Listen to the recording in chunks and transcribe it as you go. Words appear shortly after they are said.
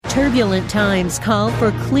Turbulent times call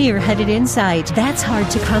for clear-headed insight. That's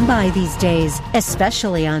hard to come by these days,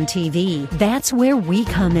 especially on TV. That's where we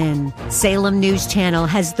come in. Salem News Channel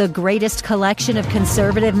has the greatest collection of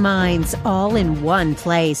conservative minds all in one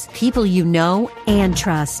place. People you know and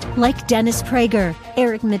trust, like Dennis Prager,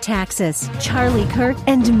 Eric Metaxas, Charlie Kirk,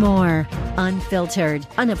 and more. Unfiltered,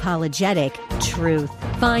 unapologetic truth.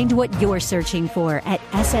 Find what you're searching for at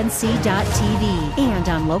snc.tv and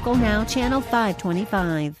on Local Now, Channel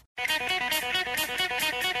 525.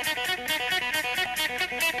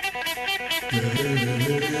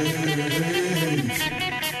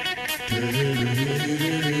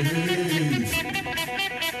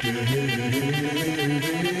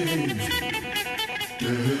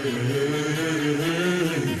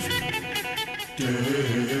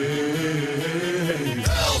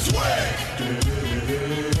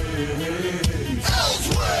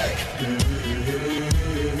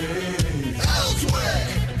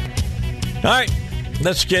 All right,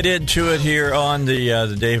 let's get into it here on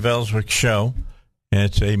the Dave Elswick Show.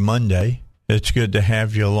 It's a Monday. It's good to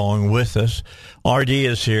have you along with us. RD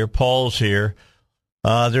is here. Paul's here.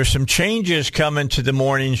 There's some changes coming to the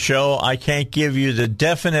morning show. I can't give you the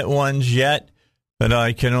definite ones yet, but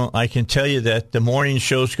I can tell you that the morning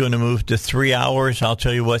show is going to move to 3 hours. I'll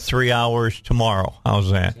tell you what, 3 hours tomorrow. How's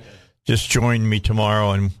that? Just join me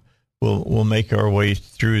tomorrow, and we'll make our way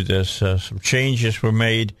through this. Some changes were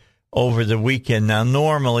made over the weekend. Now,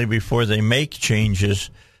 normally, before they make changes,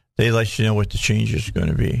 they let you know what the changes are going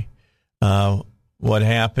to be. What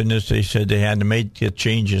happened is they said they had to make the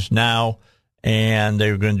changes now, and they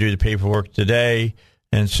were going to do the paperwork today.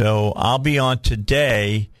 And so I'll be on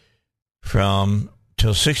today from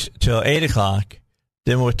till 8 o'clock.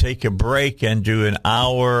 Then we'll take a break and do an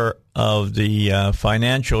hour of the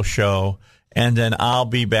financial show, and then I'll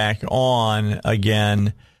be back on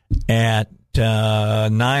again at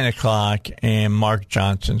 9 o'clock, and Mark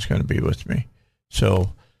Johnson's going to be with me.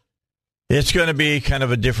 So it's going to be kind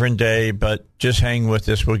of a different day, but just hang with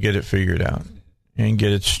us. We'll get it figured out and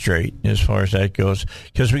get it straight as far as that goes,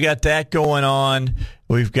 because we got that going on.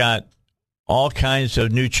 We've got all kinds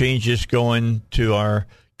of new changes going to our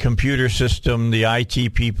computer system. The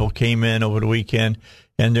IT people came in over the weekend,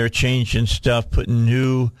 and they're changing stuff, putting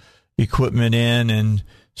new equipment in. And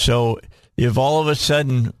so if all of a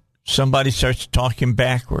sudden somebody starts talking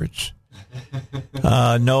backwards,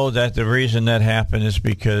 know that the reason that happened is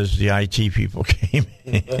because the IT people came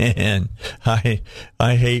in. I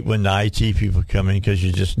hate when the IT people come in, because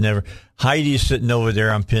you just never. Heidi's sitting over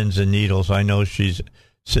there on pins and needles. I know she's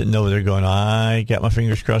sitting over there going, I got my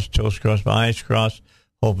fingers crossed, toes crossed, my eyes crossed,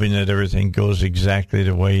 hoping that everything goes exactly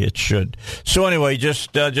the way it should. So anyway,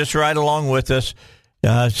 just ride along with us.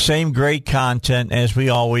 Same great content as we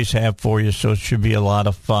always have for you, so it should be a lot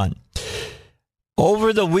of fun.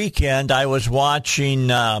 Over the weekend, I was watching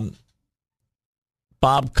Bob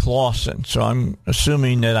Clausen, so I'm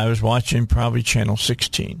assuming that I was watching probably Channel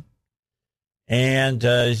 16. And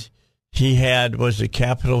he had, was it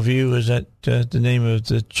Capitol View? Is that the name of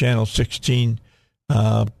the Channel 16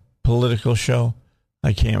 political show?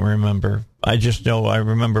 I can't remember. I just know I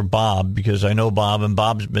remember Bob, because I know Bob, and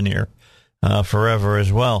Bob's been here forever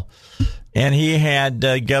as well. And he had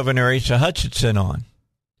Governor Asa Hutchinson on.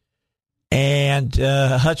 And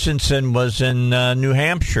Hutchinson was in New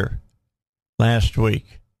Hampshire last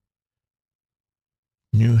week.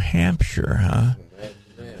 New Hampshire, huh?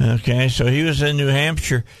 Okay, so he was in New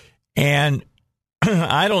Hampshire. And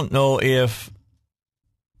I don't know if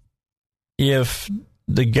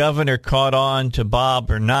the governor caught on to Bob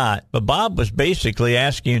or not, but Bob was basically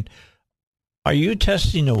asking, are you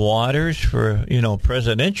testing the waters for,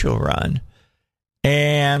 presidential run?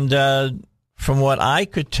 And from what I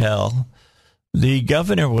could tell, the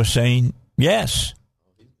governor was saying yes.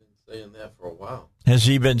 He's been saying that for a while. Has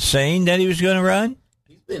he been saying that he was going to run?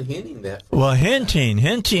 He's been hinting that for a while. Well, hinting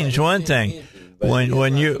is one thing.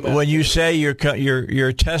 When you say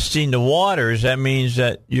you're testing the waters, that means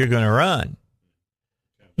that you're going to run.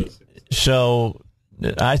 So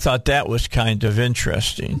I thought that was kind of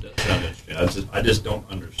interesting. I just don't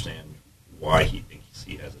understand why he thinks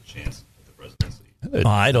he has a chance at the presidency.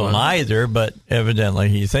 I don't either, but evidently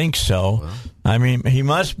he thinks so. Well, I mean, he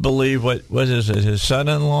must believe what is it? His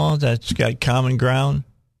son-in-law that's got Common Ground,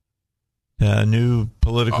 new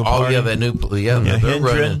political party. Oh yeah, that new they're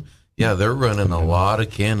running. Yeah, they're running a lot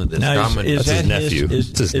of candidates. Now, that's his nephew.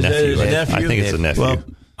 It's his nephew. I think it's a nephew. Well,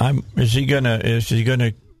 is he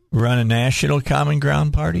gonna run a national Common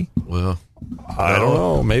Ground party? Well, I don't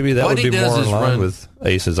know. Maybe that would be more in line with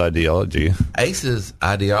Ace's ideology. Ace's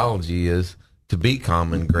ideology is to be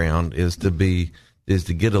Common Ground, is to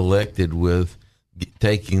get elected with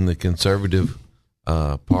taking the conservative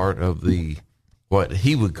part of what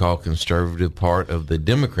he would call conservative part of the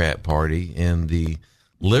Democrat Party and the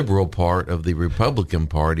liberal part of the Republican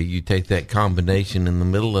Party. You take that combination in the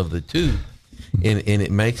middle of the two, and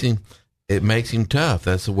it makes him tough.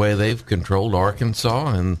 That's the way they've controlled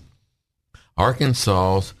Arkansas, and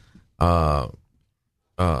Arkansas's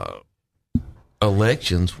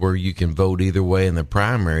elections where you can vote either way in the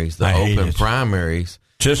primaries, the open primaries.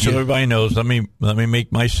 Just so everybody knows, let me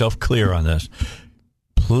make myself clear on this.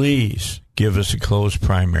 Please give us a closed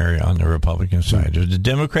primary on the Republican side. If the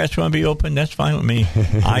Democrats want to be open, that's fine with me.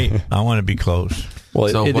 I want to be closed. Well,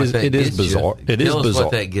 so it is bizarre. It is bizarre.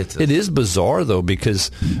 What that gets us. It is bizarre though, because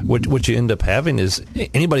what you end up having is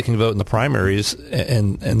anybody can vote in the primaries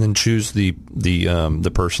and then choose the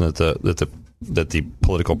person that the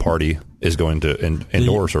political party is going to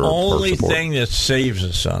endorse or support. The only thing that saves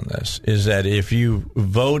us on this is that if you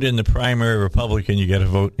vote in the primary Republican, you got to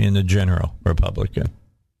vote in the general Republican.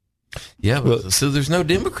 Yeah, so there's no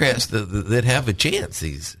Democrats that have a chance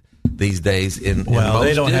these days. In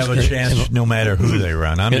they don't have a chance no matter who they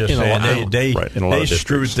run. I'm just saying they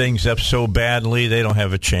screwed things up so badly they don't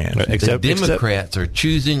have a chance. The Democrats are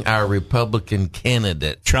choosing our Republican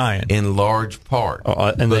candidate, trying in large part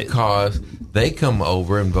because they come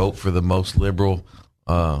over and vote for the most liberal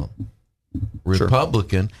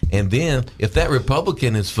Republican, sure. And then if that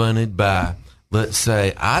Republican is funded by, let's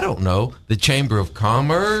say, I don't know, the Chamber of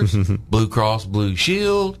Commerce, Blue Cross Blue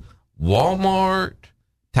Shield, Walmart,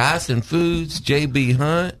 Tyson Foods, J.B.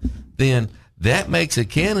 Hunt, then that makes a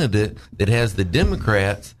candidate that has the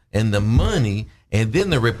Democrats and the money, and then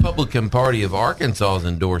the Republican Party of Arkansas's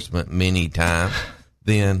endorsement many times,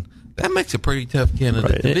 then that makes a pretty tough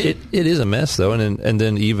candidate to beat. It is a mess, though, and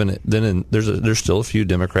then there's still a few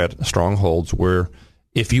Democrat strongholds where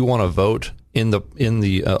if you want to vote in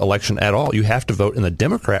the election at all, you have to vote in the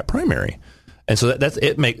Democrat primary, and so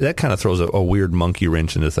that kind of throws a weird monkey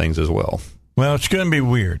wrench into things as well. Well, it's going to be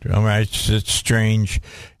weird. All right, it's strange.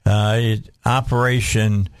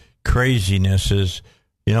 Operation Craziness is,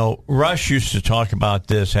 Rush used to talk about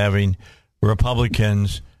this, having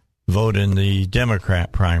Republicans vote in the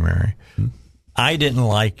Democrat primary. Mm-hmm. I didn't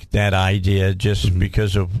like that idea just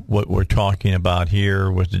because of what we're talking about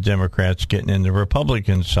here with the Democrats getting in the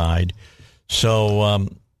Republican side. So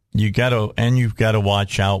you've got to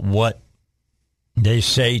watch out what they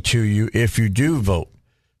say to you if you do vote.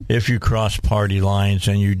 If you cross party lines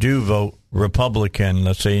and you do vote Republican,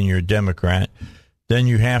 let's say, and you're a Democrat, then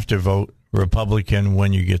you have to vote Republican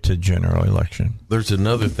when you get to general election. There's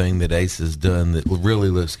another thing that Ace has done that really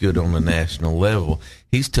looks good on the national level.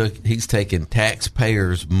 He's taken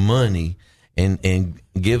taxpayers' money and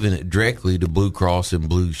given it directly to Blue Cross and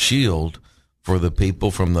Blue Shield for the people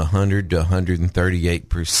from the 100 to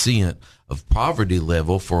 138% of poverty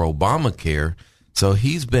level for Obamacare. So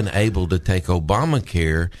he's been able to take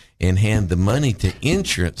Obamacare and hand the money to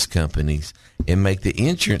insurance companies and make the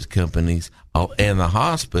insurance companies and the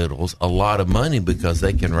hospitals a lot of money because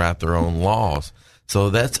they can write their own laws. So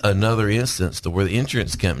that's another instance to where the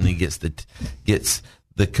insurance company gets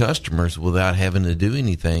the customers without having to do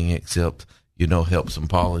anything except, help some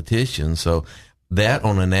politicians. So that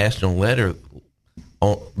on a national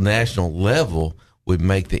level would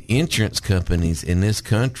make the insurance companies in this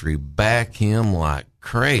country back him like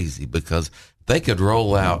crazy, because they could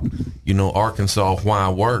roll out, Arkansas Why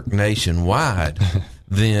Work nationwide,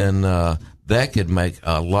 then that could make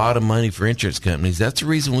a lot of money for insurance companies. That's the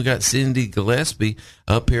reason we got Cindy Gillespie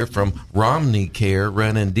up here from Romney Care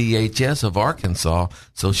running DHS of Arkansas,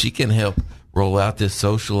 so she can help roll out this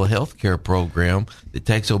social health care program that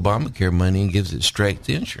takes Obamacare money and gives it straight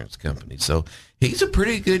to insurance companies. So he's a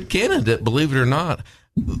pretty good candidate, believe it or not,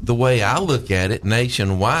 the way I look at it,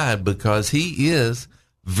 nationwide, because he is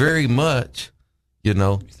very much,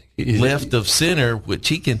 left of center, which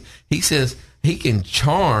he says he can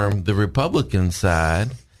charm the Republican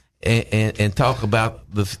side and talk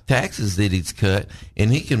about the taxes that he's cut,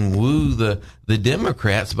 and he can woo the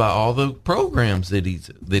Democrats by all the programs that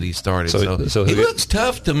he started. So he looks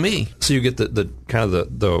tough to me. So you get the kind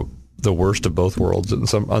of the worst of both worlds.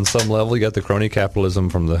 On some level, you got the crony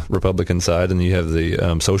capitalism from the Republican side, and you have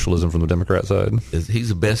the socialism from the Democrat side. He's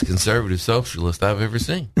the best conservative socialist I've ever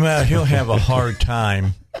seen. Well, he'll have a hard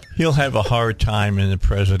time. He'll have a hard time in the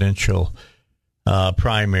presidential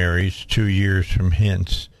primaries 2 years from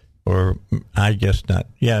hence. Or I guess not.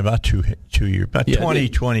 Yeah, about 2 years. About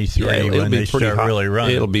 2023 when they start really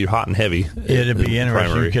running. It'll be hot and heavy. It'll be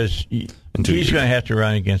interesting because he's going to have to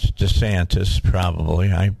run against DeSantis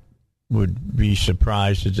probably. I would be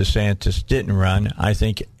surprised if DeSantis didn't run. I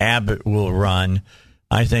think Abbott will run.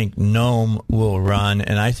 I think Noem will run,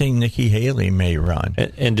 and I think Nikki Haley may run.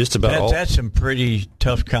 And just about that's some pretty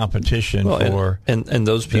tough competition for and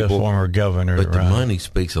those people, the former governor. But the money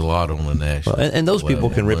speaks a lot on the national. And those people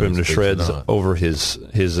can rip him to shreds over his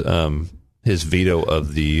veto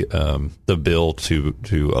of the bill to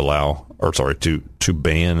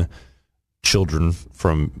ban children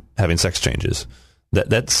from having sex changes.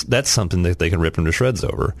 That's something that they can rip him to shreds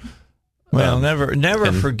over. Well,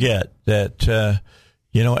 never forget that.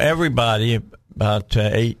 Everybody about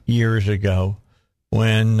 8 years ago,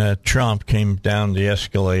 when Trump came down the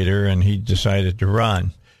escalator and he decided to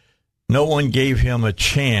run, no one gave him a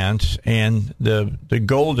chance, and the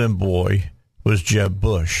golden boy was Jeb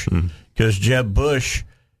Bush, because Jeb Bush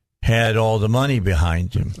had all the money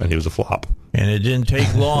behind him. And he was a flop. And it didn't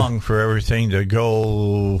take long for everything to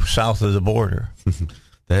go south of the border.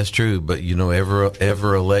 That's true, but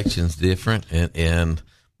every election's different, and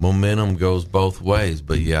momentum goes both ways.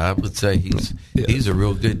 But yeah, I would say he's a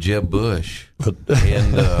real good Jeb Bush, and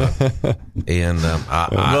let's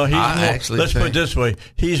put it this way: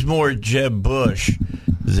 he's more Jeb Bush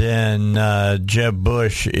than Jeb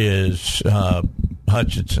Bush is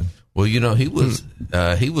Hutchinson. Well, he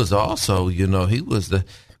was also he was the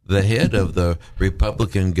head of the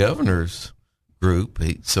Republican governors group,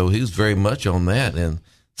 so he was very much on that, and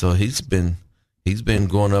so he's been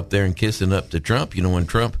going up there and kissing up to Trump. When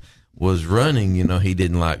Trump was running, he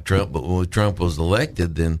didn't like Trump, but when Trump was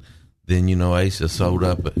elected, then Asa sold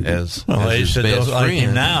up as his best friend.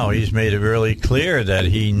 Him now, he's made it really clear that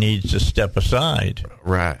he needs to step aside.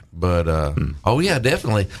 Right, but oh yeah,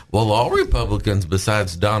 definitely. Well, all Republicans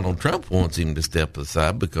besides Donald Trump wants him to step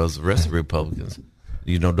aside, because the rest of the Republicans,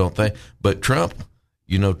 don't think. But Trump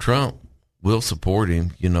will support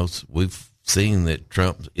him. We've seen that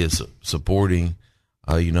Trump is supporting,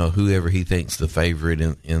 whoever he thinks the favorite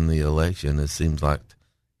in the election. It seems like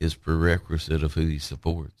his prerequisite of who he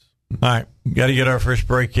supports. All right, got to get our first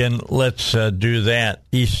break in. Let's do that.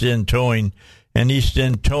 East End Towing. And East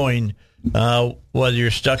End Towing, whether you're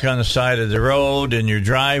stuck on the side of the road, in your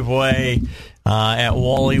driveway, at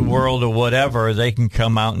Wally World or whatever, they can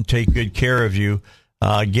come out and take good care of you.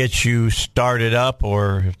 Get you started up,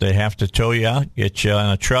 or if they have to tow you out, get you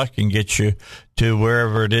on a truck and get you to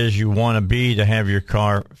wherever it is you want to be to have your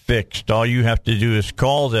car fixed. All you have to do is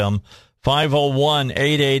call them,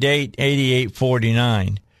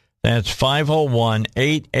 501-888-8849. That's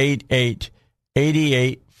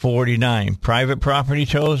 501-888-8849. Private property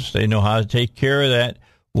tows, they know how to take care of that,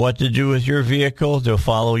 what to do with your vehicle. They'll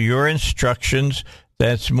follow your instructions.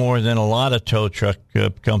 That's more than a lot of tow truck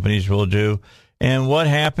companies will do. And what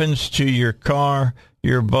happens to your car,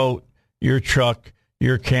 your boat, your truck,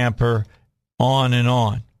 your camper, on and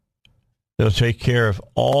on. They'll take care of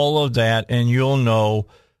all of that, and you'll know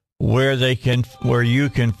where you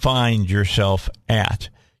can find yourself at.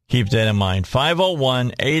 Keep that in mind.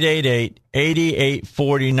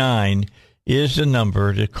 501-888-8849 is the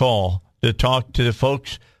number to call to talk to the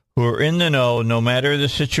folks who are in the know, no matter the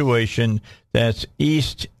situation. That's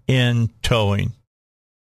East End Towing.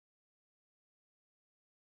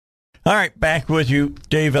 All right, back with you.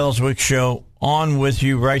 Dave Elswick Show, on with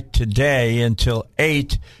you right today until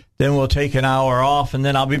 8. Then we'll take an hour off, and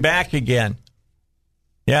then I'll be back again.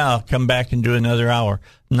 Yeah, I'll come back and do another hour,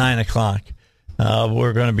 9 o'clock.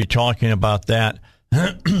 We're going to be talking about that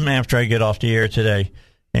after I get off the air today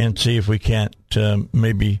and see if we can't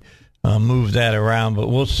maybe move that around. But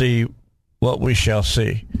we'll see what we shall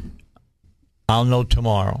see. I'll know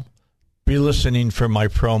tomorrow. Be listening for my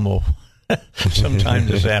promo sometime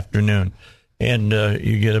this afternoon, and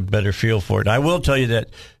you get a better feel for it. I will tell you that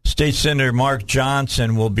State Senator Mark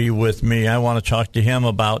Johnson will be with me. I want to talk to him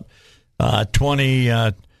about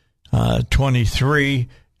 2023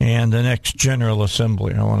 and the next General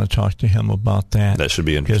Assembly. I want to talk to him about that. That should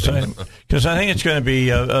be interesting. Because I think it's going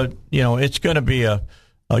to be a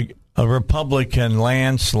Republican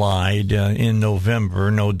landslide in November,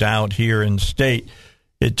 no doubt, here in the state.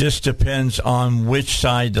 It just depends on which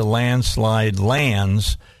side the landslide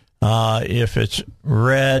lands, if it's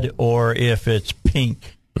red or if it's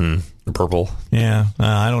pink. Purple. Yeah,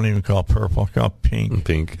 I don't even call it purple. I call it pink.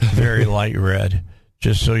 Pink. Very light red,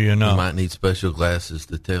 just so you know. You might need special glasses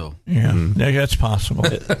to tell. Yeah, that's possible.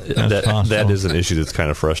 That is an issue that's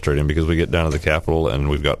kind of frustrating, because we get down to the Capitol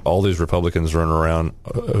and we've got all these Republicans running around,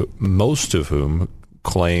 most of whom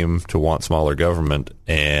claim to want smaller government,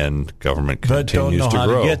 and government continues to grow. But don't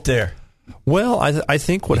know how to get there. Well, I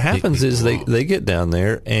think what happens is they get down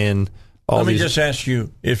there and Let me just ask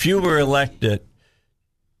you, if you were elected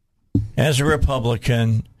as a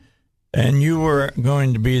Republican and you were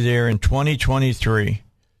going to be there in 2023,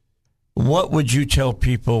 what would you tell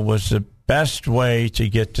people was the best way to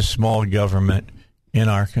get to small government in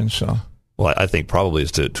Arkansas? Well, I think probably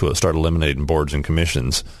is to start eliminating boards and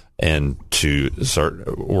commissions and to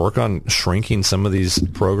start work on shrinking some of these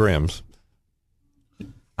programs.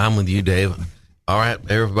 I'm with you, Dave. All right,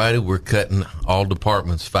 everybody, we're cutting all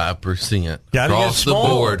departments 5%. Across the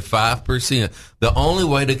board, 5%. The only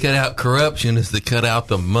way to cut out corruption is to cut out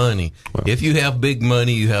the money. Well, if you have big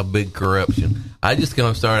money, you have big corruption. I just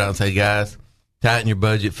going to start out and say, guys, tighten your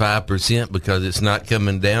budget 5% because it's not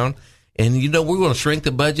coming down. And, we're going to shrink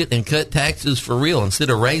the budget and cut taxes for real instead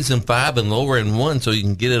of raising 5 and lowering 1 so you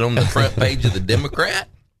can get it on the front page of the Democrat.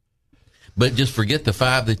 But just forget the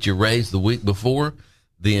 5 that you raised the week before.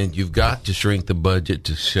 Then you've got to shrink the budget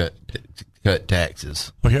to cut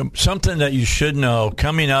taxes. Okay, something that you should know,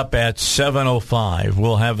 coming up at 7:05,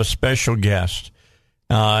 we'll have a special guest.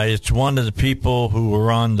 It's one of the people who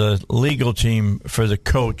were on the legal team for the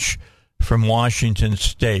coach from Washington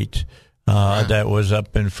State that was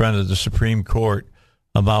up in front of the Supreme Court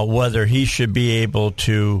about whether he should be able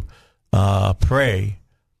to pray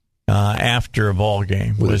after a ball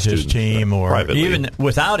game with his team or privately. Even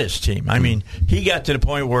without his team. I mean, he got to the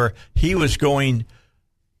point where he was going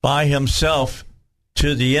by himself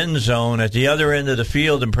to the end zone at the other end of the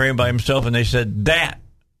field and praying by himself, and they said that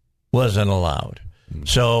wasn't allowed.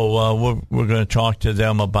 So we're going to talk to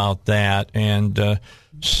them about that and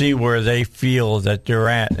see where they feel that they're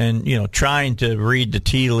at. And, trying to read the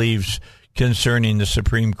tea leaves concerning the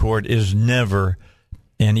Supreme Court is never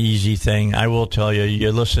an easy thing. I will tell you,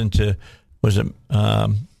 you listen to,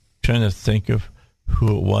 trying to think of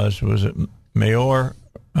who it was. Was it Mayor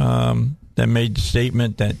that made the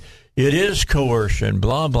statement that it is coercion,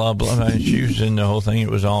 blah, blah, blah. She was in the whole thing.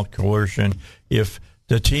 It was all coercion. If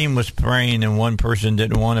the team was praying and one person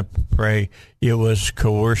didn't want to pray, it was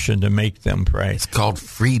coercion to make them pray. It's called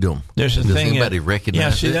freedom. Does anybody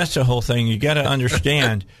recognize it? That's the whole thing. You got to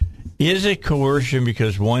understand. Is it coercion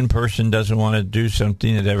because one person doesn't want to do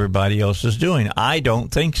something that everybody else is doing? I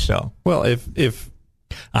don't think so. Well, if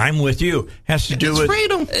I'm with you, has to do with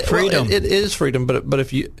freedom. Freedom. Well, it is freedom, but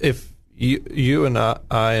if you and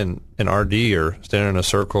I and RD are standing in a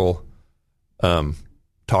circle,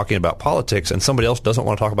 talking about politics, and somebody else doesn't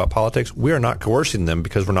want to talk about politics, we are not coercing them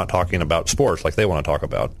because we're not talking about sports like they want to talk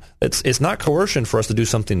about. It's not coercion for us to do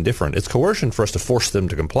something different. It's coercion for us to force them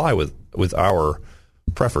to comply with our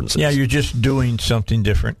preferences. Yeah, you're just doing something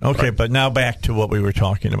different. Okay, right. But now back to what we were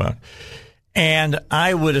talking about. And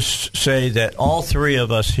I would say that all three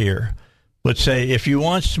of us here would say if you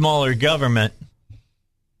want smaller government,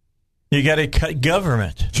 you got to cut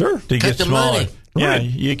government. Sure. To get smaller. Money. Yeah, right.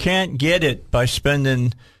 You can't get it by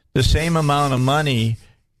spending the same amount of money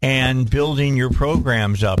and building your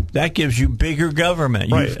programs up. That gives you bigger government.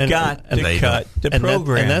 You've got to cut the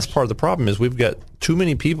programs. And that's part of the problem is we've got too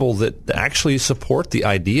many people that actually support the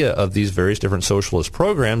idea of these various different socialist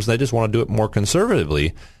programs. They just want to do it more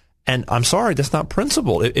conservatively. And I'm sorry, that's not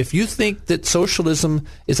principled. If you think that socialism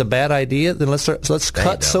is a bad idea, then let's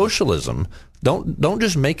cut socialism. Don't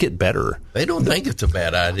just make it better. They don't think it's a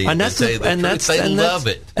bad idea. And they love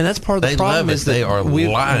it. And that's part of the problem is that they are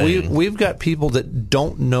lying. We've got people that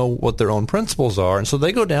don't know what their own principles are, and so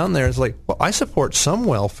they go down there. It's like, well, I support some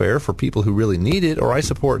welfare for people who really need it, or I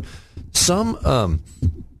support some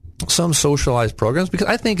socialized programs because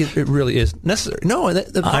I think it really is necessary. No,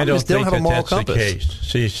 the problem is they don't have a moral compass. The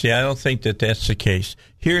case. See, I don't think that that's the case.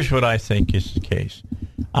 Here's what I think is the case.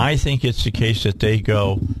 I think it's the case that they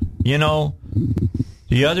go,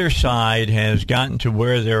 the other side has gotten to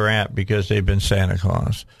where they're at because they've been Santa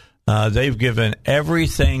Claus. They've given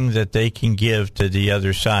everything that they can give to the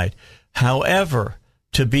other side. However,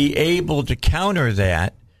 to be able to counter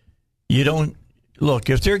that, you don't look.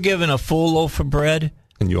 If they're given a full loaf of bread,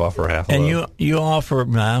 and you offer half, and you offer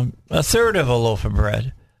a third of a loaf of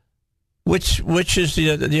bread, which is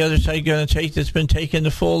the other side going to take that's been taking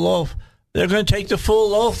the full loaf? They're going to take the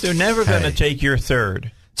full loaf. They're never going to take your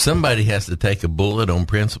third. Somebody has to take a bullet on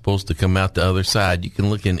principles to come out the other side. You can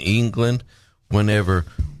look in England whenever,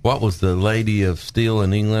 what was the lady of steel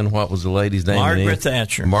in England? What was the lady's name? Margaret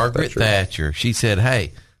Thatcher. Margaret Thatcher. She said,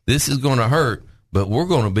 hey, this is going to hurt, but we're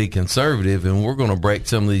going to be conservative and we're going to break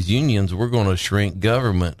some of these unions. We're going to shrink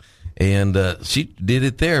government. And she did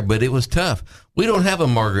it there, but it was tough. We don't have a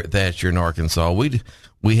Margaret Thatcher in Arkansas.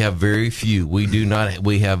 We have very few. We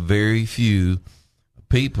have very few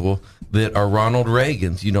people that are Ronald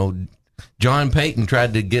Reagans. John Payton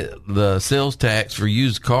tried to get the sales tax for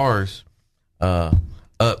used cars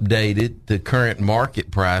updated to current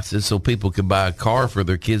market prices so people could buy a car for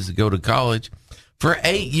their kids to go to college. For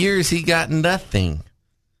 8 years, he got nothing.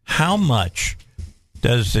 How much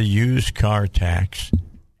does the used car tax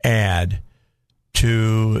add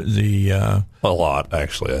to the a lot,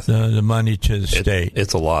 actually? I think the money to the state.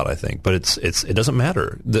 It's a lot, I think, but it doesn't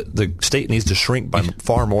matter. The state needs to shrink by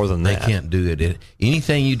far more than that. They can't do it.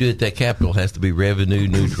 Anything you do at that Capitol has to be revenue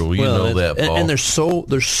neutral. You know that, Paul. And there's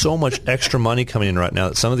so much extra money coming in right now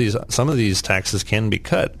that some of these taxes can be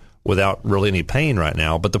cut without really any pain right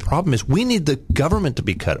now. But the problem is we need the government to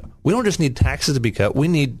be cut. We don't just need taxes to be cut. We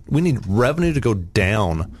need revenue to go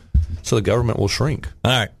down so the government will shrink.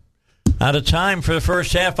 All right. Out of time for the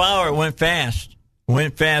first half hour. It went fast.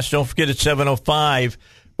 Don't forget at 7:05,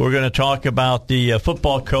 we're going to talk about the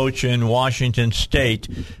football coach in Washington State.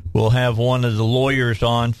 We'll have one of the lawyers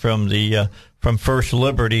on from First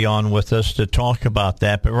Liberty on with us to talk about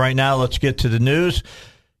that. But right now, let's get to the news.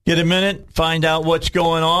 Get a minute, find out what's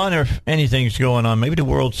going on or if anything's going on. Maybe the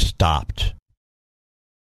world stopped.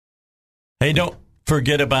 Hey, don't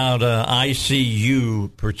forget about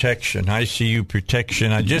ICU protection. I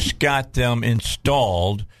just got them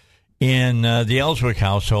installed in the Elswick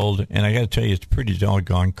household, and I got to tell you, it's pretty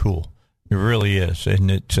doggone cool. It really is, and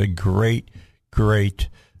it's a great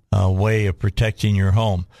way of protecting your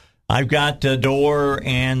home. I've got the door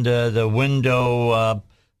and the window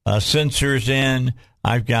sensors in.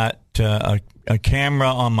 I've got a camera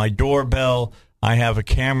on my doorbell. I have a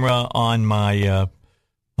camera on my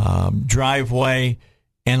driveway,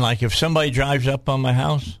 and like if somebody drives up on my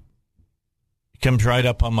house, it comes right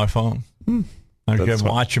up on my phone. I can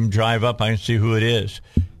watch them drive up. I can see who it is,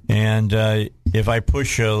 and if I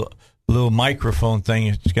push a little microphone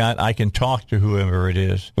thing I can talk to whoever it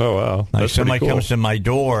is. Oh wow! Like somebody comes to my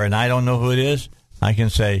door and I don't know who it is, I can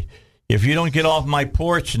say, if you don't get off my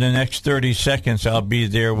porch in the next 30 seconds, I'll be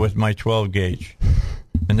there with my 12 gauge,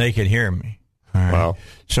 and they can hear me. All right. Wow.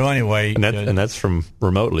 So anyway, and that's from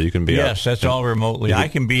remotely. You can be yes, that's all remotely. I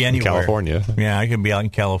can be anywhere. California. Yeah, I can be out in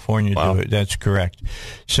California. Wow. Do it. That's correct.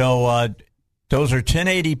 So those are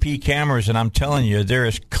 1080p cameras, and I'm telling you, they're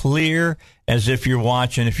as clear as if you're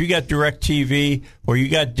watching. If you got DirecTV or you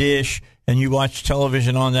got Dish and you watch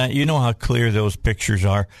television on that, you know how clear those pictures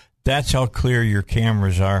are. That's how clear your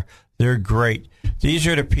cameras are. They're great. These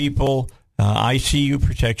are the people, ICU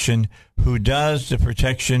Protection, who does the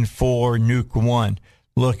protection for Nuke One.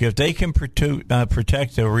 Look, if they can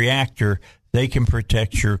protect a reactor, they can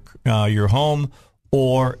protect your home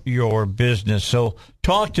or your business. So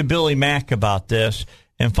talk to Billy Mack about this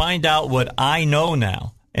and find out what I know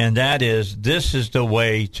now, and that is this is the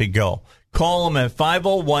way to go. Call them at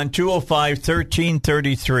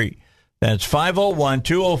 501-205-1333. That's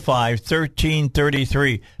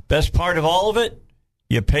 501-205-1333. Best part of all of it,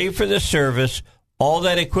 you pay for the service. All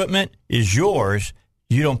that equipment is yours.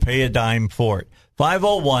 You don't pay a dime for it.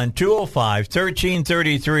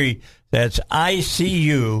 501-205-1333. That's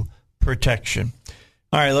ICU Protection.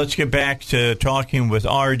 All right, let's get back to talking with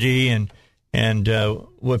RD and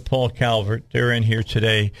with Paul Calvert. They're in here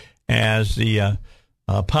today as the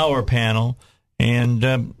power panel.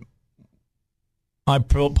 And I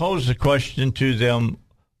proposed a question to them.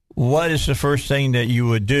 What is the first thing that you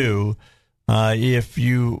would do if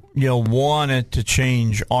you wanted to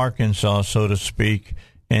change Arkansas, so to speak,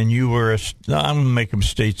 and you were I'm going to make them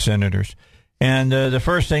state senators. And the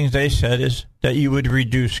first things they said is that you would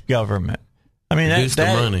reduce government. I mean, reduce the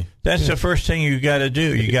money. That's the first thing you got to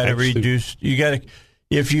do. You got to reduce. You got to,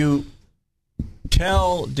 if you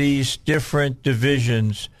tell these different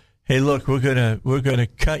divisions, hey, look, we're gonna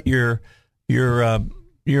cut your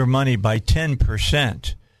money by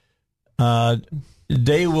 10%.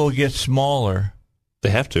 They will get smaller.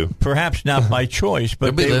 They have to. Perhaps not by choice,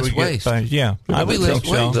 but they will get waste. I would think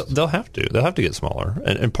so. They'll have to. They'll have to get smaller.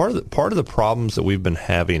 And part of the problems that we've been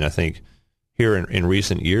having, I think, here in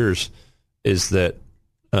recent years, is that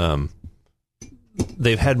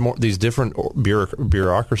they've had more. These different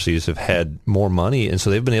bureaucracies have had more money, and so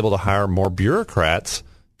they've been able to hire more bureaucrats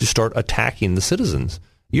to start attacking the citizens.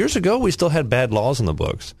 Years ago, we still had bad laws in the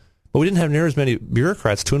books, but we didn't have near as many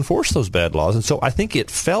bureaucrats to enforce those bad laws. And so I think it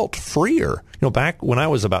felt freer. Back when I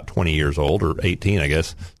was about 20 years old, or 18, I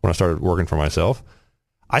guess, when I started working for myself,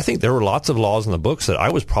 I think there were lots of laws in the books that I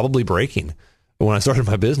was probably breaking when I started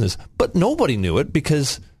my business. But nobody knew it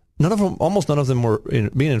because almost none of them were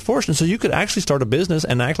being enforced. And so you could actually start a business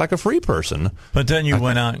and act like a free person. But then you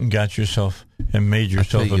went out and got yourself and made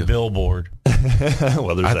yourself a billboard.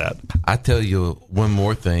 Well, there's that. I tell you one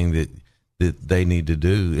more thing that they need to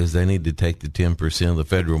do is they need to take the 10% of the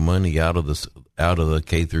federal money out of the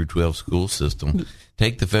K through 12 school system.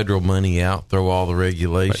 Take the federal money out, throw all the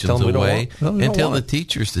regulations away, and tell the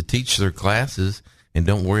teachers to teach their classes and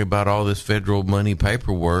don't worry about all this federal money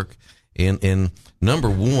paperwork. And number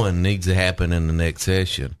one needs to happen in the next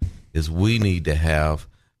session is we need to have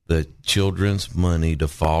the children's money to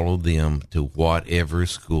follow them to whatever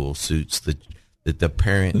school suits the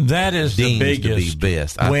parent. That is the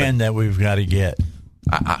biggest win that we've got to get.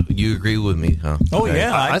 You agree with me, huh? Oh, okay.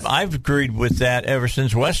 Yeah. I've agreed with that ever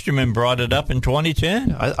since Westerman brought it up in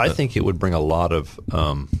 2010. I think it would bring a lot of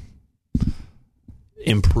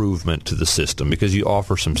improvement to the system because you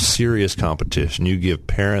offer some serious competition. You give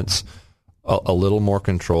parents a little more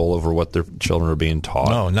control over what their children are being taught.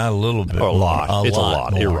 No, not a little bit. A lot. It's a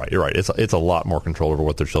lot. More. You're right. It's a lot more control over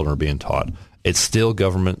what their children are being taught. It's still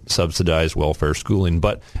government subsidized welfare schooling,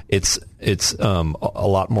 but it's a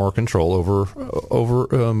lot more control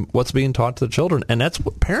over what's being taught to the children, and that's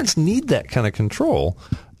what parents need, that kind of control,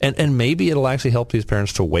 and maybe it'll actually help these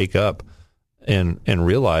parents to wake up and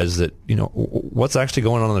realize that what's actually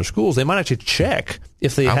going on in their schools. They might actually check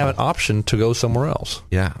if they have an option to go somewhere else.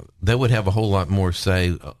 Yeah, they would have a whole lot more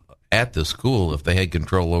say at the school if they had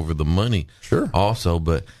control over the money. Sure. Also,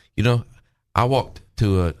 but I walked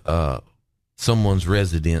to someone's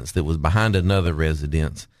residence that was behind another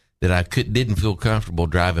residence that I didn't feel comfortable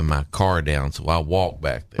driving my car down, so I walked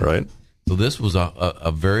back there. Right. So this was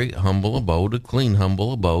a very humble abode, a clean,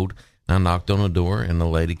 humble abode. I knocked on the door, and the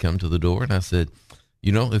lady come to the door, and I said,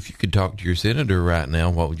 if you could talk to your senator right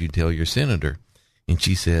now, what would you tell your senator? And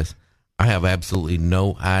she says, I have absolutely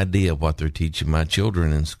no idea what they're teaching my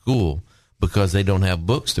children in school because they don't have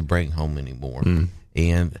books to bring home anymore.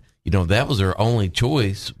 And, that was her only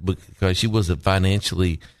choice because she wasn't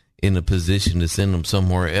financially in a position to send them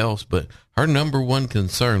somewhere else. But her number one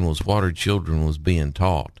concern was what her children was being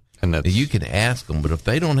taught. And you can ask them, but if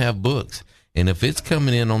they don't have books, and if it's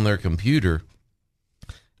coming in on their computer,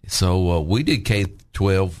 so we did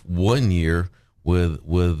K-12 1 year with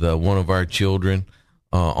one of our children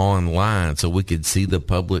online so we could see the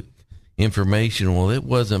public information. Well, it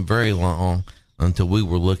wasn't very long until we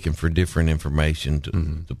were looking for different information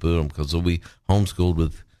to put them because we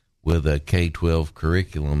homeschooled with a K-12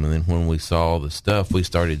 curriculum. And then when we saw the stuff, we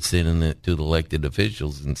started sending it to the elected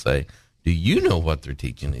officials and say, do you know what they're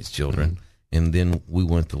teaching these children? And then we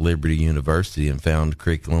went to Liberty University and found a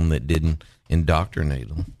curriculum that didn't indoctrinate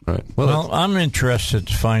them. Right. Well, I'm interested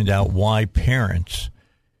to find out why parents,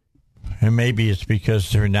 and maybe it's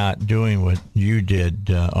because they're not doing what you did,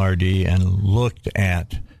 RD, and looked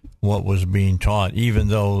at what was being taught. Even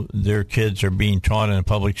though their kids are being taught in a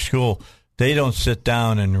public school, they don't sit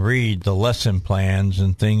down and read the lesson plans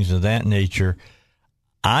and things of that nature.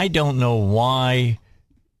 I don't know why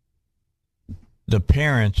the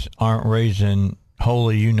parents aren't raising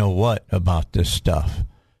holy you-know-what about this stuff.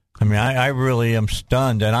 I mean, I really am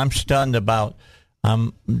stunned, and I'm stunned about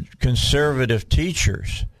conservative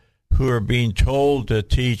teachers who are being told to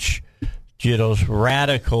teach,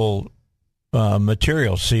 radical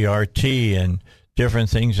material, CRT, and different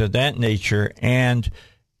things of that nature. And,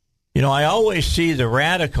 I always see the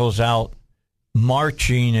radicals out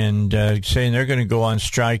marching and saying they're going to go on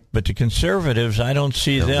strike, but the conservatives, I don't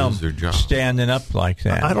see them standing up like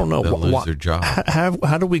that. I don't know. They'll lose their job.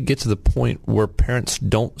 How do we get to the point where parents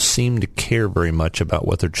don't seem to care very much about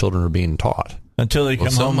what their children are being taught? Until they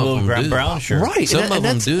come home with little brown shirts. Right. Some of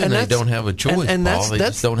them do, and they don't have a choice. And they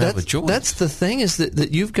just don't have a choice. That's the thing is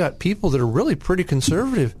that you've got people that are really pretty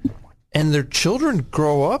conservative, and their children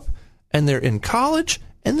grow up, and they're in college,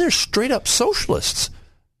 and they're straight up socialists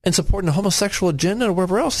and supporting the homosexual agenda or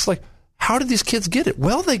whatever else. It's like, how did these kids get it?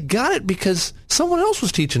 Well, they got it because someone else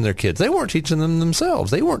was teaching their kids. They weren't teaching them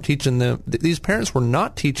themselves. They weren't teaching them. These parents were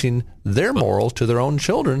not teaching their morals to their own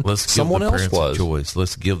children. Someone else was. Choice.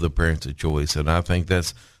 Let's give the parents a choice. And I think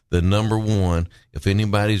that's the number one. If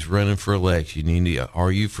anybody's running for election,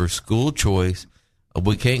 are you for school choice?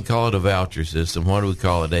 We can't call it a voucher system. What do we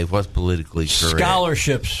call it, Dave? What's politically correct?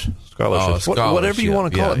 Scholarships. Whatever you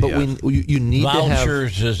want to call it. But you need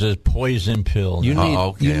vouchers to have, is a poison pill. You need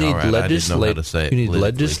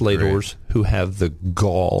legislators who have the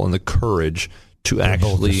gall and the courage to They're actually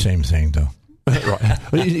both the same thing, though. Right.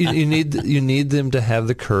 you need them to have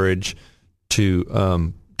the courage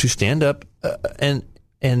to stand up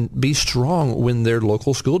and be strong when their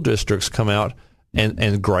local school districts come out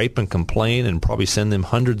and gripe and complain and probably send them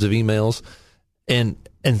hundreds of emails and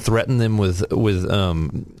threaten them with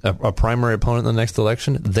a primary opponent in the next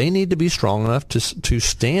election. They need to be strong enough to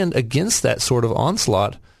stand against that sort of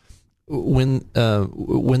onslaught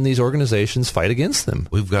when these organizations fight against them.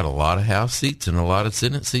 We've got a lot of House seats and a lot of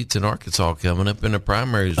Senate seats in Arkansas coming up in the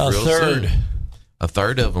primaries real soon. A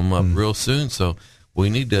third of them up real soon. So we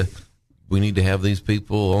need to have these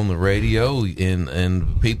people on the radio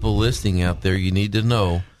and people listening out there. You need to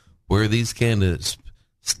know where these candidates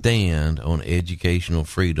stand on educational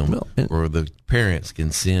freedom, where the parents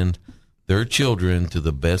can send their children to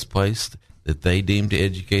the best place that they deem to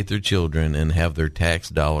educate their children and have their tax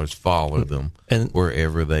dollars follow them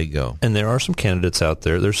wherever they go. And there are some candidates out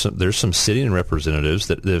there. There's some sitting representatives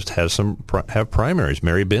that have primaries.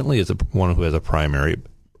 Mary Bentley is the one who has a primary.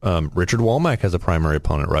 Richard Womack has a primary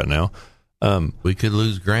opponent right now. We could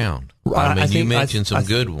lose ground. I mean, you mentioned some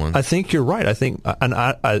good ones. I think you're right. I think,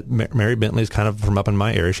 Mary Bentley is kind of from up in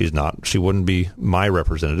my area. She wouldn't be my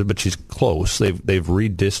representative, but she's close. They've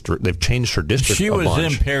changed her district. She was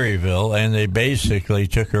in Perryville, and they basically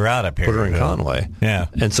took her out of Perryville. Put her in Conway. Yeah,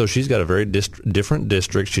 and so she's got a very different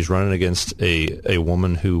district. She's running against a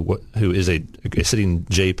woman who is a sitting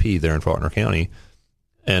JP there in Faulkner County.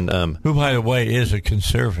 And who, by the way, is a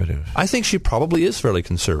conservative. I think she probably is fairly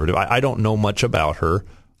conservative. I don't know much about her.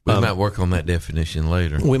 We might work on that definition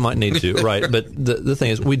later. We might need to, right? But the thing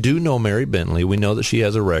is, we do know Mary Bentley. We know that she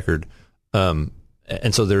has a record, and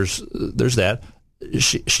so there's that.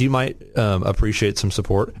 She might appreciate some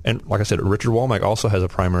support. And like I said, Richard Womack also has a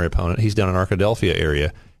primary opponent. He's down in Arkadelphia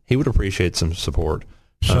area. He would appreciate some support.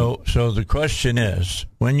 So the question is,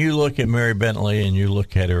 when you look at Mary Bentley and you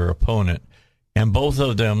look at her opponent, and both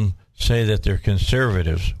of them say that they're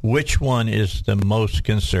conservatives, which one is the most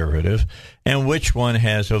conservative, and which one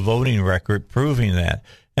has a voting record proving that?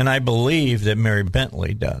 And I believe that Mary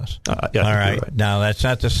Bentley does. Yeah, all right. Now, that's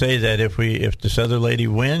not to say that if this other lady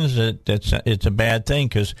wins, it's a bad thing,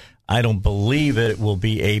 because I don't believe it will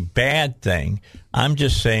be a bad thing. I'm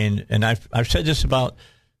just saying, and I've said this about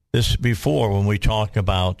this before when we talk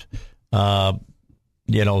about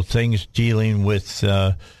things dealing with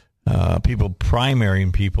people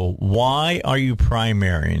primarying people. Why are you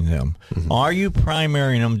primarying them? Mm-hmm. Are you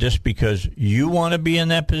primarying them just because you want to be in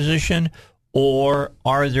that position, or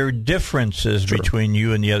are there differences between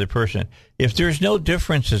you and the other person? If there's no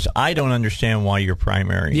differences, I don't understand why you're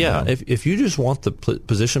primarying them. If you just want the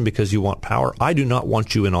position because you want power, I do not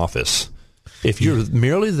want you in office. If you're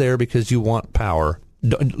merely there because you want power,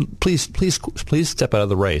 please step out of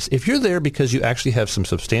the race. If you're there because you actually have some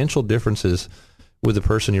substantial differences with the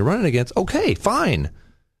person you're running against, okay, fine.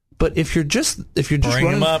 But if you're just bring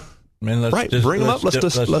running, them up, bring them up. Let's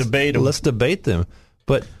debate them. Let's debate them.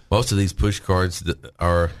 But most of these push cards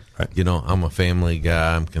are, I'm a family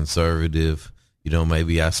guy, I'm conservative.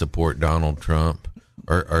 Maybe I support Donald Trump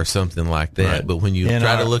or something like that. Right. But when you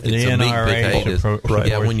try to look at the meat and potatoes,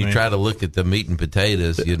 when you try to look at the meat and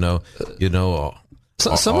potatoes,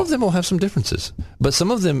 some of them will have some differences, but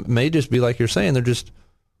some of them may just be like you're saying. They're just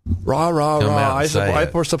rah. I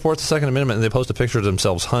support the Second Amendment, and they post a picture of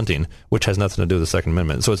themselves hunting, which has nothing to do with the Second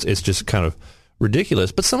Amendment. So it's just kind of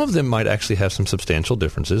ridiculous. But some of them might actually have some substantial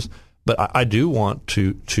differences. But I do want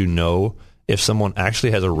to know if someone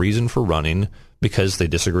actually has a reason for running because they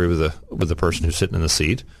disagree with the person who's sitting in the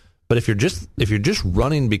seat. But if you're just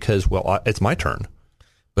running because it's my turn.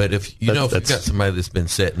 But if you've got somebody that's been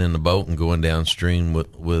sitting in the boat and going downstream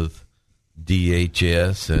with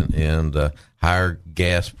DHS and higher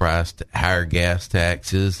gas price, higher gas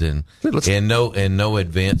taxes, and no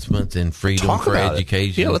advancements in freedom for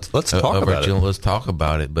education. Yeah, let's talk about it. Let's talk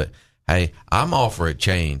about it. But hey, I'm all for a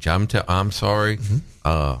change. I'm sorry.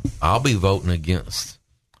 Mm-hmm. I'll be voting against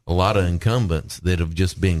a lot of incumbents that have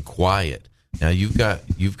just been quiet. Now you've got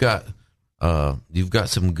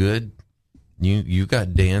some good. You've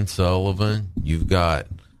got Dan Sullivan. You've got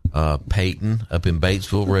Peyton up in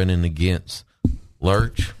Batesville running against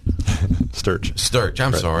Sturch.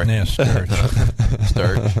 I'm sorry. Yeah, Sturch.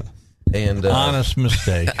 And honest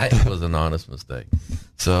mistake. It was an honest mistake.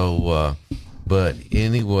 So, but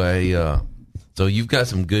anyway, so you've got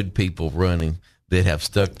some good people running that have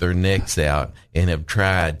stuck their necks out and have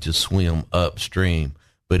tried to swim upstream.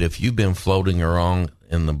 But if you've been floating around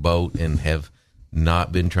in the boat and have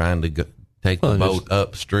not been trying to take the boat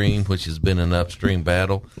upstream, which has been an upstream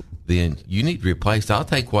battle, then you need to replace. I'll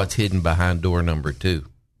take what's hidden behind door number 2.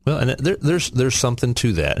 Well, and there's something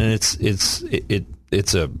to that, and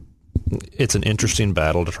it's an interesting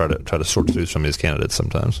battle to try to sort through some of these candidates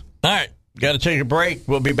sometimes. All right, got to take a break.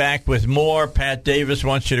 We'll be back with more. Pat Davis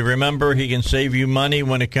wants you to remember he can save you money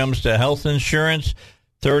when it comes to health insurance,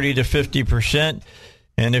 30 to 50%,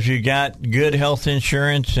 and if you got good health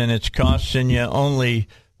insurance and it's costing you only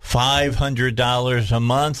 $500 a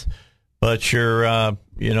month, but your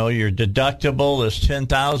deductible is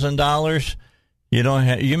 $10,000.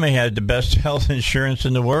 You may have the best health insurance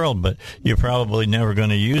in the world, but you're probably never going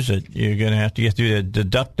to use it. You're going to have to get through the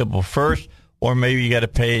deductible first, or maybe you got to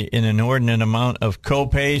pay an inordinate amount of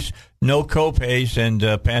copays. No copays, and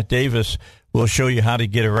Pat Davis will show you how to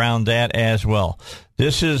get around that as well.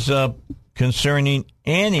 This is concerning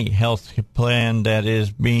any health plan that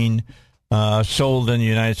is being sold in the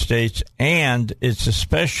United States, and this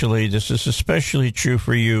is especially true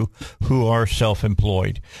for you who are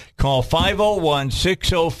self-employed. Call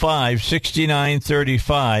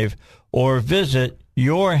 501-605-6935 or visit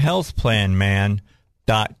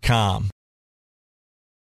yourhealthplanman.com.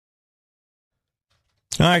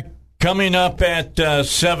 All right, coming up at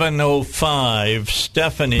 7:05,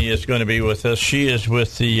 Stephanie is going to be with us. She is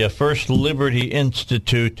with the First Liberty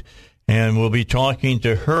Institute, and we'll be talking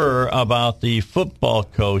to her about the football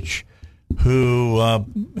coach who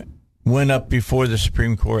went up before the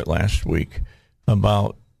Supreme Court last week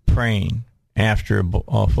about praying after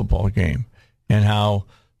a football game and how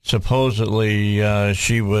supposedly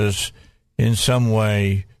she was in some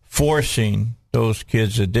way forcing those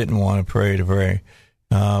kids that didn't want to pray to pray.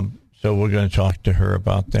 So we're going to talk to her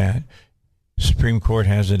about that. The Supreme Court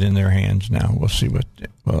has it in their hands now. We'll see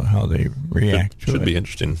how they react to it. Should be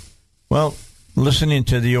interesting. Well, listening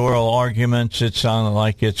to the oral arguments, it sounded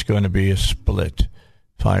like it's going to be a split,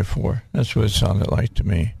 5-4. That's what it sounded like to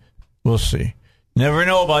me. We'll see. Never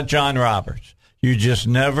know about John Roberts. You just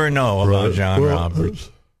never know about John Roberts.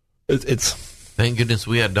 It's thank goodness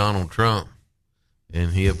we had Donald Trump, and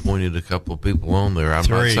he appointed a couple of people on there. I'm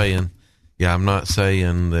not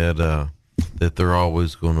saying that that they're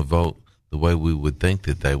always going to vote the way we would think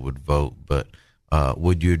that they would vote, but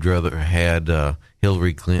would you rather had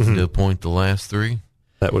Hillary Clinton to appoint the last three?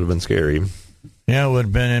 That would have been scary. Yeah, it would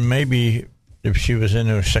have been, and maybe if she was in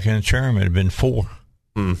her second term, it would have been 4.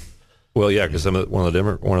 Well, yeah, because one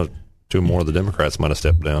or two more of the Democrats might have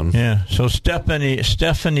stepped down. Yeah, so Stephanie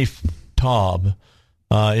Taub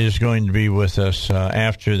is going to be with us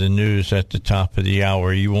after the news at the top of the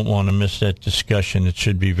hour. You won't want to miss that discussion. It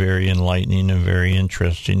should be very enlightening and very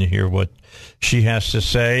interesting to hear what she has to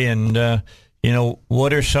say. And,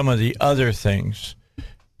 what are some of the other things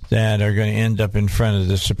that are going to end up in front of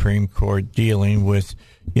the Supreme Court dealing with,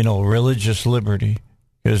 religious liberty?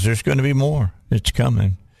 Because there's going to be more. It's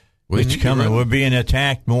coming. It's coming. We're being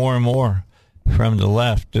attacked more and more from the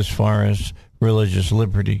left as far as religious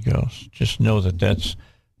liberty goes. Just know that's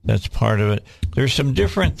part of it. There's some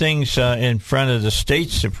different things in front of the state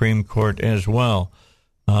Supreme Court as well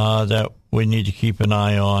that we need to keep an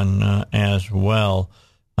eye on as well.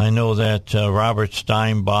 I know that Robert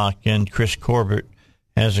Steinbach and Chris Corbett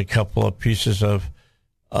has a couple of pieces of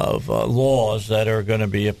laws that are going to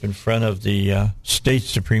be up in front of the state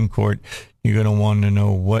Supreme Court. You're going to want to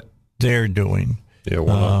know what they're doing. Yeah,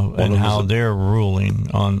 and how they're ruling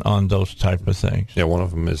on those type of things. Yeah, one of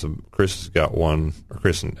them is Chris has got one, or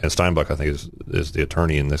Chris and Steinbach, I think, is the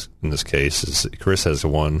attorney in this case. Chris has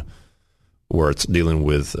one where it's dealing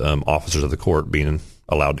with officers of the court being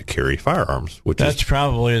allowed to carry firearms. That's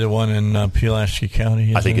probably the one in Pulaski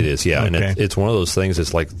County. I think it is. Yeah, okay. And it's one of those things.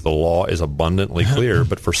 It's like the law is abundantly clear,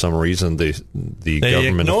 but for some reason the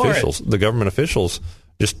government officials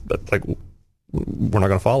just like. We're not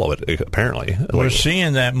going to follow it, apparently. We're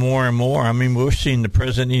seeing that more and more. I mean, we're seeing the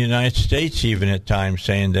President of the United States even at times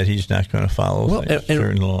saying that he's not going to follow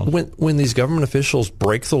certain laws. When these government officials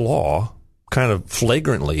break the law kind of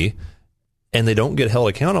flagrantly and they don't get held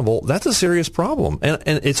accountable, that's a serious problem. And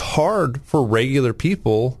it's hard for regular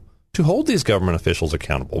people to hold these government officials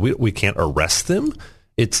accountable. We can't arrest them.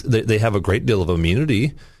 They have a great deal of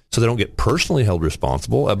immunity, so they don't get personally held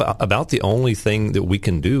responsible. About the only thing that we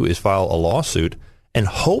can do is file a lawsuit and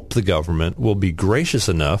hope the government will be gracious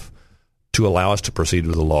enough to allow us to proceed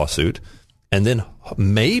with the lawsuit, and then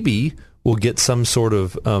maybe we'll get some sort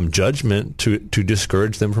of judgment to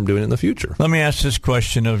discourage them from doing it in the future. Let me ask this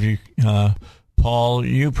question of you, Paul.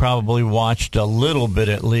 You probably watched a little bit,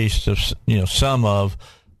 at least, of some of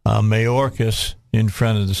Mayorkas in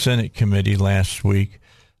front of the Senate committee last week.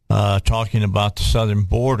 Talking about the southern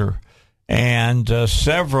border. And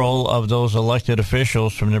several of those elected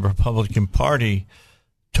officials from the Republican Party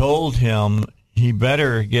told him he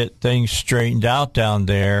better get things straightened out down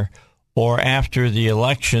there, or after the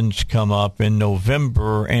elections come up in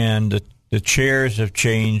November and the chairs have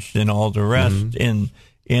changed and all the rest in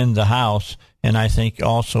the House, and I think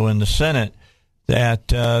also in the Senate, that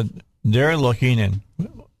they're looking, and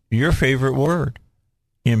your favorite word,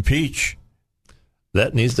 impeach.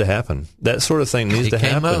 That needs to happen. That sort of thing needs to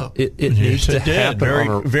happen. It needs to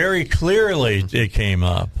happen. Very clearly it came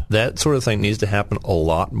up. That sort of thing needs to happen a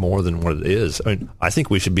lot more than what it is. I think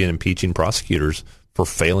we should be impeaching prosecutors for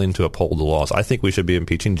failing to uphold the laws. I think we should be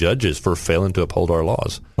impeaching judges for failing to uphold our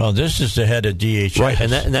laws. Well, this is the head of DHS. Right,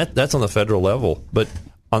 and that's on the federal level. But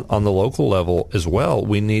on the local level as well,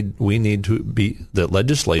 we need to be, the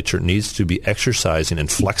legislature needs to be exercising and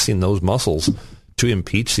flexing those muscles to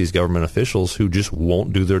impeach these government officials who just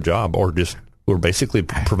won't do their job or basically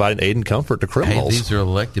providing aid and comfort to criminals. Hey, these are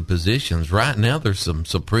elected positions. Right now, there's some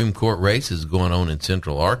Supreme Court races going on in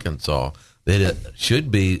Central Arkansas that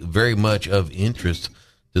should be very much of interest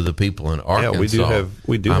to the people in Arkansas. Yeah,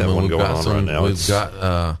 we do have one going on right now. We've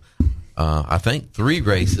got, I think, 3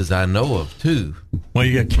 races I know of, too. Well,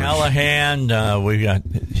 you got Callahan. We got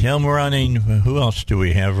him running. Who else do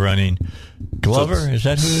we have running? Glover, is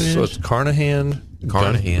that who it is? So it's Carnahan.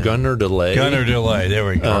 Gunnar DeLay. Gunnar DeLay, there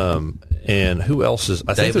we go. And who else is?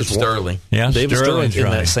 I think David Sterling. Yeah, David Sterling's in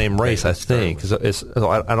running that same race, I think.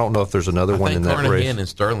 I don't know if there's another one in that race. Carnahan and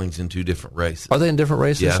Sterling's in 2 different races. Are they in different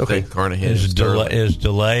races? Yeah, I okay. think Carnahan and Sterling. Is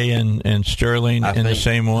DeLay and Sterling in the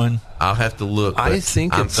same one? I'll have to look. I'm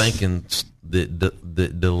thinking the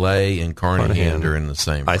DeLay and Carnahan are in the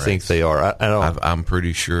same race. I think they are. I'm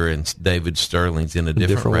pretty sure, and David Sterling's in a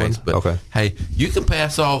different race. One? But okay. Hey, you can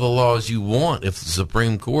pass all the laws you want if the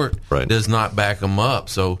Supreme Court does not back them up.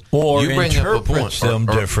 So or you bring up a point,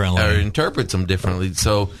 differently, or interprets them differently.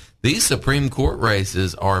 So these Supreme Court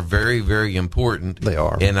races are very, very important. They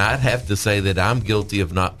are, and I'd have to say that I'm guilty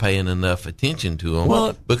of not paying enough attention to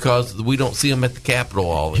them because we don't see them at the Capitol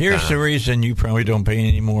all the time. Here's the reason you probably don't pay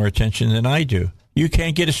any more attention than I do. You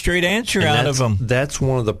can't get a straight answer out of them. That's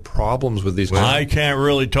one of the problems with these. I can't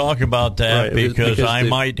really talk about that because I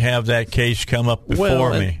might have that case come up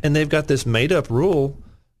before me. And they've got this made-up rule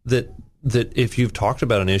that if you've talked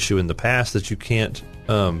about an issue in the past that you can't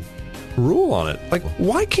rule on it. Like,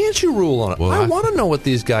 why can't you rule on it? I want to know what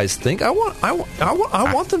these guys think. I want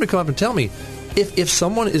them to come up and tell me. If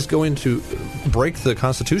someone is going to break the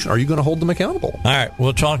Constitution, are you going to hold them accountable? All right,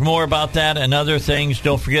 we'll talk more about that and other things.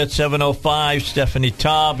 Don't forget, 7:05, Stephanie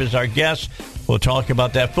Taub is our guest. We'll talk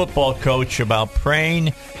about that football coach, about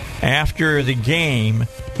praying after the game,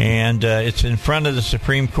 and it's in front of the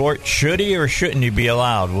Supreme Court. Should he or shouldn't he be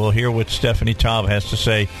allowed? We'll hear what Stephanie Taub has to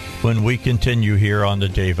say when we continue here on the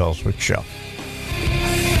Dave Elswick Show.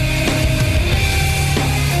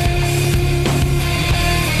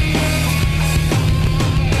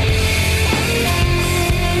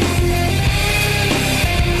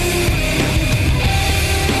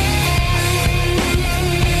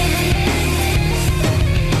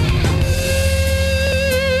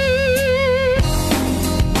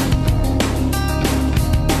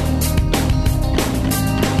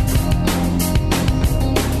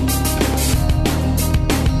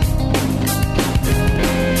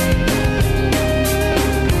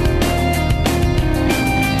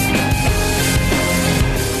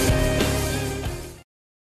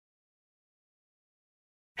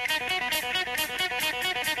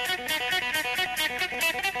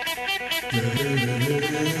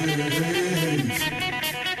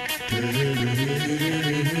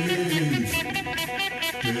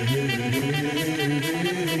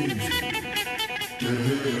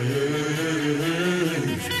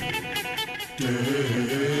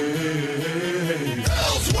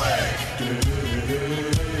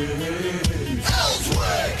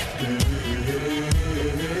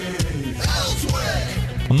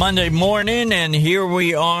 Monday morning, and here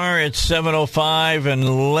we are at 7:05,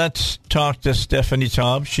 and let's talk to Stephanie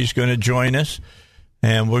Taub. She's going to join us,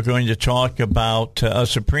 and we're going to talk about a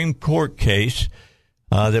Supreme Court case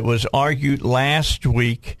that was argued last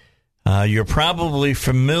week. You're probably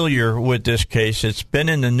familiar with this case. It's been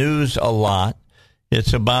in the news a lot.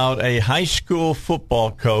 It's about a high school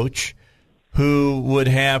football coach who would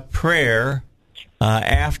have prayer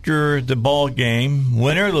after the ball game,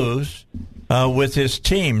 win or lose, with his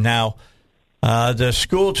team. Now, the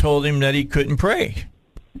school told him that he couldn't pray,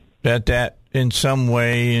 that in some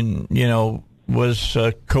way, was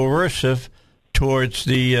coercive towards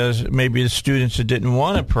maybe the students that didn't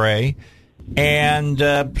want to pray, and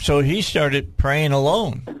so he started praying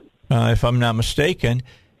alone, if I'm not mistaken.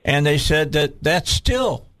 And they said that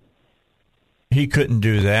still he couldn't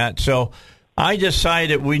do that. So I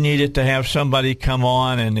decided we needed to have somebody come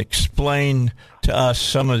on and explain to us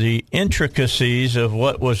some of the intricacies of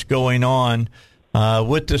what was going on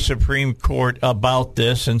with the Supreme Court about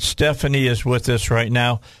this. And Stephanie is with us right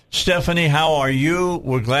now. Stephanie, how are you?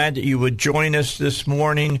 We're glad that you would join us this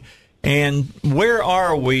morning. And where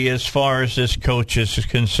are we as far as this coach is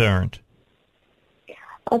concerned?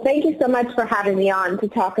 Well, thank you so much for having me on to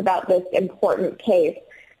talk about this important case.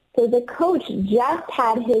 So the coach just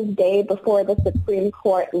had his day before the Supreme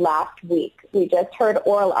Court last week. We just heard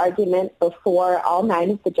oral argument before all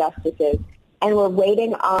 9 of the justices, and we're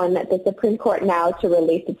waiting on the Supreme Court now to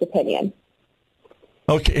release its opinion.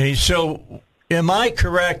 Okay, so am I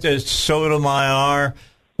correct, as Sotomayor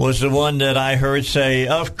was the one that I heard say,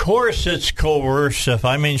 of course it's coercive.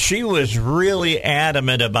 I mean, she was really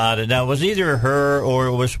adamant about it. Now, it was either her or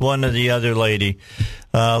it was one of the other ladies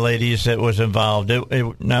that was involved.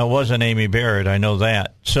 Now, it wasn't Amy Barrett, I know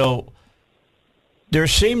that. So there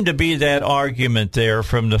seemed to be that argument there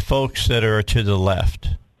from the folks that are to the left.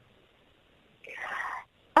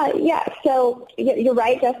 Yeah, so you're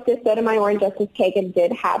right. Justice Sotomayor and Justice Kagan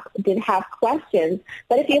did have questions.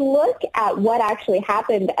 But if you look at what actually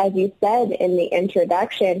happened, as you said in the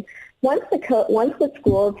introduction, once the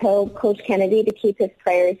school told Coach Kennedy to keep his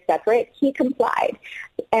prayers separate, he complied.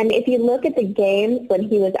 And if you look at the games when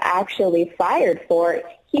he was actually fired for it,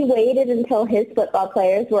 he waited until his football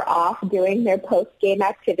players were off doing their post-game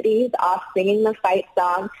activities, off singing the fight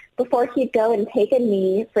song, before he'd go and take a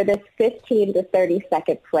knee for this 15 to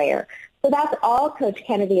 30-second prayer. So that's all Coach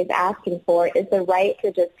Kennedy is asking for, is the right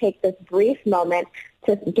to just take this brief moment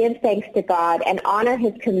to give thanks to God and honor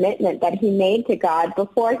his commitment that he made to God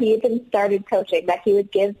before he even started coaching, that he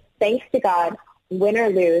would give thanks to God, win or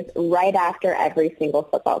lose, right after every single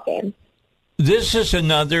football game. This is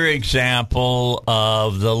another example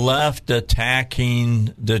of the left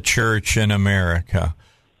attacking the church in America,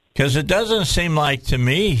 because it doesn't seem like to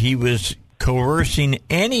me he was coercing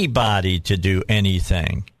anybody to do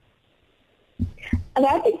anything.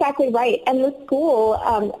 That's exactly right. And the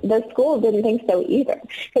school didn't think so either.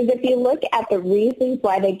 Because if you look at the reasons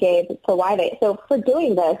why they gave for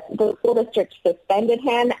doing this, the school district suspended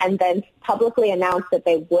him and then publicly announced that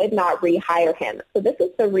they would not rehire him. So this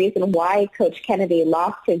is the reason why Coach Kennedy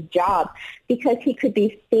lost his job, because he could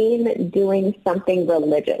be seen doing something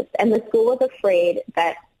religious. And the school was afraid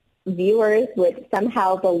that viewers would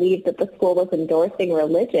somehow believe that the school was endorsing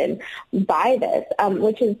religion by this,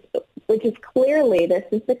 which is clearly, this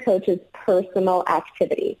is the coach's personal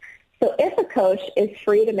activity. So if a coach is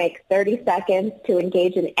free to make 30 seconds to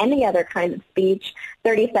engage in any other kind of speech,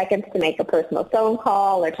 30 seconds to make a personal phone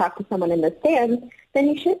call or talk to someone in the stands, then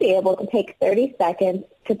you should be able to take 30 seconds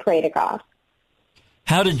to pray to God.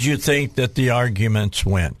 How did you think that the arguments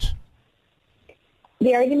went?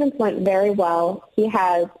 The arguments went very well. He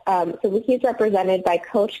has, so he's represented by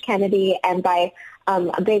Coach Kennedy and by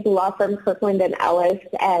a big law firm, Kirkland & Ellis,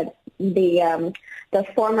 and the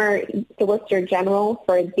former Solicitor General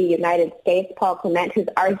for the United States, Paul Clement, who's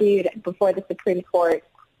argued before the Supreme Court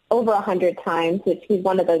over 100 times, which he's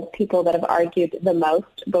one of those people that have argued the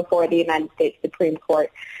most before the United States Supreme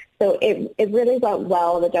Court. So it really went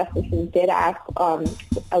well. The justices did ask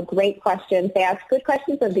a great questions. They asked good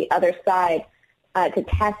questions of the other side to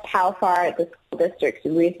test how far the school district's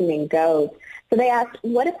reasoning goes. So they asked,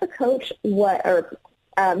 what if the coach,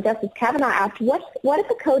 Justice Kavanaugh asked, what if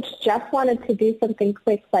a coach just wanted to do something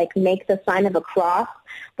quick, like make the sign of a cross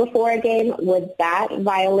before a game? Would that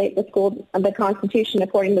violate the Constitution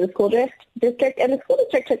according to the school district? And the school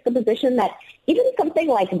district took the position that even something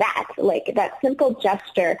like that simple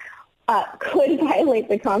gesture, could violate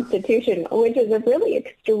the Constitution, which is a really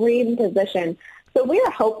extreme position. So we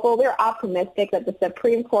are hopeful, we're optimistic that the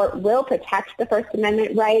Supreme Court will protect the First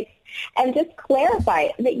Amendment rights and just clarify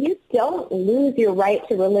that you don't lose your right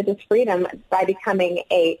to religious freedom by becoming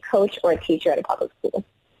a coach or a teacher at a public school.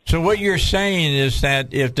 So what you're saying is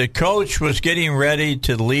that if the coach was getting ready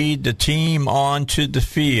to lead the team onto the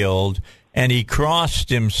field and he crossed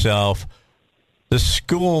himself, the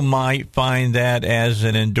school might find that as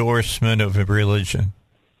an endorsement of a religion.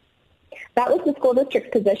 That was the school district's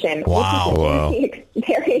position. Wow. Which is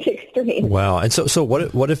very extreme. Wow. And so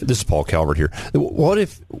what if this is Paul Calvert here? What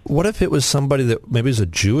if it was somebody that maybe is a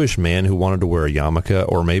Jewish man who wanted to wear a yarmulke,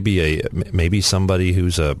 or maybe somebody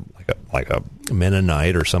who's like a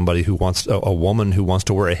Mennonite, or somebody who wants a woman who wants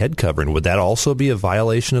to wear a head covering? Would that also be a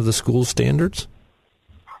violation of the school standards?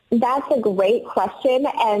 That's a great question,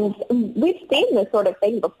 and we've seen this sort of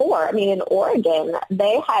thing before. I mean, in Oregon,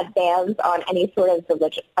 they had bans on any sort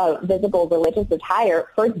of visible religious attire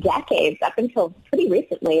for decades, up until pretty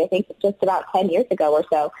recently, I think just about 10 years ago or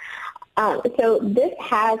so. So this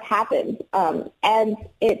has happened, and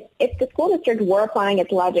if the school district were applying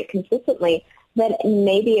its logic consistently, then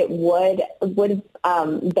maybe it would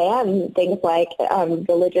ban things like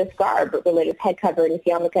religious garb, religious head coverings,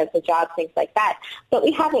 yarmulkes, hijabs, things like that. But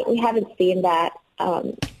we haven't seen that.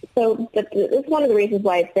 So this is one of the reasons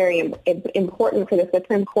why it's very important for the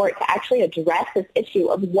Supreme Court to actually address this issue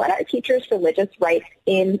of what are teachers' religious rights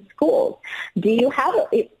in schools. Do you have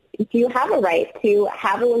a right to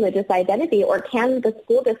have a religious identity, or can the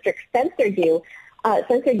school district censor you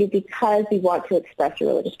because you want to express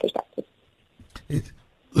your religious perspective?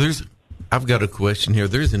 I've got a question here.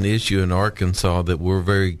 There's an issue in Arkansas that we're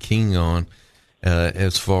very keen on,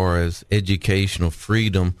 as far as educational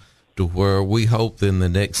freedom, to where we hope in the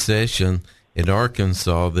next session in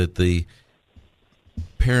Arkansas that the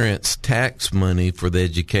parents' tax money for the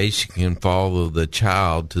education can follow the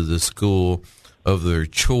child to the school of their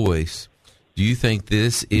choice. Do you think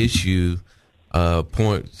this issue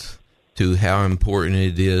points to how important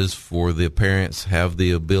it is for the parents to have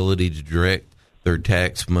the ability to direct their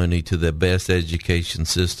tax money to the best education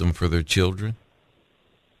system for their children?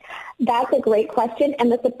 That's a great question,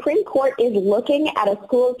 and the Supreme Court is looking at a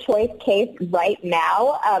school choice case right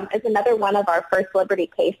now. It's another one of our First Liberty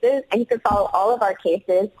cases, and you can follow all of our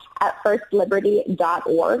cases at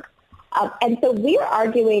firstliberty.org. And so we are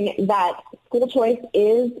arguing that school choice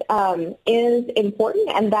is important,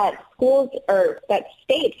 and that schools or that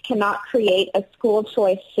states cannot create a school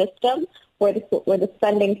choice system where the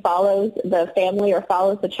spending follows the family or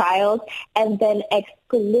follows the child, and then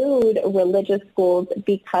exclude religious schools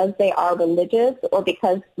because they are religious or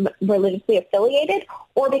because religiously affiliated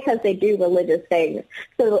or because they do religious things.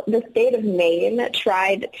 So the state of Maine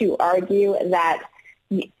tried to argue that,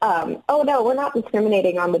 oh no, we're not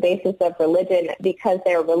discriminating on the basis of religion because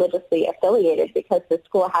they're religiously affiliated, because the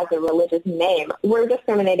school has a religious name. We're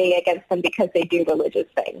discriminating against them because they do religious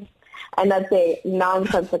things. And that's a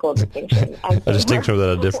nonsensical distinction. A distinction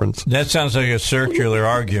without a difference. That sounds like a circular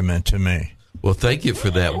argument to me. Well, thank you for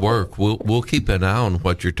that work. We'll keep an eye on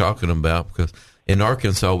what you're talking about, because in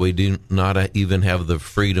Arkansas we do not even have the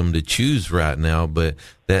freedom to choose right now, but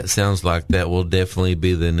that sounds like that will definitely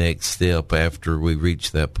be the next step after we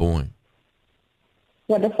reach that point.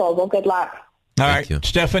 Wonderful. Well, good luck. All right,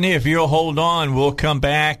 Stephanie, if you'll hold on, we'll come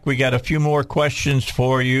back. We got a few more questions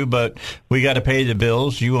for you, but we got to pay the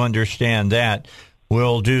bills. You understand that.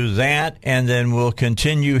 We'll do that, and then we'll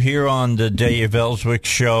continue here on the Dave Elswick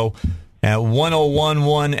Show at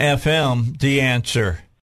 101.1 FM, The Answer.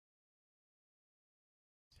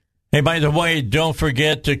 Hey, by the way, don't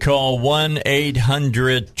forget to call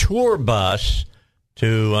 1-800-TOUR-BUS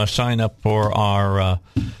to sign up for our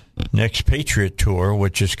next Patriot Tour,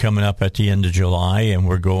 which is coming up at the end of July, and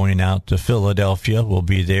we're going out to Philadelphia. We'll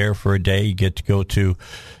be there for a day. You get to go to,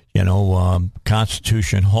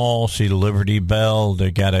 Constitution Hall, see the Liberty Bell.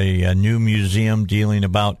 They got a new museum dealing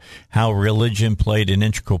about how religion played an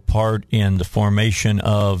integral part in the formation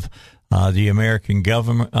of the American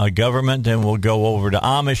government. Then we'll go over to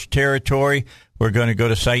Amish territory. We're going to go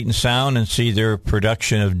to Sight and Sound and see their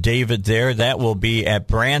production of David there. That will be at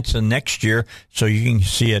Branson next year, so you can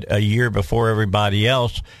see it a year before everybody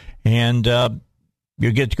else. And you'll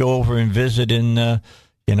get to go over and visit and,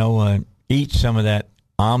 eat some of that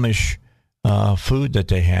Amish food that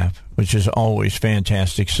they have, which is always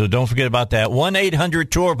fantastic. So don't forget about that.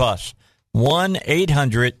 1-800-TOUR-BUS.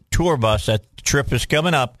 1-800-TOUR-BUS. That trip is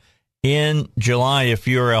coming up in July. If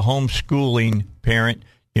you're a homeschooling parent,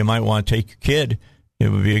 you might want to take your kid. It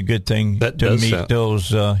would be a good thing to meet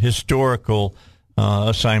those historical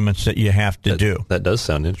assignments that you have to do. That does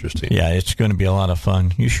sound interesting. Yeah, it's going to be a lot of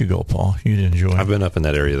fun. You should go, Paul. You'd enjoy it. I've been up in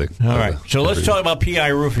that area. All right. So let's talk about PI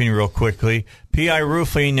Roofing real quickly. PI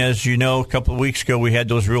Roofing, as you know, a couple of weeks ago, we had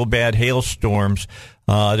those real bad hailstorms.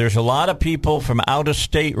 There's a lot of people from out of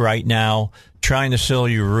state right now trying to sell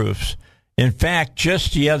you roofs. In fact,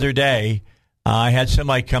 just the other day, I had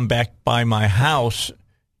somebody come back by my house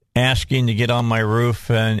asking to get on my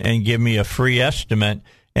roof and give me a free estimate.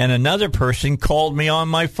 And another person called me on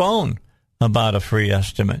my phone about a free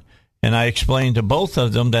estimate. And I explained to both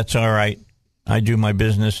of them, that's all right. I do my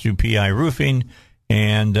business through PI Roofing.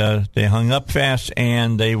 And they hung up fast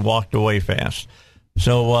and they walked away fast.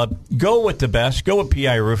 So go with the best. Go with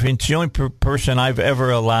PI Roofing. It's the only person I've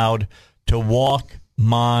ever allowed to walk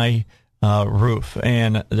my roof.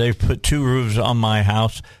 And they've put 2 roofs on my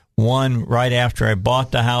house. One right after I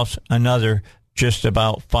bought the house, another just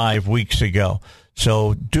about 5 weeks ago.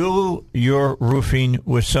 So do your roofing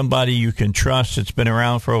with somebody you can trust. It's been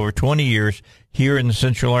around for over 20 years here in the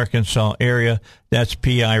Central Arkansas area. That's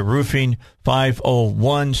PI Roofing,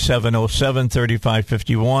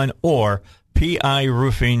 501-707-3551 or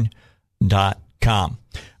piroofing.com.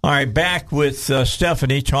 All right, back with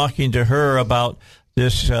Stephanie, talking to her about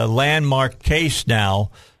this landmark case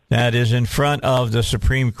now that is in front of the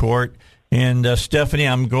Supreme Court. And Stephanie,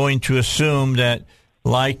 I'm going to assume that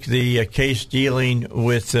like the case dealing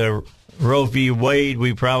with Roe v. Wade,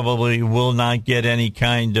 we probably will not get any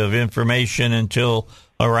kind of information until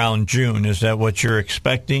around June. Is that what you're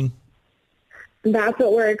expecting? That's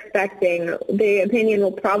what we're expecting. The opinion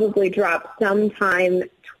will probably drop sometime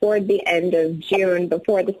toward the end of June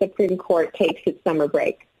before the Supreme Court takes its summer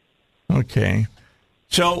break. Okay.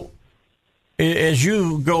 So as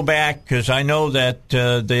you go back, because I know that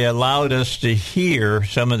they allowed us to hear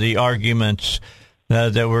some of the arguments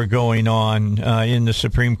that were going on in the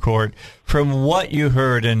Supreme Court, from what you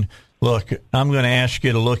heard, and look, I'm going to ask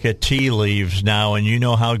you to look at tea leaves now, and you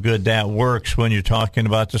know how good that works when you're talking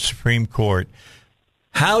about the Supreme Court.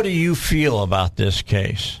 How do you feel about this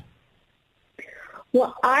case?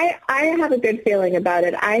 Well, I have a good feeling about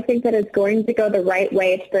it. I think that it's going to go the right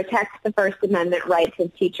way to protect the First Amendment rights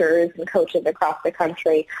of teachers and coaches across the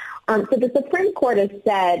country. So the Supreme Court has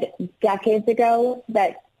said decades ago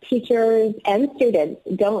that teachers and students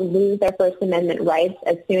don't lose their First Amendment rights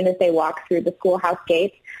as soon as they walk through the schoolhouse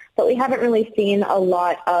gates. But we haven't really seen a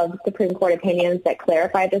lot of Supreme Court opinions that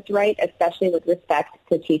clarify this right, especially with respect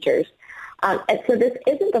to teachers. And so this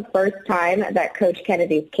isn't the first time that Coach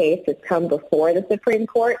Kennedy's case has come before the Supreme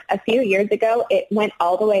Court. A few years ago, it went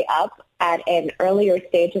all the way up at an earlier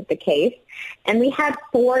stage of the case. And we had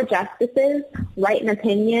 4 justices write an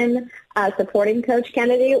opinion supporting Coach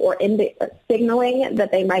Kennedy or signaling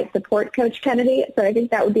that they might support Coach Kennedy. So I think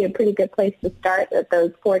that would be a pretty good place to start, that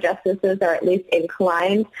those 4 justices are at least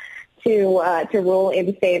inclined to rule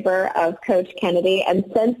in favor of Coach Kennedy.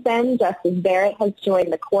 And since then, Justice Barrett has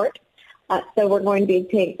joined the court. So we're going to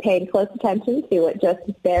be paying close attention to what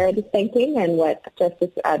Justice Barrett is thinking and what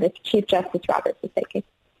the Chief Justice Roberts is thinking.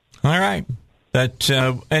 All right.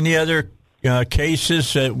 Any other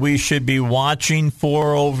cases that we should be watching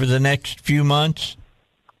for over the next few months?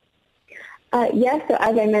 Yes. So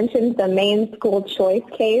as I mentioned, the Maine school choice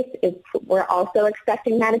case, we're also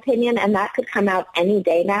expecting that opinion, and that could come out any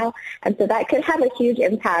day now. And so that could have a huge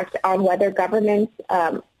impact on whether governments,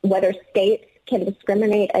 whether states can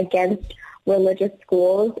discriminate against religious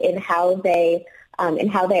schools in how they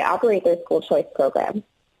operate their school choice program.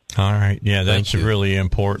 All right. Yeah, that's a really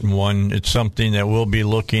important one. It's something that we'll be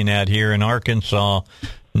looking at here in Arkansas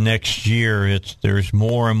next year. There's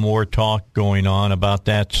more and more talk going on about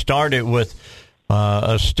that. Started with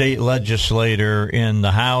a state legislator in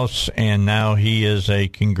the House, and now he is a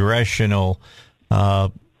congressional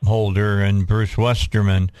holder, and Bruce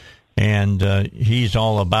Westerman, and he's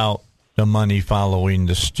all about the money following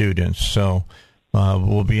the students. So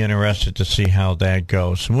we'll be interested to see how that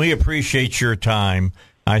goes. And we appreciate your time.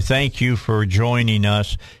 I thank you for joining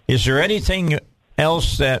us. Is there anything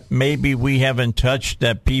else that maybe we haven't touched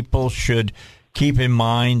that people should keep in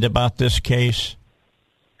mind about this case?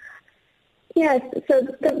 Yes. So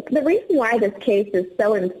the reason why this case is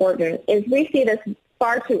so important is we see this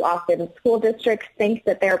far too often. School districts think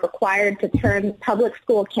that they're required to turn public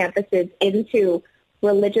school campuses into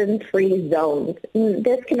religion-free zones.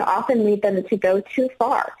 This can often lead them to go too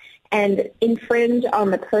far and infringe on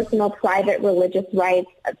the personal, private religious rights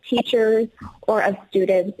of teachers or of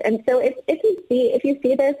students. And so if you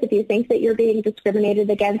see this, if you think that you're being discriminated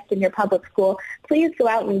against in your public school, please go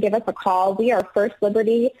out and give us a call. We are First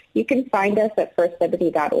Liberty. You can find us at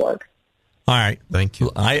firstliberty.org. All right. Thank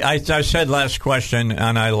you. I said last question,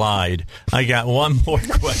 and I lied. I got one more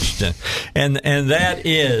question, and that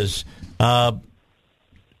is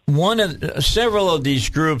several of these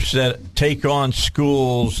groups that take on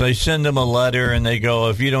schools, they send them a letter and they go,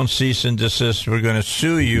 if you don't cease and desist, we're going to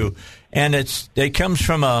sue you. And it comes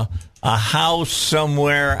from a house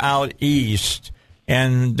somewhere out east,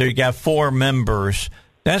 and they got 4 members.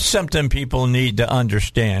 That's something people need to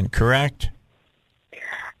understand, correct?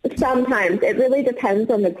 Sometimes. It really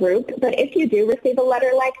depends on the group. But if you do receive a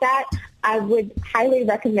letter like that, I would highly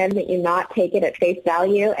recommend that you not take it at face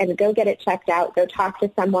value and go get it checked out. Go talk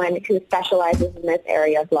to someone who specializes in this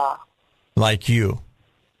area of law. Like you.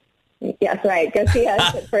 Yes, right. Go see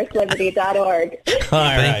us at firstliberty.org.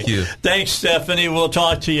 Thank you. Thanks, Stephanie. We'll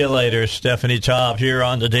talk to you later. Stephanie Taub here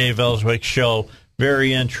on the Dave Elswick Show.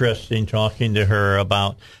 Very interesting talking to her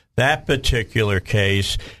about that particular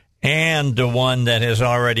case and the one that has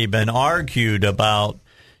already been argued about.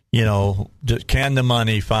 You know, can the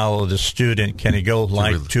money follow the student? Can it go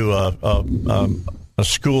to a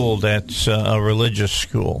school that's a religious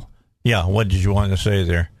school? Yeah, what did you want to say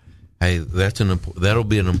there? Hey, that'll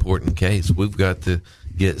be an important case. We've got to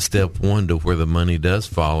get step 1 to where the money does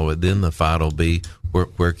follow it. Then the fight will be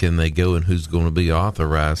where can they go and who's going to be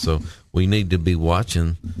authorized. So we need to be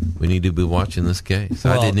watching. We need to be watching this case.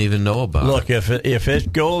 Well, I didn't even know about it. Look, if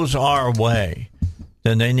it goes our way,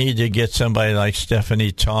 then they need to get somebody like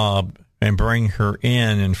Stephanie Taub and bring her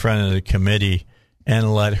in front of the committee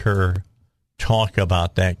and let her talk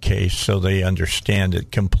about that case so they understand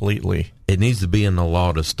it completely. It needs to be in the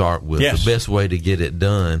law to start with. Yes. The best way to get it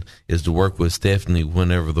done is to work with Stephanie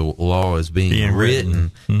whenever the law is being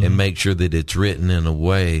written and make sure that it's written in a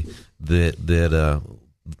way that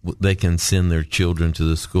they can send their children to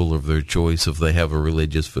the school of their choice if they have a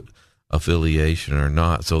religious affiliation or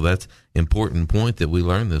not. So that's an important point that we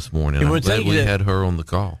learned this morning. I'm glad we had her on the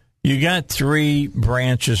call. You got three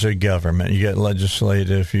branches of government. You got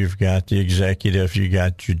legislative, you've got the executive, you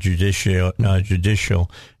got your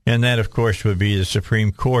judicial, and that, of course, would be the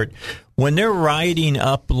Supreme Court. When they're writing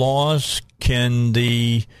up laws, can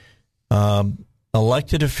the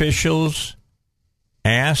elected officials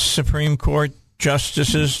ask Supreme Court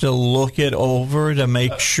justices to look it over to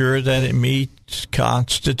make sure that it meets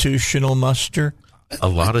constitutional muster? A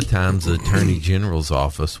lot of times the Attorney General's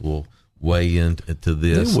office will weigh into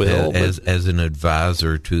this as an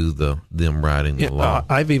advisor to them writing the law.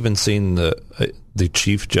 I've even seen the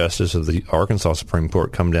Chief Justice of the Arkansas Supreme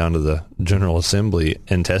Court come down to the General Assembly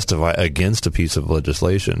and testify against a piece of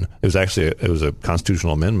legislation. It was a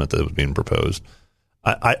constitutional amendment that was being proposed.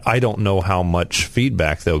 I don't know how much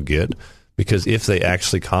feedback they'll get, because if they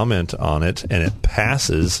actually comment on it and it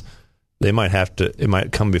passes, it might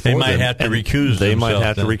come before them. They might have to recuse themselves. They might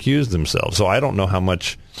have to recuse themselves. So I don't know how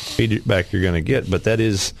much feedback you're going to get, but that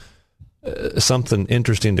is something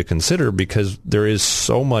interesting to consider, because there is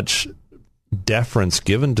so much deference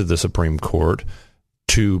given to the Supreme Court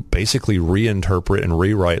to basically reinterpret and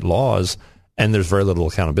rewrite laws, and there's very little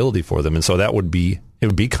accountability for them. And so it would be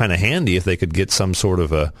kind of handy if they could get some sort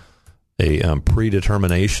of a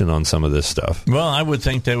predetermination on some of this stuff. Well, I would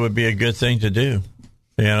think that would be a good thing to do.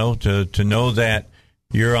 To know that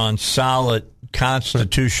you're on solid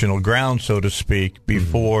constitutional ground, so to speak,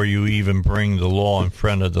 before you even bring the law in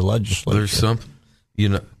front of the legislature. There's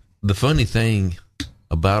the funny thing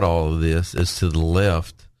about all of this is, to the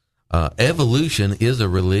left, evolution is a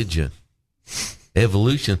religion.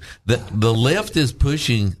 Evolution. The left is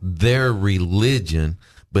pushing their religion,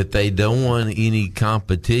 but they don't want any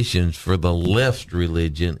competitions for the left's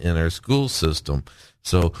religion in our school system.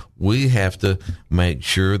 So we have to make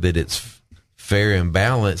sure that it's fair and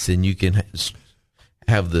balanced, and you can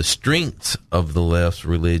have the strengths of the left's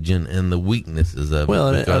religion and the weaknesses of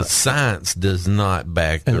it, because science does not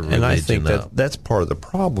back the religion up. And I think that's part of the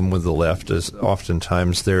problem with the left, is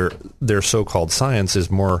oftentimes their so-called science is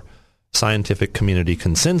more scientific community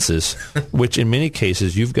consensus, which in many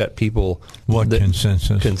cases you've got people. What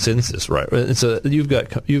consensus? Consensus, right? So you've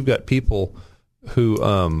got people who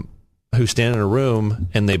stand in a room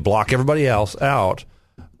and they block everybody else out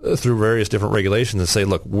through various different regulations and say,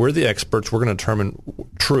 look, we're the experts, we're going to determine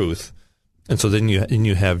truth. And so then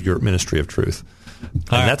you have your Ministry of Truth.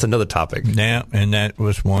 And that's another topic. Yeah, and that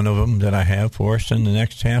was one of them that I have for us in the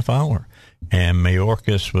next half hour. And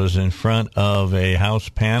Mayorkas was in front of a House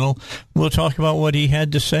panel. We'll talk about what he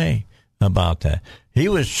had to say about that. He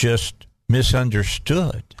was just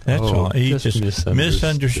misunderstood. That's all. He just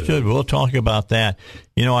misunderstood. We'll talk about that.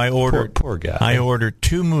 I ordered poor guy. I ordered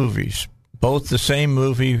two movies, both the same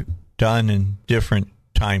movie, done in different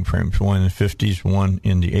time frames. One in the 50s, one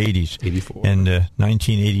in the 80s. 84. And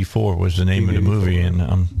 1984 was the name of the movie, and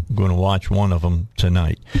I'm going to watch one of them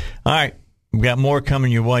tonight. All right. We've got more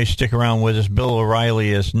coming your way. Stick around with us. Bill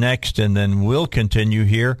O'Reilly is next, and then we'll continue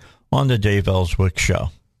here on the Dave Elswick Show.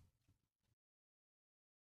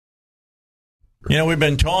 We've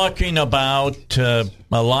been talking about a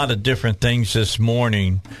lot of different things this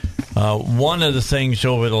morning. One of the things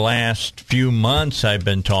over the last few months I've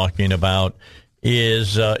been talking about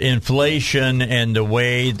is inflation and the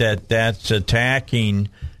way that's attacking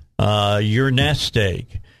your nest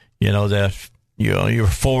egg. Your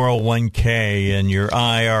 401k and your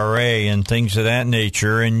IRA and things of that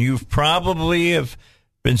nature. And you've probably have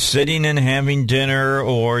been sitting and having dinner,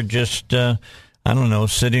 or just,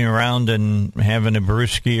 sitting around and having a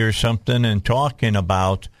brewski or something and talking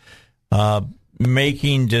about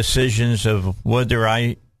making decisions of whether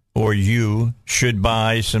I or you should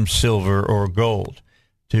buy some silver or gold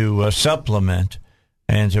to supplement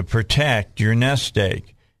and to protect your nest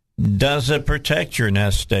egg. Does it protect your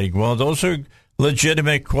nest egg? Well, those are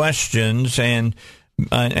legitimate questions, and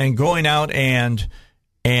going out and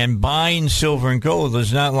buying silver and gold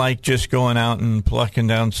is not like just going out and plucking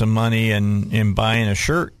down some money and buying a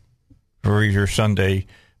shirt for your Sunday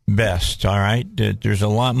best. All right, there's a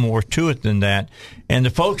lot more to it than that, and the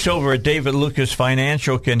folks over at David Lucas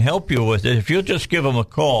Financial can help you with it. If you'll just give them a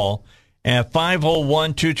call at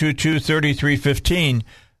 501-222-3315,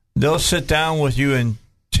 they'll sit down with you and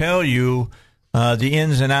tell you the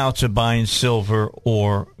ins and outs of buying silver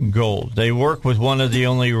or gold. They work with one of the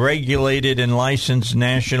only regulated and licensed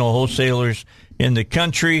national wholesalers in the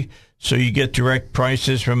country, so you get direct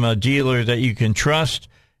prices from a dealer that you can trust.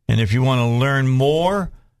 And if you want to learn more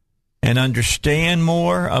and understand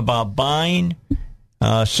more about buying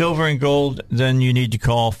Silver and gold, then you need to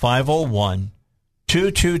call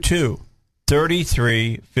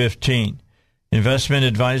 501-222-3315. Investment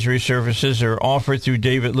advisory services are offered through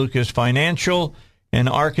David Lucas Financial, an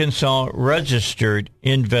Arkansas registered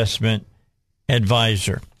investment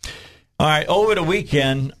advisor. All right, over the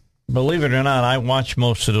weekend, believe it or not, I watched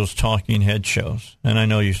most of those talking head shows. And I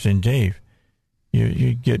know you're saying, Dave,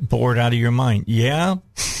 you get bored out of your mind. Yeah,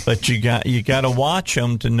 but you got to watch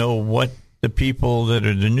them to know what the people that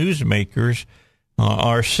are the newsmakers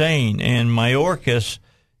are saying. And Mayorkas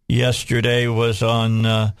yesterday was on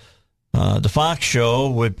the Fox show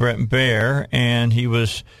with Brett Baer, and he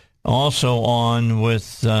was also on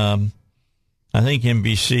with, I think,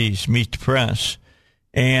 NBC's Meet the Press.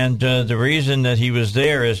 And the reason that he was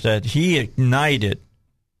there is that he ignited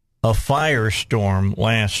a firestorm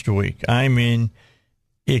last week. I mean,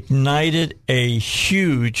 ignited a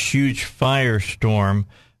huge, huge firestorm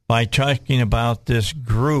by talking about this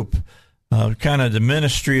group, kind of the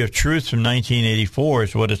Ministry of Truth from 1984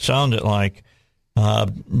 is what it sounded like,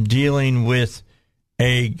 dealing with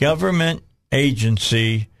a government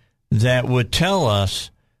agency that would tell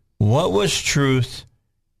us what was truth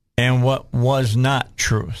and what was not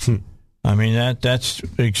truth. I mean, that's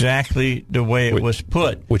exactly the way it was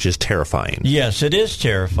put. Which is terrifying. Yes, it is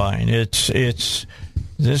terrifying. This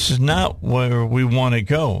is not where we want to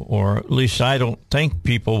go, or at least I don't think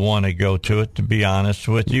people want to go to it, to be honest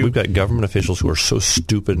with you. We've got government officials who are so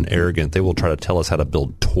stupid and arrogant, they will try to tell us how to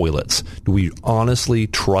build toilets. Do we honestly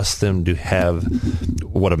trust them to have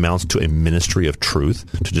what amounts to a ministry of truth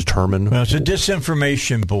to determine? Well, it's a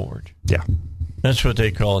disinformation board. Yeah. That's what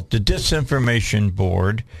they call it, the disinformation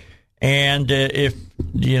board. And if,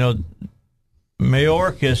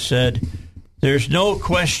 Mayorkas said there's no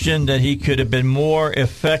question that he could have been more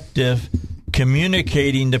effective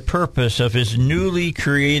communicating the purpose of his newly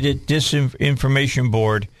created disinformation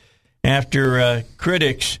board after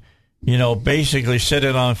critics, basically set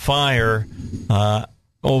it on fire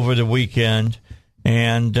over the weekend.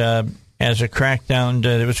 And as a crackdown,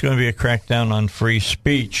 there was going to be a crackdown on free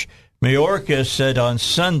speech. Mayorkas said on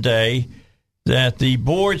Sunday that the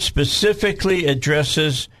board specifically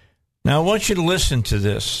addresses. Now, I want you to listen to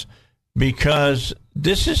this, because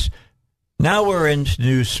this is, now we're in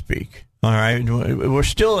newspeak, all right? We're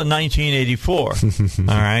still in 1984,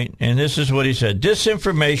 all right? And this is what he said.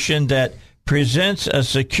 Disinformation that presents a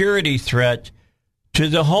security threat to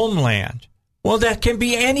the homeland. Well, that can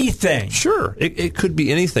be anything. Sure. It could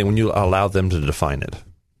be anything when you allow them to define it.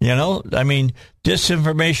 I mean,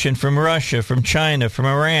 disinformation from Russia, from China, from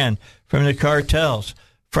Iran, from the cartels,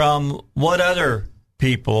 from what other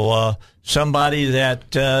people? Somebody that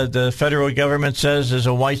the federal government says is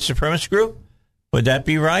a white supremacist group? Would that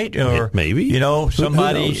be right? Or maybe.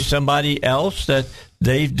 Somebody else that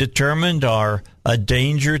they've determined are a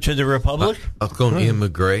danger to the republic? On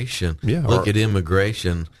immigration. Yeah, Look at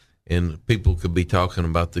immigration, and people could be talking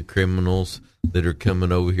about the criminals that are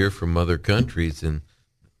coming over here from other countries, and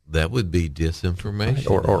that would be disinformation.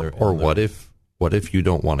 Right. Or what if you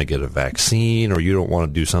don't want to get a vaccine, or you don't want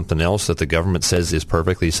to do something else that the government says is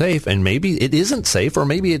perfectly safe, and maybe it isn't safe, or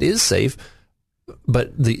maybe it is safe,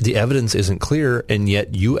 but the evidence isn't clear, and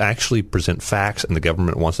yet you actually present facts, and the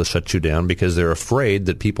government wants to shut you down because they're afraid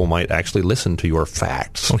that people might actually listen to your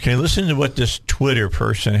facts. Okay, listen to what this Twitter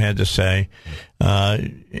person had to say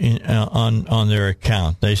on their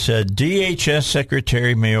account. They said, DHS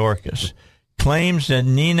Secretary Mayorkas claims that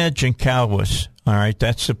Nina Jankowicz, all right,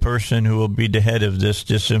 that's the person who will be the head of this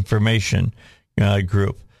disinformation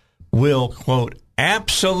group, will, quote,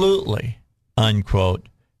 absolutely, unquote,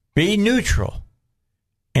 be neutral,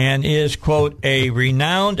 and is, quote, a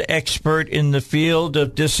renowned expert in the field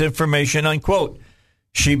of disinformation, unquote.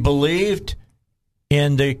 She believed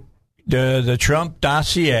in the Trump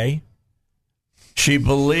dossier. She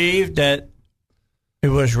believed that it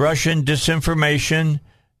was Russian disinformation,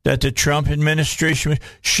 that the Trump administration,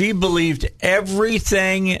 she believed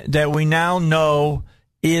everything that we now know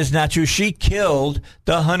is not true. She killed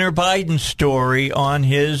the Hunter Biden story on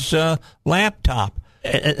his laptop.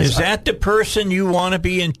 Is that the person you want to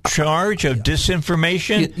be in charge of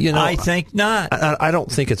disinformation? I think not. I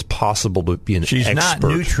don't think it's possible to be an expert. She's not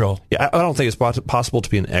neutral. Yeah, I don't think it's possible to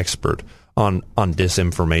be an expert on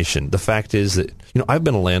disinformation. The fact is that, I've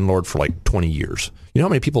been a landlord for like 20 years. You know how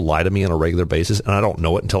many people lie to me on a regular basis, and I don't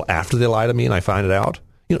know it until after they lie to me and I find it out?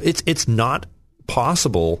 It's not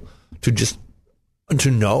possible to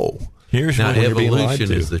know. Here's now,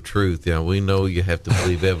 evolution is the truth. We know you have to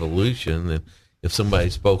believe evolution, and if somebody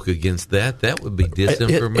spoke against that would be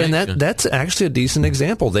disinformation. And that's actually a decent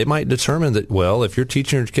example. They might determine that, well, if you're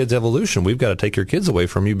teaching your kids evolution, we've got to take your kids away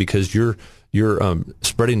from you because you're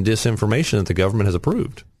spreading disinformation that the government has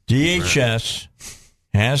approved. DHS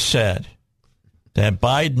has said that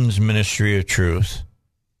Biden's Ministry of Truth,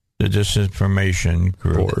 the disinformation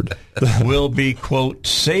group, will be, quote,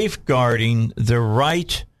 safeguarding the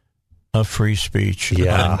right of free speech.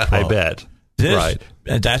 Yeah, unquote. I bet. Right.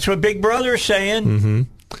 That's what Big Brother is saying. Mm-hmm.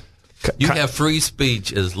 You have free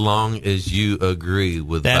speech as long as you agree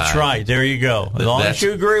with That's Biden. right. There you go. As long as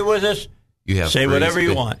you agree with us, you have say whatever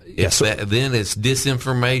you want. Then it's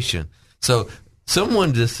disinformation. So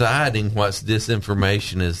someone deciding what's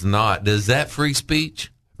disinformation is not, does that free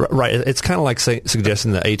speech? Right. It's kind of like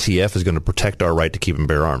suggesting the ATF is going to protect our right to keep and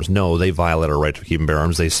bear arms. No, they violate our right to keep and bear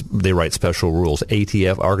arms. They write special rules.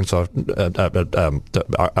 ATF, Arkansas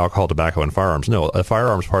Alcohol, Tobacco, and Firearms. No, a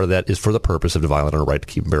firearms part of that is for the purpose of violating our right to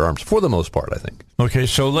keep and bear arms, for the most part, I think. Okay,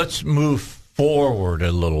 so let's move forward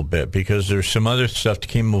a little bit because there's some other stuff that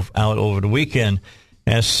came out over the weekend.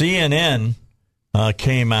 As CNN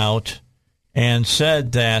came out and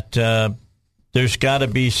said that there's got to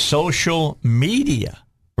be social media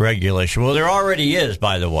regulation. Well, there already is,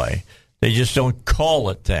 by the way. They just don't call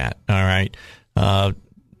it that, all right? Of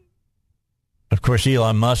course,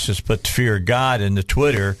 Elon Musk has put the fear of God into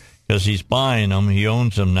Twitter because he's buying them. He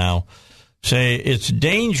owns them now. Say it's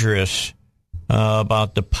dangerous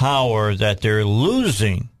about the power that they're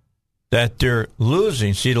losing. See,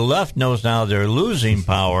 the left knows now they're losing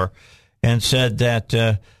power and said that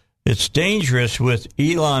it's dangerous with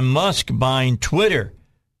Elon Musk buying Twitter.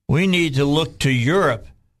 We need to look to Europe.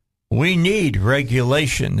 We need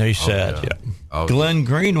regulation, they said. Glenn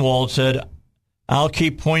Greenwald said, I'll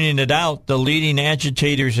keep pointing it out. The leading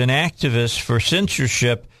agitators and activists for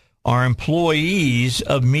censorship are employees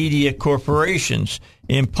of media corporations,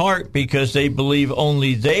 in part because they believe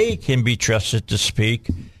only they can be trusted to speak,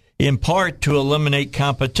 in part to eliminate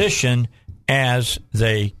competition as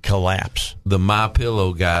they collapse. The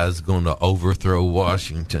MyPillow guy is going to overthrow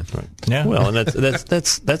Washington. Right. Yeah. Well, and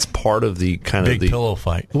that's part of the kind big of the pillow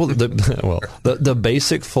fight. Well, the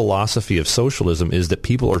basic philosophy of socialism is that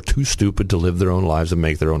people are too stupid to live their own lives and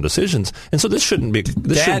make their own decisions, and so this shouldn't be.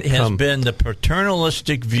 That has been the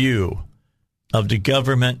paternalistic view of the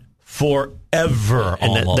government forever,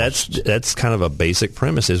 and that's kind of a basic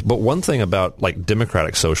premise. But one thing about like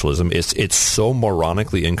democratic socialism is it's so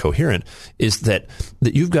moronically incoherent is that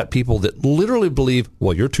you've got people that literally believe,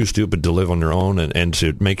 well, you're too stupid to live on your own and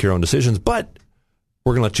to make your own decisions, but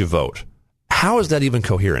we're going to let you vote. How is that even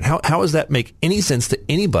coherent? How does that make any sense to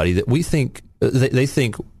anybody that we think they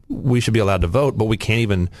think we should be allowed to vote, but we can't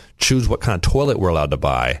even choose what kind of toilet we're allowed to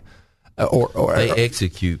buy? Or they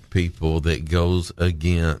execute people that goes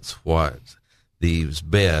against what's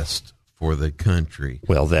best for the country.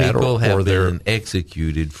 Well, that people have they're been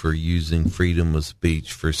executed for using freedom of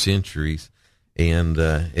speech for centuries, and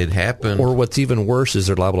it happened. Or what's even worse is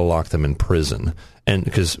they're liable to lock them in prison. And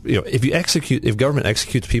because if government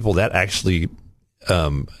executes people, that actually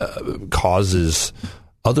causes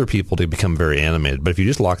other people to become very animated. But if you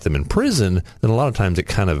just lock them in prison, then a lot of times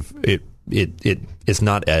it's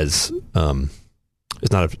not as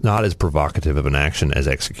not as provocative of an action as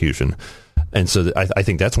execution. And so I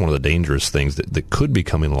think that's one of the dangerous things that could be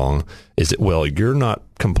coming along is that, well, you're not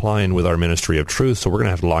complying with our Ministry of Truth, so we're going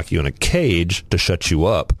to have to lock you in a cage to shut you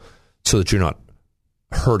up so that you're not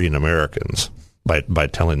hurting Americans by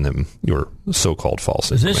telling them your so-called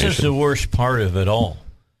false information. This is the worst part of it all,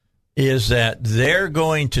 is that they're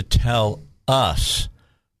going to tell us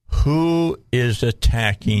who is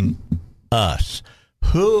attacking us.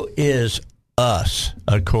 Who is us,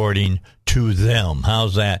 according to them?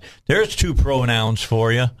 How's that? There's two pronouns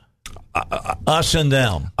for you. Us and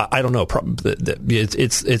them. I don't know.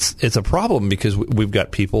 It's a problem because we've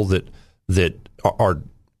got people that are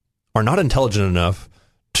not intelligent enough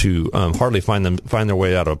to hardly find their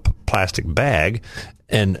way out of a plastic bag,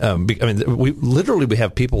 and we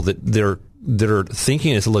have people that are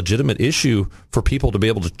thinking it's a legitimate issue for people to be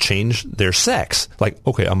able to change their sex. Like,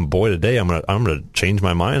 okay, I'm a boy today. I'm gonna change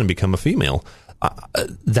my mind and become a female.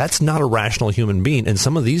 That's not a rational human being. And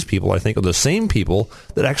some of these people, I think, are the same people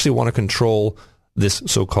that actually want to control this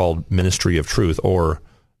so-called Ministry of Truth or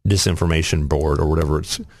Disinformation Board or whatever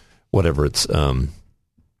it's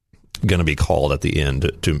going to be called at the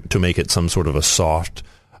end to make it some sort of a soft,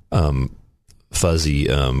 fuzzy,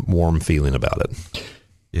 warm feeling about it.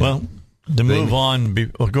 Yeah. Well, to move on,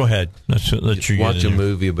 go ahead. Let you watch a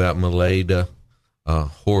movie about Milada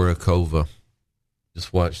Horikova.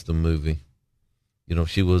 Just watch the movie. You know,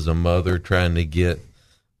 she was a mother trying to get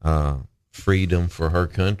freedom for her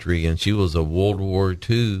country, and she was a World War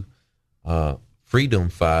II freedom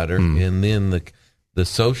fighter, and then the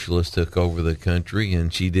socialists took over the country,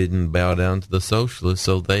 and she didn't bow down to the socialists,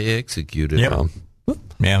 so they executed her.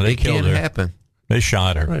 Yeah, they killed her. It can't happen. They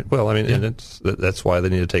shot her. Right. Well, I mean, and that's why they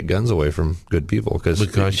need to take guns away from good people,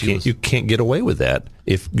 because you can't get away with that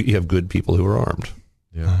if you have good people who are armed.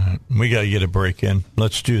 Yeah. We got to get a break in.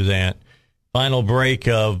 Let's do that. Final break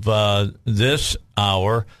of this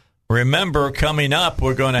hour. Remember, coming up,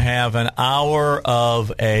 we're going to have an hour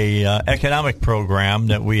of a economic program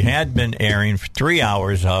that we had been airing for 3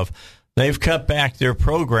 hours of. They've cut back their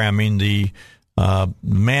programming. The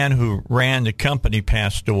man who ran the company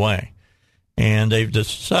passed away. And they've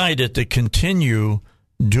decided to continue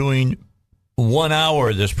doing 1 hour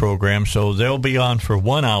of this program. So they'll be on for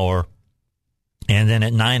 1 hour. And then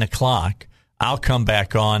at 9 o'clock, I'll come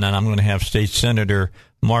back on, and I'm going to have State Senator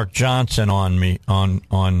Mark Johnson on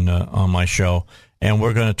my show. And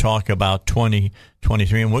we're going to talk about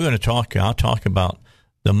 2023. And I'll talk about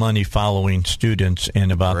the money following students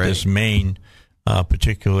and about this Maine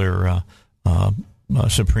particular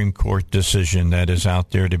Supreme Court decision that is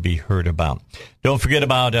out there to be heard about. Don't forget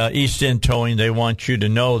about East End Towing. They want you to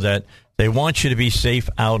know that they want you to be safe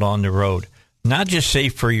out on the road. Not just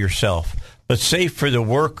safe for yourself, but safe for the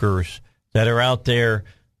workers that are out there,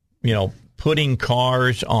 putting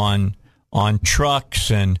cars on trucks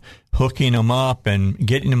and hooking them up and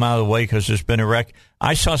getting them out of the way because there's been a wreck.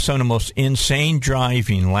 I saw some of the most insane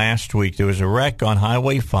driving last week. There was a wreck on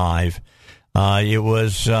Highway 5. It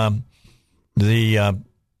was the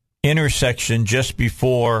intersection just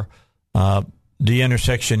before the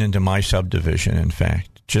intersection into my subdivision, in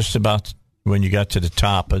fact, just about when you got to the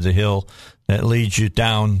top of the hill that leads you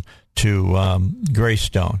down to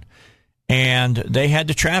Greystone. And they had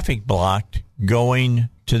the traffic blocked going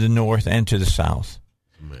to the north and to the south.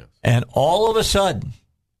 Man. And all of a sudden,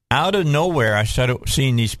 out of nowhere, I started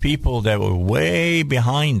seeing these people that were way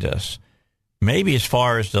behind us, maybe as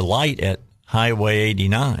far as the light at Highway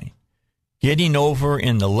 89, getting over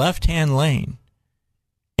in the left-hand lane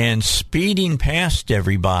and speeding past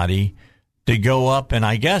everybody to go up and,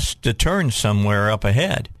 I guess, to turn somewhere up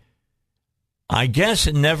ahead. I guess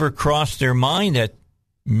it never crossed their mind that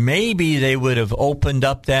maybe they would have opened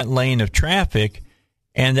up that lane of traffic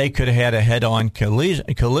and they could have had a head-on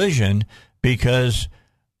collision because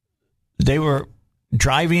they were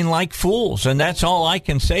driving like fools. And that's all I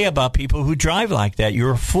can say about people who drive like that.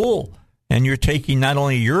 You're a fool, and you're taking not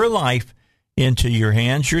only your life into your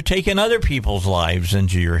hands, you're taking other people's lives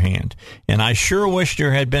into your hand. And I sure wish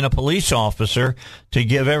there had been a police officer to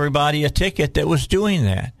give everybody a ticket that was doing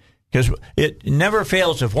that. Because it never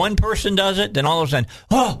fails. If one person does it, then all of a sudden,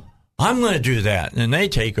 I'm going to do that. And they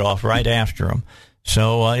take off right after them.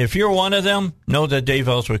 So if you're one of them, know that Dave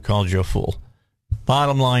Elswick called you a fool.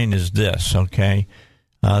 Bottom line is this, okay?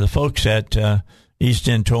 The folks at East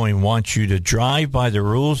End Towing want you to drive by the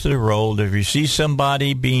rules of the road. If you see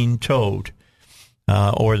somebody being towed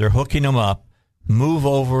or they're hooking them up, move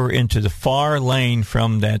over into the far lane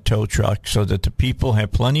from that tow truck so that the people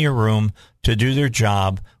have plenty of room to do their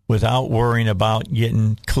job without worrying about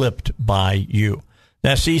getting clipped by you.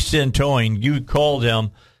 That's East End Towing. You call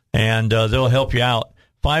them, and they'll help you out.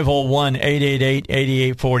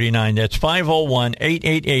 501-888-8849. That's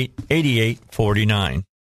 501-888-8849.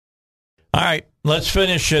 All right, let's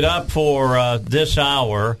finish it up for this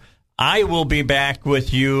hour. I will be back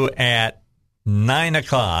with you at 9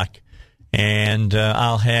 o'clock, and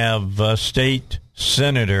I'll have State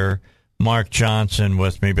Senator Mark Johnson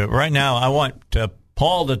with me. But right now, I want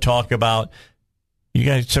Paul to talk about, you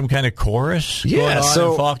got some kind of chorus going on in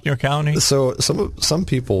Faulkner County? So some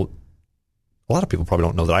people, a lot of people probably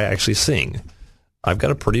don't know that I actually sing. I've got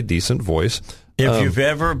a pretty decent voice. If you've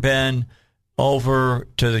ever been over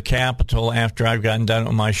to the Capitol after I've gotten done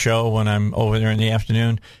with my show when I'm over there in the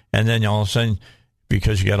afternoon, and then all of a sudden,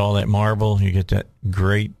 because you got all that marble, you get that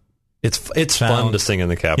great It's sound. Fun to sing in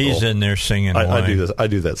the Capitol. He's in there singing. I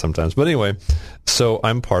do that sometimes. But anyway, so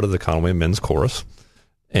I'm part of the Conway Men's Chorus,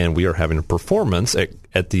 and we are having a performance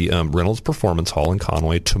at the Reynolds Performance Hall in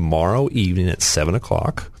Conway tomorrow evening at 7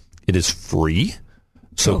 o'clock. It is free,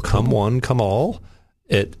 so come one, come all.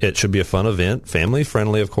 It should be a fun event, family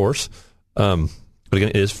friendly, of course. But again,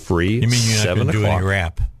 it is free. You mean you're not going to do any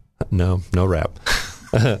rap? No rap.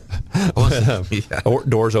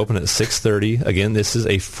 Doors open at 6:30. Again, this is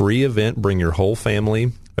a free event. Bring your whole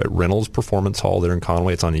family at Reynolds Performance Hall there in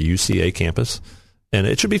Conway. It's on the UCA campus, and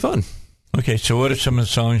it should be fun. Okay, so what are some of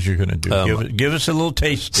the songs you're going to do? Give us a little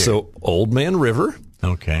taste there. So, Old Man River.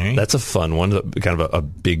 Okay. That's a fun one, kind of a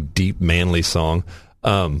big, deep, manly song.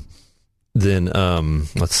 Then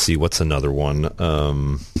let's see, what's another one?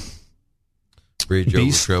 Bridge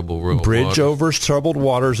over troubled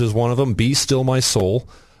waters is one of them. Be Still My Soul.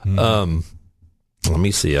 Let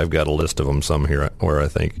me see. I've got a list of them. Some here where I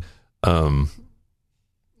think, and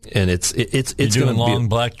it's going to be Long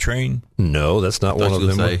Black Train. No, that's not one of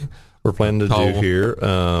them. We're planning to do here.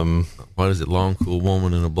 What is it? Long Cool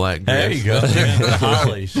Woman in a Black Dress. There you go. The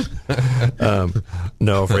Hollies.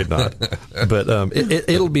 No, afraid not. But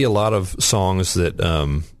it'll be a lot of songs that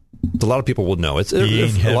a lot of people will know. It's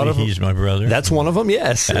a lot of He's My Brother. That's one of them.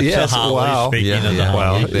 Yes. That's yes. A Holly, wow. Speaking of the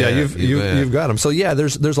Hollies. Yeah. You've got them. So yeah,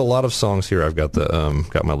 there's a lot of songs here. I've got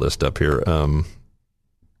got my list up here.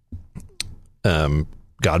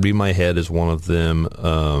 God Be My Head is one of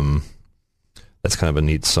them. That's kind of a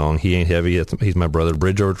neat song. He Ain't Heavy. He's My Brother.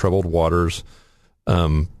 Bridge Over Troubled Waters.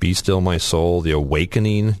 Be Still My Soul. The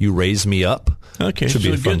Awakening. You Raise Me Up. Okay, should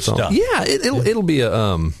be a fun song. Stuff. Yeah, it'll be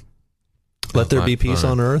a Let There Be Peace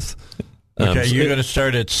on Earth. Okay, you're going to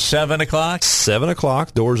start at 7 o'clock. 7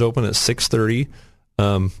 o'clock. Doors open at 6:30.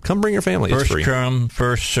 Come bring your family. First it's free. come,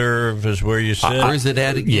 first serve is where you sit. Where is it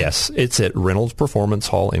at again? Yes, it's at Reynolds Performance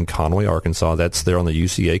Hall in Conway, Arkansas. That's there on the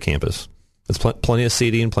UCA campus. It's plenty of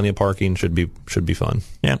seating, plenty of parking. Should be fun.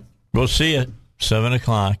 Yeah, we'll see it 7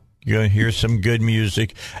 o'clock. You're going to hear some good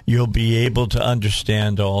music. You'll be able to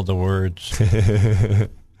understand all the words.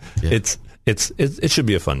 Yeah. It should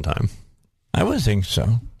be a fun time. I would think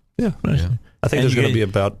so. Yeah. I think there's going to be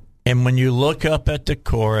about. And when you look up at the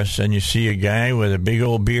chorus and you see a guy with a big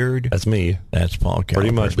old beard, that's me. That's Paul Caliper.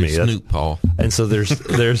 Pretty much me. Snoop Paul. And so there's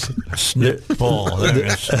Snoop Paul.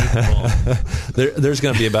 There's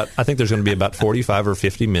going to be about. I think there's going to be about 45 or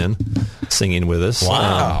 50 men singing with us.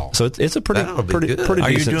 Wow. So it's a pretty decent.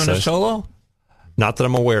 Are you doing session. a solo? Not that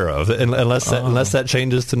I'm aware of, unless that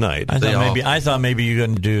changes tonight. I thought maybe you're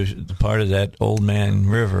going to do part of that Old Man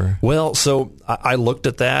River. Well, so I looked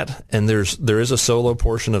at that, and there is a solo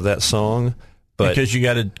portion of that song, but because you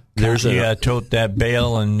got to tote that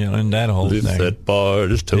bale and that whole thing. That bar,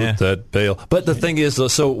 just tote that bale. But the thing is, though,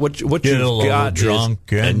 so what you've got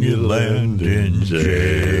drunk and you land in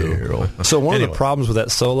jail. So one of the problems with that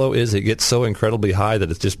solo is it gets so incredibly high that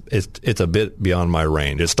it's a bit beyond my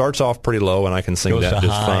range. It starts off pretty low, and I can sing that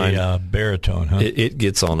just fine. Baritone, huh? It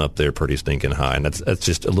gets on up there pretty stinking high, and that's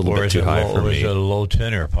just a little bit too high for me. Or is it a low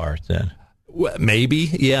tenor part then? Well, maybe,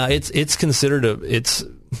 yeah. It's considered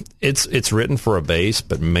it's written for a bass,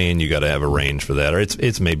 but man, you got to have a range for that. Or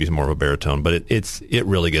it's maybe more of a baritone, but it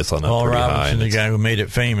really gets on up Paul pretty Robinson, high. The guy who made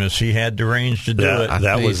it famous, he had the range to do it.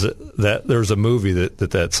 There was a movie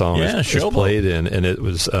that song is played in, and it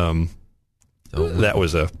was that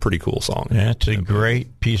was a pretty cool song. That's a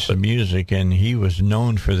great piece of music, and he was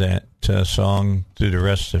known for that song through the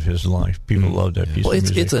rest of his life. People love that piece of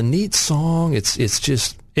music. It's a neat song. It's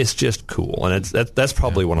just cool, and that's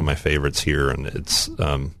probably one of my favorites here. And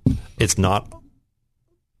it's not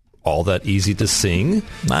all that easy to sing.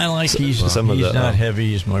 I like he's not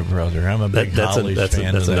heavy. He's my brother. I'm a big Hollies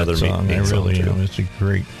fan of that song. I really am. It's a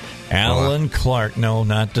great Alan Clark. No,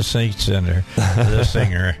 not the Saint Center. The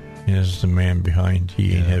singer is the man behind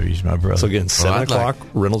He Ain't Heavy. He's my brother. So again, 7 o'clock,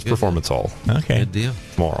 Reynolds Performance Hall. Okay, good deal.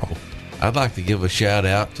 Tomorrow. I'd like to give a shout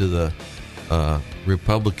out to the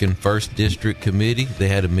Republican 1st District Committee. They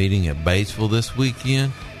had a meeting at Batesville this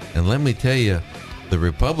weekend, and let me tell you, the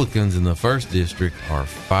Republicans in the 1st District are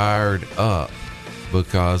fired up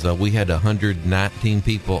because we had 119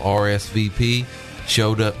 people RSVP,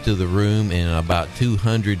 showed up to the room, and about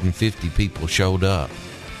 250 people showed up.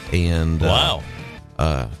 And wow.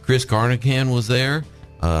 Chris Carnahan was there,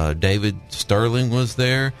 David Sterling was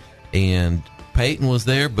there, and Peyton was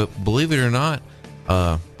there, but believe it or not,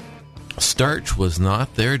 Sturch was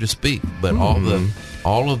not there to speak, but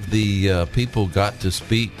all of the people got to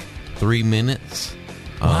speak 3 minutes.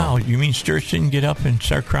 Wow, you mean Sturch didn't get up and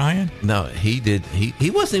start crying? No, he did. He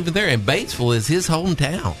wasn't even there, and Batesville is his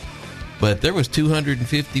hometown. But there was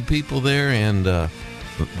 250 people there, and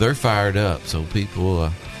they're fired up. So people,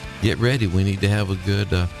 get ready. We need to have a good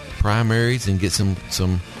primaries and get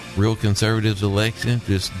some real conservatives elections.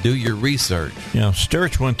 Just do your research.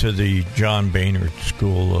 Sturch went to the John Boehner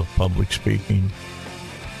School of Public Speaking.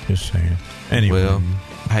 Just saying. Anyway. Well,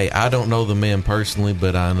 hey, I don't know the man personally,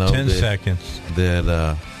 but I know 10 seconds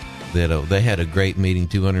that they had a great meeting,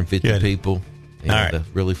 250 people. And all right.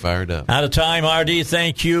 Really fired up. Out of time, RD.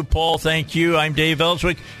 Thank you, Paul. Thank you. I'm Dave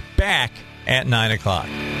Elswick. Back at 9 o'clock.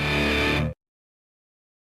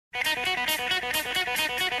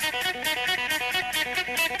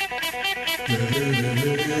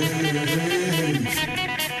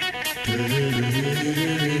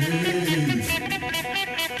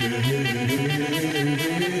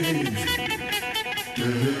 Dave.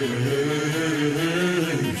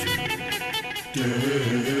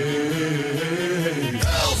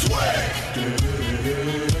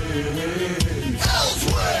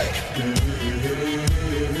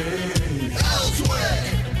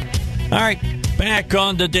 right, back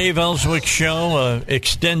on the Dave Elswick Show.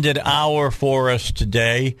 Extended hour for us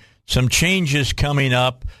today. Some changes coming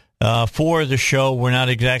up for the show. We're not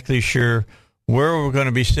exactly sure where we're going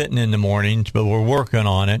to be sitting in the mornings, but we're working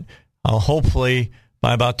on it. Hopefully,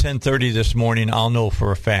 by about 10:30 this morning, I'll know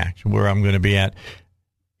for a fact where I'm going to be at.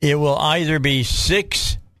 It will either be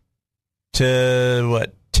 6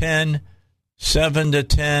 to 10, 7 to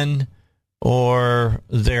 10, or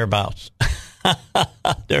thereabouts.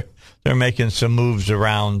 They're making some moves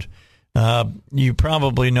around. You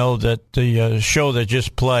probably know that the show that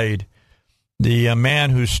just played, the man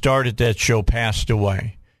who started that show passed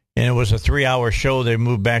away. And it was a 3-hour show. They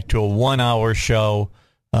moved back to a 1-hour show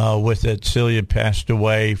with it. Celia passed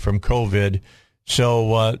away from COVID.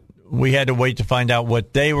 So we had to wait to find out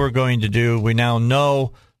what they were going to do. We now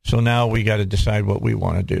know. So now we got to decide what we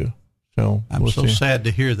want to do. So I'm so sad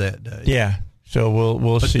to hear that, Dave. Yeah. So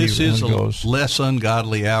we'll but see. This is how it goes. A less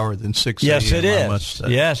ungodly hour than 6 a.m. Yes, it is. I must say.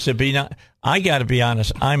 Yes, it'd be not. I got to be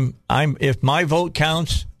honest. I'm. If my vote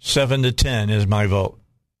counts, 7 to 10 is my vote.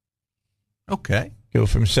 Okay. Go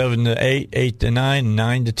from 7 to 8, 8 to 9,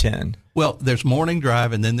 9 to 10. Well, there's morning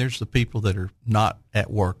drive, and then there's the people that are not at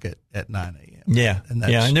work at 9 a.m. Yeah, and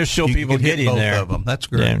there's still people getting both there. Of them. That's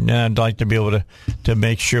great. Yeah, I'd like to be able to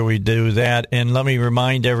make sure we do that. And let me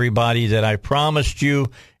remind everybody that I promised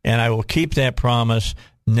you, and I will keep that promise.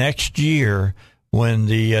 Next year, when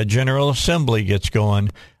the General Assembly gets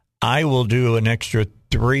going, I will do an extra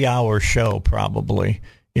 3-hour show probably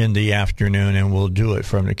in the afternoon, and we'll do it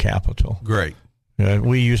from the Capitol. Great.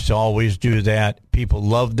 We used to always do that. People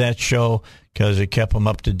loved that show because it kept them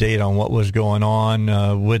up to date on what was going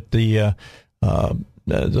on with the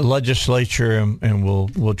legislature, and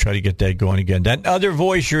we'll try to get that going again. That other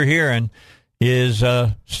voice you're hearing is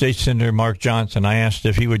State Senator Mark Johnson. I asked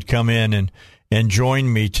if he would come in and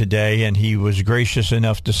join me today, and he was gracious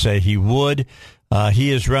enough to say he would.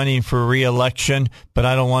 He is running for re-election, but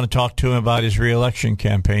I don't want to talk to him about his re-election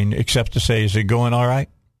campaign except to say, is it going all right?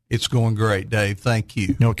 It's going great, Dave. Thank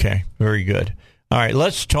you. Okay, very good. All right,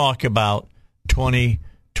 let's talk about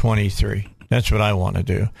 2023. That's what I want to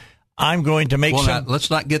do. I'm going to make some. Let's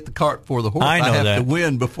not get the cart before the horse. I know have that. to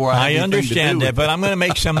win before I understand that, but I'm going to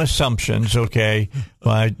make some assumptions, okay,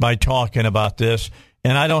 by talking about this.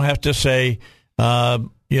 And I don't have to say,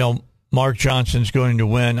 Mark Johnson's going to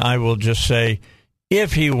win. I will just say,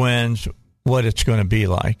 if he wins, what it's going to be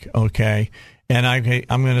like, okay? And I'm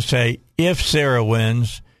going to say, if Sarah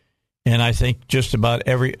wins, and I think just about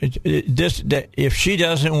if she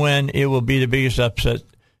doesn't win, it will be the biggest upset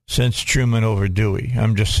since Truman over Dewey. I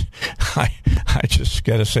just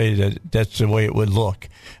got to say that that's the way it would look.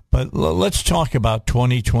 But let's talk about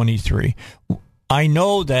 2023. I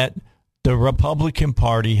know that the Republican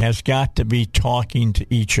Party has got to be talking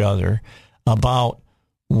to each other about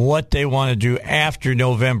what they want to do after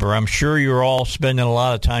November. I'm sure you're all spending a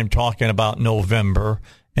lot of time talking about November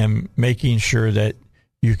and making sure that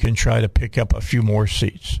you can try to pick up a few more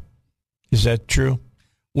seats. Is that true?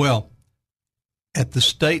 Well, at the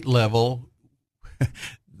state level,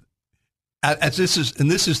 this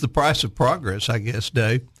is the price of progress, I guess,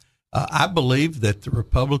 Dave. I believe that the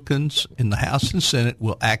Republicans in the House and Senate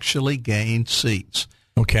will actually gain seats.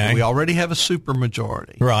 Okay. We already have a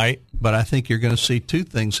supermajority. Right. But I think you're going to see two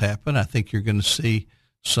things happen. I think you're going to see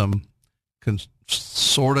some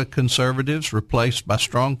sort of conservatives replaced by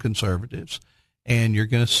strong conservatives, and you're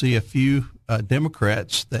going to see a few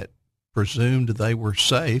Democrats that presumed they were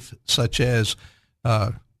safe, such as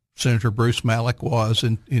Senator Bruce Malek was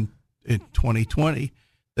in 2020,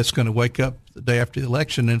 that's going to wake up the day after the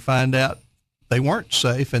election and find out they weren't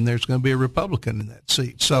safe, and there's going to be a Republican in that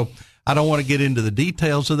seat. So I don't want to get into the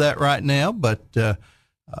details of that right now, but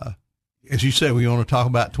as you said, we want to talk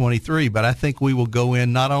about 23, but I think we will go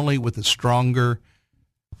in not only with a stronger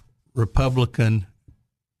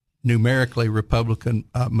numerically Republican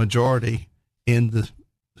majority in the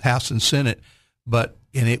House and Senate, and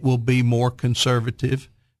it will be more conservative.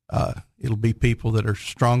 It'll be people that are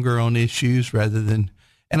stronger on issues rather than,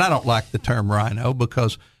 and I don't like the term rhino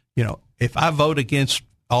because, if I vote against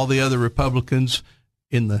all the other Republicans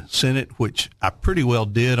in the Senate, which I pretty well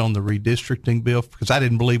did on the redistricting bill because I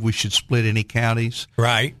didn't believe we should split any counties.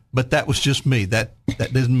 Right. But that was just me. That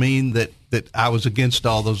doesn't mean that I was against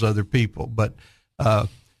all those other people. But I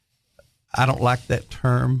don't like that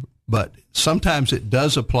term. But sometimes it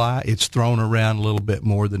does apply. It's thrown around a little bit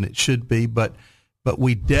more than it should be. But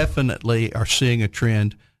we definitely are seeing a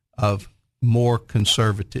trend of more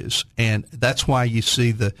conservatives. And that's why you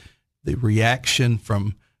see the reaction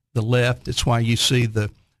from the left. It's why you see the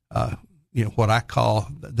what I call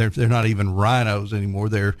they're not even rhinos anymore.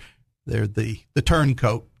 They're the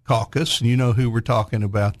turncoat caucus. You know who we're talking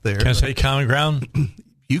about there. Can I say common ground?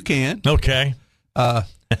 You can. Okay. But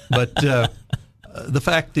the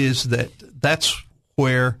fact is that that's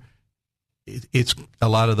where it's a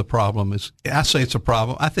lot of the problem is. I say it's a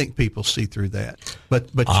problem. I think people see through that. But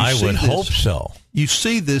I would hope so. You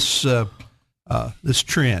see this this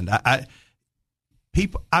trend.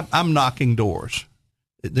 I'm knocking doors.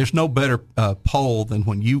 There's no better poll than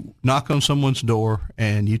when you knock on someone's door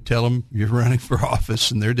and you tell them you're running for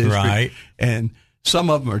office in their district. Right. And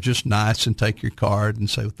some of them are just nice and take your card and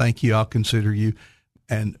say, well, thank you, I'll consider you.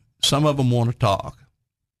 And some of them want to talk.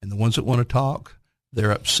 And the ones that want to talk,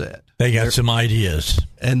 they're upset. They're some ideas.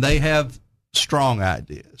 And they have strong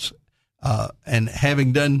ideas. And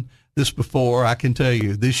having done this before, I can tell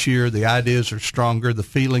you this year the ideas are stronger, the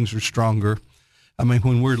feelings are stronger. I mean,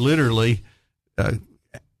 when we're literally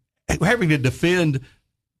having to defend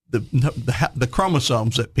the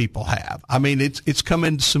chromosomes that people have. I mean, it's come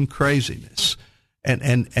into some craziness,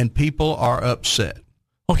 and people are upset.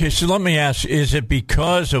 Okay, so let me ask: is it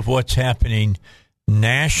because of what's happening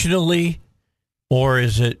nationally, or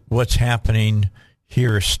is it what's happening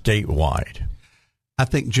here statewide? I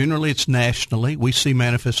think generally it's nationally. We see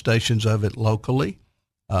manifestations of it locally,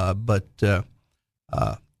 but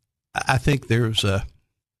I think there's a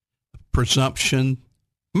presumption.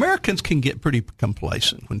 Americans can get pretty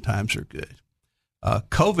complacent when times are good.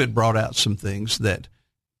 COVID brought out some things that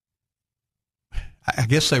I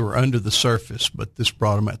guess they were under the surface, but this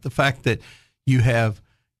brought them out. The fact that you have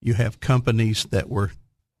companies that were,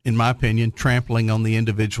 in my opinion, trampling on the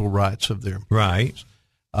individual rights of their employees.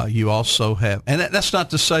 Right. You also have, and that's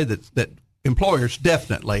not to say that employers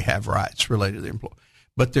definitely have rights related to their employees.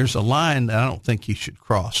 But there's a line that I don't think you should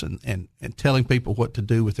cross, and telling people what to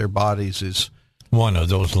do with their bodies is one of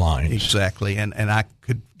those lines. Exactly, and I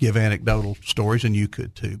could give anecdotal stories, and you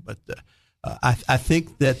could too. But I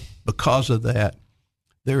think that because of that,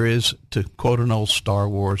 there is, to quote an old Star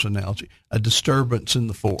Wars analogy, a disturbance in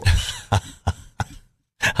the force.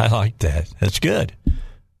 I like that. That's good.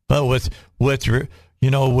 But with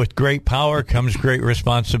great power comes great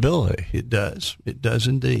responsibility. It does. It does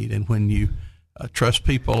indeed. And when you trust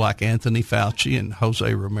people like Anthony Fauci and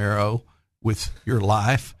Jose Romero with your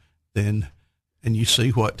life, and you see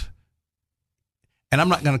what, and I'm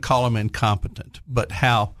not going to call them incompetent, but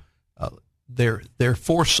how their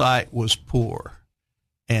foresight was poor.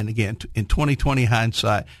 And again, in 2020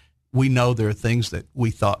 hindsight, we know there are things that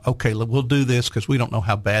we thought, okay, we'll do this because we don't know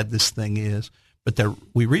how bad this thing is. But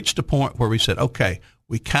we reached a point where we said, okay,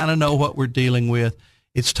 we kind of know what we're dealing with.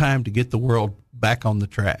 It's time to get the world back on the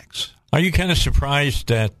tracks. Are you kind of surprised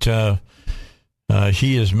that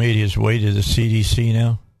he has made his way to the CDC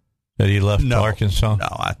now? That he left Arkansas? No,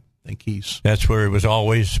 I think that's where he was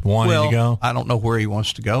always wanting to go? I don't know where he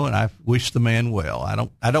wants to go, and I wish the man well.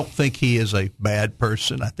 I don't think he is a bad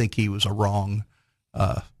person. I think he was a wrong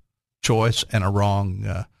choice and a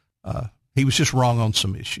wrong he was just wrong on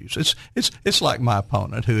some issues. It's like my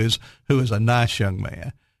opponent who is a nice young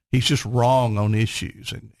man. He's just wrong on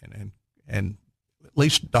issues, and at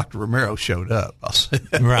least Dr. Romero showed up. I'll say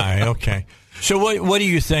that. Right. Okay. So what do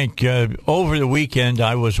you think? Over the weekend,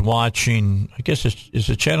 I was watching. I guess is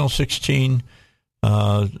it Channel 16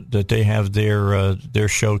 that they have their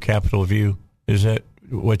show Capitol View. Is that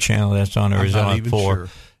what channel that's on, or is it on 4? Sure.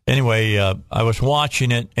 Anyway, I was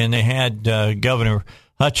watching it, and they had Governor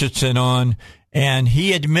Hutchinson on, and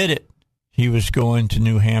he admitted he was going to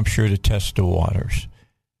New Hampshire to test the waters.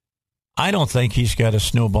 I don't think he's got a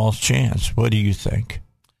snowball's chance. What do you think?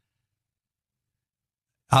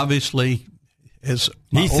 Obviously,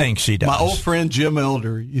 he thinks he does. My old friend Jim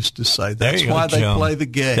Elder used to say that's why they play the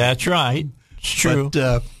game. That's right. It's true.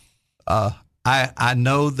 But I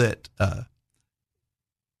know that the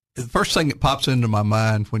first thing that pops into my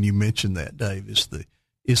mind when you mention that, Dave, is the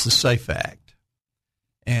SAFE Act.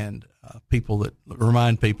 And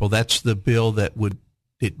remind people that's the bill that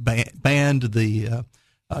banned the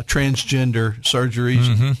transgender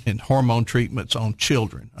surgeries and hormone treatments on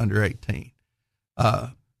children under 18.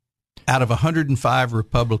 Out of 105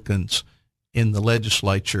 Republicans in the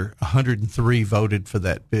legislature, 103 voted for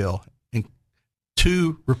that bill, and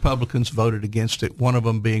 2 Republicans voted against it, one of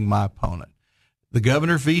them being my opponent. The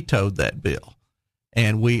governor vetoed that bill,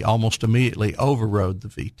 and we almost immediately overrode the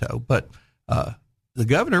veto. But the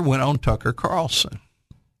governor went on Tucker Carlson,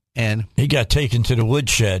 and he got taken to the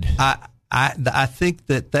woodshed. I think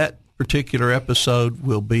that particular episode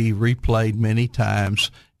will be replayed many times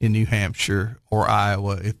in New Hampshire or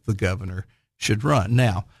Iowa if the governor should run.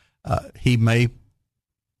 Now, he may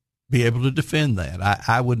be able to defend that.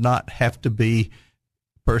 I would not have to be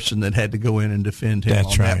person that had to go in and defend him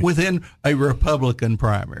that within a Republican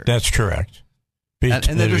primary. That's correct. And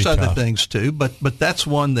there's other things too, but that's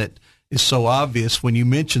one that is so obvious. When you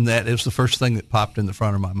mentioned that, it was the first thing that popped in the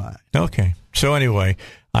front of my mind. Okay. So anyway,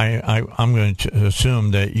 I'm going to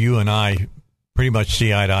assume that you and I pretty much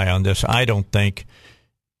see eye to eye on this. I don't think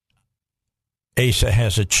Asa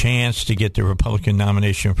has a chance to get the Republican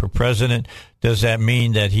nomination for president. Does that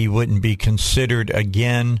mean that he wouldn't be considered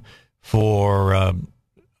again for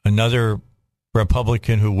another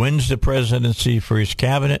Republican who wins the presidency for his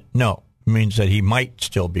cabinet? No. It means that he might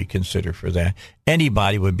still be considered for that.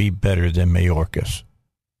 Anybody would be better than Mayorkas.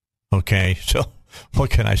 Okay, so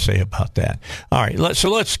what can I say about that? All right,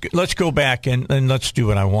 let's go back and let's do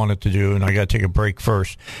what I wanted to do, and I got to take a break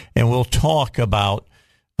first, and we'll talk about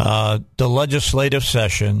the legislative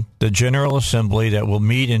session, the General Assembly that will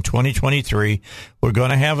meet in 2023. We're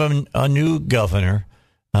going to have a new governor.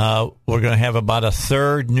 We're going to have about a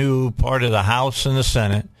third new part of the House and the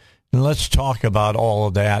Senate. And let's talk about all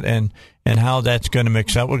of that and how that's going to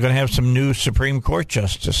mix up. We're going to have some new Supreme Court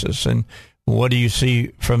justices. And what do you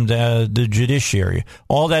see from the judiciary?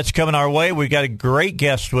 All that's coming our way. We've got a great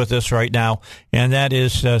guest with us right now, and that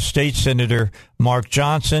is State Senator Mark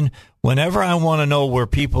Johnson. Whenever I want to know where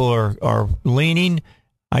people are leaning,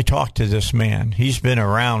 I talk to this man. He's been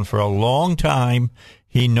around for a long time.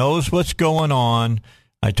 He knows what's going on.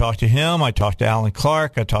 I talk to him. I talk to Alan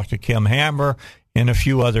Clark. I talk to Kim Hammer and a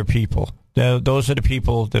few other people. Those are the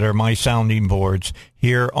people that are my sounding boards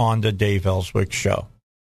here on the Dave Elswick Show.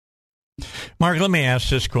 Mark, let me ask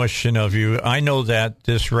this question of you. I know that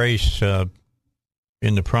this race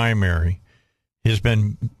in the primary has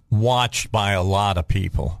been watched by a lot of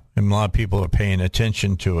people, and a lot of people are paying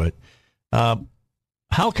attention to it.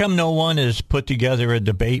 How come no one has put together a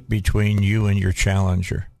debate between you and your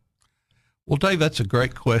challenger? Well, Dave, that's a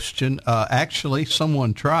great question. Actually,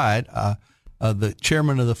 someone tried. The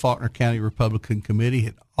chairman of the Faulkner County Republican Committee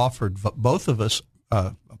had offered both of us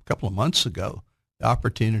a couple of months ago the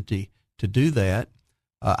opportunity to do that.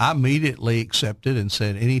 I immediately accepted and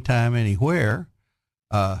said anytime, anywhere.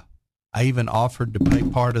 I even offered to pay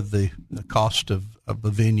part of the cost of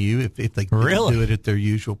the venue if they could do it at their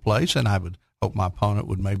usual place, and I would hope my opponent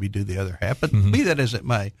would maybe do the other half. But be that as it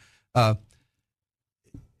may.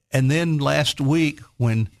 And then last week,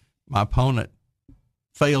 when my opponent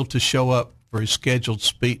failed to show up for his scheduled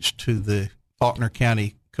speech to the Faulkner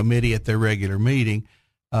County Committee at their regular meeting,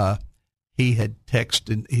 he had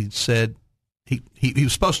texted. He said he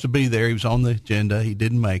was supposed to be there. He was on the agenda. He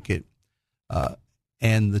didn't make it.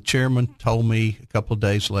 And the chairman told me a couple of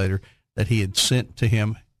days later that he had sent to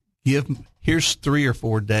him, here's 3 or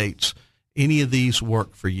 4 dates. Any of these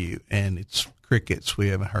work for you? And it's crickets. We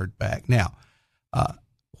haven't heard back. Now,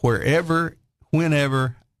 whenever,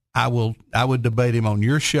 I would debate him on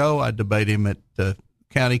your show. I'd debate him at the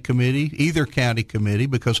county committee, either county committee,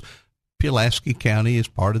 because Pulaski County is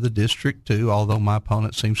part of the district too, although my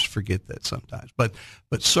opponent seems to forget that sometimes. But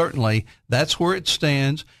certainly that's where it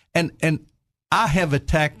stands. And I have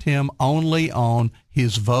attacked him only on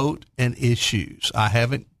his vote and issues. I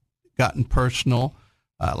haven't gotten personal.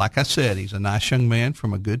 Like I said, he's a nice young man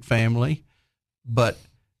from a good family, but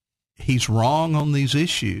he's wrong on these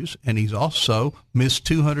issues, and he's also missed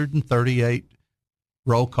 238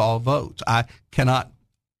 roll call votes. I cannot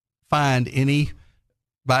find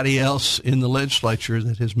anybody else in the legislature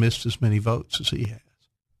that has missed as many votes as he has.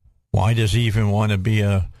 Why does he even want to be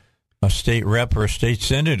a state rep or a state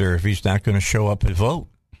senator if he's not going to show up and vote?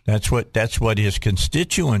 That's what his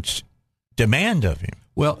constituents demand of him.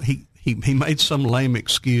 Well, he made some lame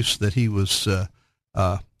excuse that he was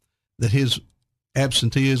that his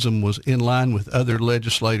absenteeism was in line with other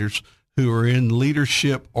legislators who are in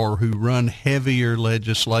leadership or who run heavier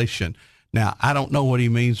legislation. Now, I don't know what he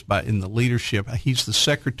means by in the leadership. He's the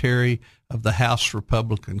secretary of the House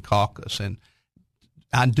Republican Caucus, and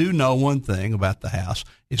I do know one thing about the House.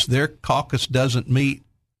 It's their caucus doesn't meet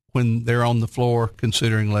when they're on the floor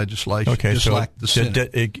considering legislation, just so like the Senate.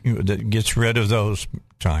 It gets rid of those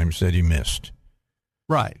times that he missed.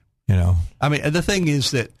 Right. You know, I mean, the thing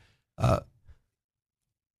is that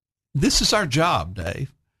this is our job,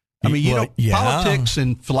 Dave. I mean, politics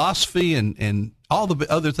and philosophy and all the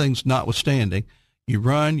other things notwithstanding, you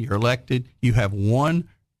run, you're elected, you have one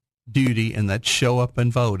duty, and that's show up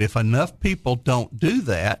and vote. If enough people don't do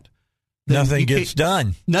that, then nothing gets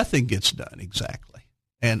done. Nothing gets done, exactly.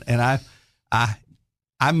 And I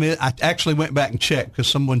actually went back and checked because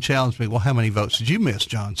someone challenged me. Well, how many votes did you miss,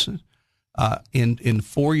 Johnson? In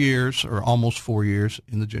 4 years or almost 4 years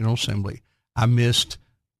in the General Assembly, I missed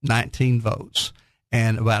 19 votes.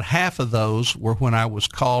 And about half of those were when I was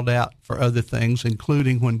called out for other things,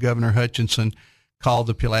 including when Governor Hutchinson called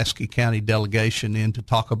the Pulaski County delegation in to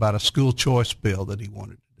talk about a school choice bill that he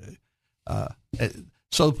wanted to do.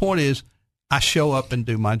 So the point is, I show up and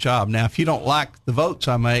do my job. Now, if you don't like the votes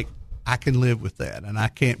I make, I can live with that, and I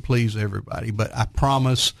can't please everybody. But I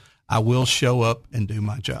promise I will show up and do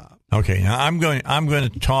my job. Okay, now I'm going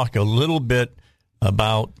to talk a little bit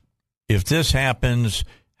about if this happens,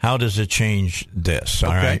 how does it change this? All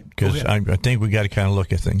right, because I think we got to kind of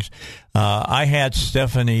look at things. I had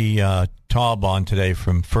Stephanie Taub on today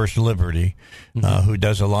from First Liberty, who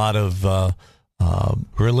does a lot of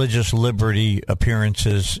religious liberty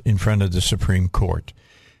appearances in front of the Supreme Court,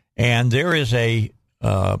 and there is a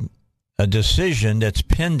decision that's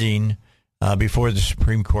pending before the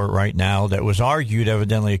Supreme Court right now that was argued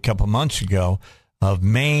evidently a couple months ago of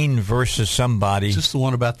Maine versus somebody. Is this the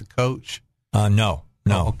one about the coach? No.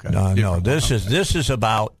 No. This is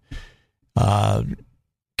about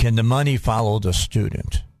can the money follow the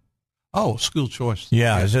student? Oh, school choice.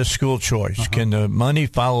 Yeah, is this school choice? Can the money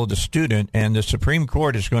follow the student? And the Supreme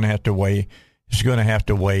Court is going to have to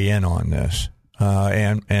weigh in on this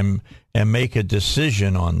and make a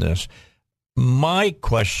decision on this. My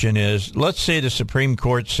question is, let's say the Supreme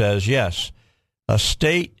Court says, yes, a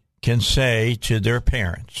state can say to their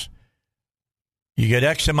parents, you get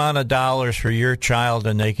X amount of dollars for your child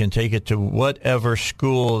and they can take it to whatever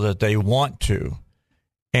school that they want to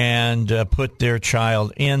and put their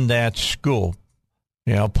child in that school,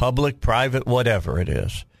 public, private, whatever it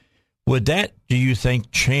is. Would that, do you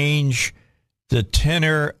think, change the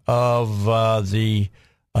tenor of the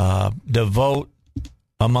vote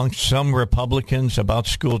amongst some Republicans about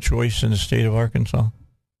school choice in the state of Arkansas?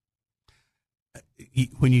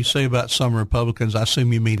 When you say about some Republicans, I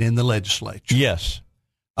assume you mean in the legislature. Yes.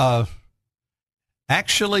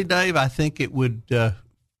 Actually, Dave, I think it would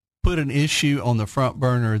put an issue on the front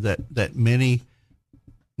burner that many,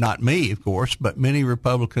 not me, of course, but many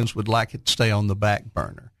Republicans would like it to stay on the back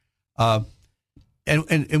burner. And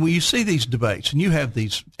when you see these debates, and you have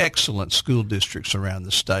these excellent school districts around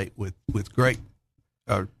the state with great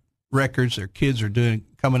records, their kids are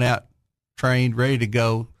coming out trained, ready to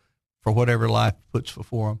go for whatever life puts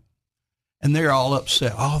before them. And they're all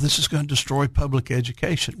upset. Oh, this is going to destroy public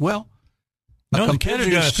education. Well, no, the kids are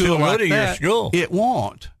going to still go to your school. It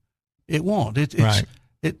won't. It won't. It's right.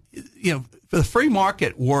 The free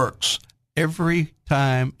market works every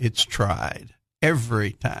time it's tried.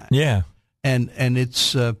 Every time. Yeah. And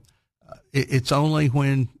it's only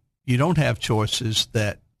when you don't have choices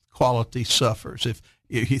that quality suffers. If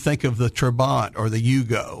you think of the Trabant or the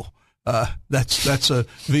Yugo, that's a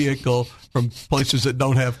vehicle from places that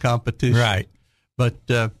don't have competition. Right. But,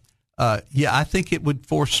 I think it would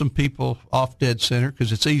force some people off dead center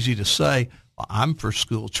because it's easy to say, well, I'm for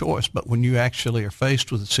school choice. But when you actually are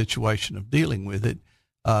faced with a situation of dealing with it,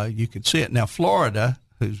 you can see it. Now, Florida,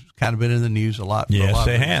 who's kind of been in the news a lot. Yes,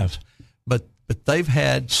 they have. But they've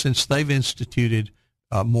had, since they've instituted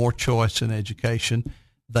more choice in education,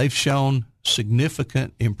 they've shown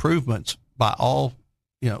significant improvements by all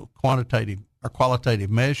quantitative or qualitative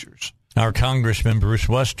measures. Our Congressman Bruce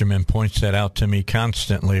Westerman points that out to me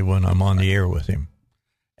constantly when I'm on the air with him.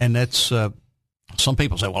 And that's some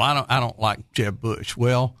people say, well, I don't like Jeb Bush.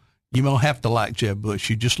 Well, you don't have to like Jeb Bush.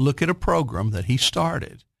 You just look at a program that he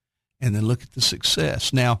started and then look at the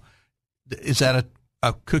success. Now, is that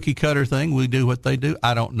a cookie cutter thing? We do what they do?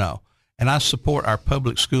 I don't know. And I support our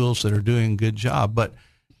public schools that are doing a good job, but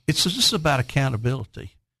it's just about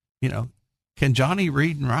accountability. Can Johnny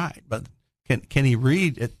read and write? But can he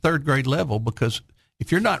read at third grade level? Because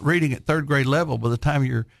if you're not reading at third grade level by the time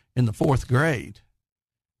you're in the fourth grade,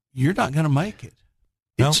 you're not going to make it.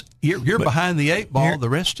 You're behind the eight ball the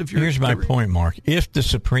rest of your Here's my point, Mark. If the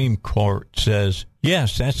Supreme Court says,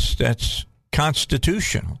 yes, that's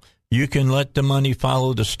constitutional, you can let the money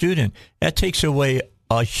follow the student, that takes away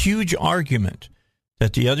a huge argument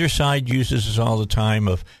that the other side uses all the time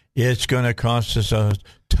of it's going to cost us a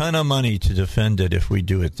ton of money to defend it if we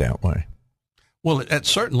do it that way. Well, that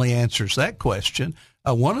certainly answers that question.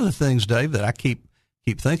 One of the things, Dave, that I keep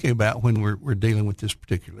thinking about when we're dealing with this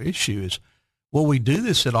particular issue is, well, we do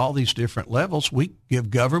this at all these different levels. We give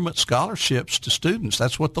government scholarships to students.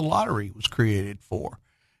 That's what the lottery was created for.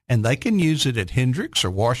 And they can use it at Hendricks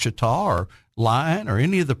or Ouachita or Lyon or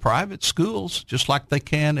any of the private schools, just like they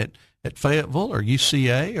can at Fayetteville or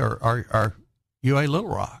UCA or UA Little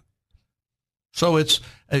Rock. So it's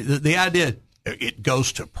the idea it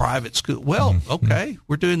goes to private school. Well, okay,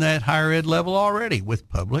 we're doing that at higher ed level already with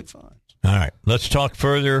public funds. All right, let's talk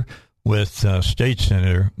further with State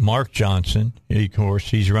Senator Mark Johnson. Of course,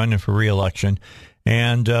 he's running for re-election.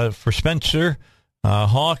 And for Spencer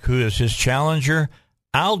Hawk, who is his challenger,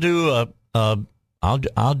 I'll do a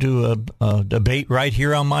debate right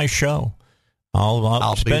here on my show.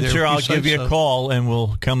 Spencer, I'll give you a call, and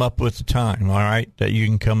we'll come up with the time, all right, that you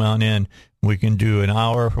can come on in. We can do an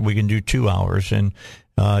hour, or we can do 2 hours, and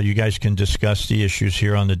you guys can discuss the issues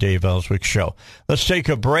here on the Dave Elswick Show. Let's take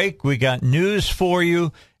a break. We got news for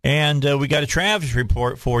you, and we got a Travis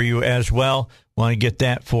report for you as well. Want to get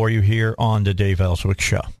that for you here on the Dave Elswick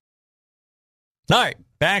Show. All right,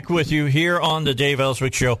 back with you here on the Dave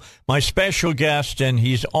Elswick Show. My special guest, and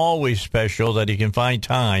he's always special that he can find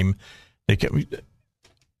time.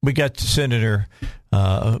 We got Senator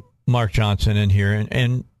Mark Johnson in here,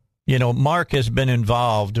 and you know, Mark has been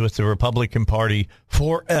involved with the Republican Party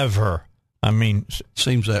forever. I mean,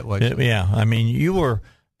 seems that way. Yeah, I mean, you were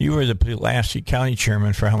the Pulaski County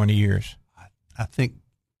chairman for how many years? I think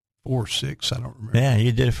 4 or 6. I don't remember. Yeah,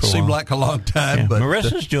 you did it for a while. Seemed like a long time. Yeah. But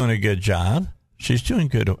Marissa's doing a good job. She's doing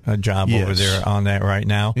a job over there on that right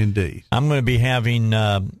now. Indeed. I'm going to be having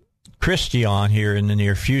Christy on here in the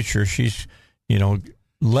near future. She's, left.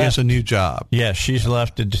 She has a new job. Yes, she's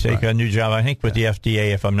left to take a new job, I think, with the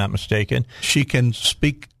FDA, if I'm not mistaken. She can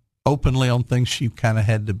speak openly on things she kind of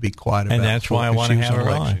had to be quiet about. And that's why I want to have her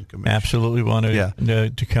on. Absolutely want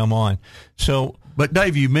to come on. So, but,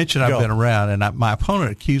 Dave, you mentioned I've been around, and my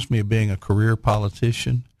opponent accused me of being a career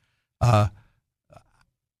politician. I'm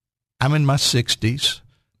in my 60s.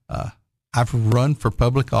 I've run for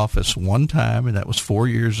public office one time, and that was 4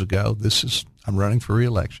 years ago. I'm running for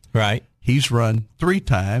re-election. Right. He's run 3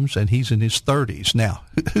 times, and he's in his 30s. Now,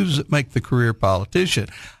 who does it make the career politician?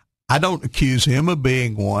 I don't accuse him of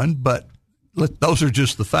being one, but those are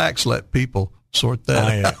just the facts. Let people sort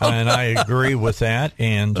that out. And I agree with that,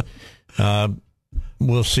 and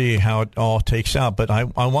we'll see how it all takes out. But I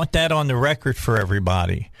want that on the record for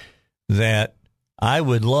everybody, that I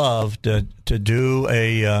would love to do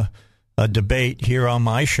a debate here on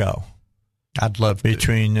my show. I'd love to.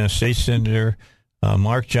 Between State Senator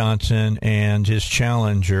Mark Johnson and his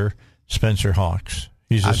challenger, Spencer Hawks.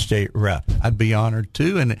 He's a state rep. I'd be honored,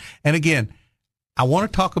 too. And again, I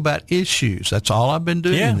want to talk about issues. That's all I've been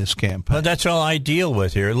doing in this campaign. Well, that's all I deal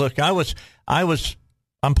with here. Look, I'm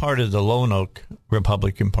part of the Lone Oak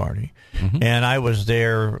Republican Party, and I was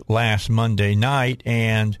there last Monday night,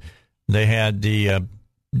 and they had the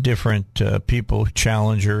different people,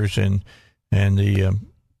 challengers, and the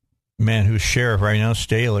man who's sheriff right now,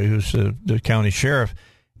 Staley, who's the county sheriff.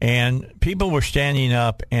 And people were standing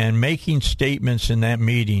up and making statements in that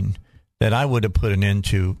meeting that I would have put an end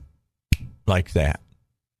to like that.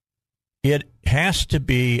 It has to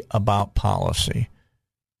be about policy.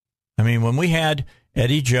 I mean, when we had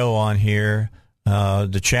Eddie Joe on here,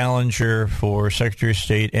 the challenger for Secretary of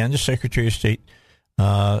State and the Secretary of State,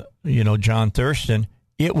 John Thurston,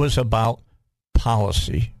 it was about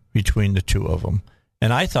policy between the two of them.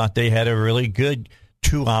 And I thought they had a really good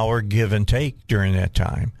 2-hour give and take during that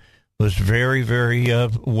time. It was very, very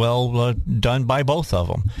well done by both of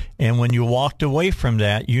them. And when you walked away from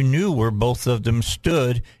that, you knew where both of them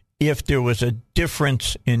stood if there was a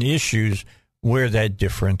difference in issues, where that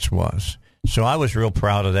difference was. So I was real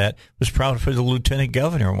proud of that. I was proud for the lieutenant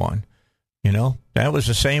governor one. That was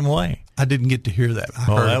the same way. I didn't get to hear that.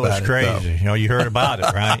 That was crazy. You heard about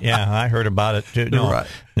it, right? Yeah, I heard about it too.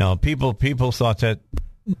 No, people thought that,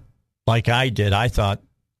 like I did. I thought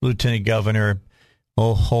lieutenant governor,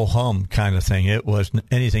 ho hum kind of thing. It was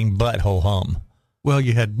anything but ho hum. Well,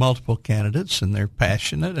 you had multiple candidates, and they're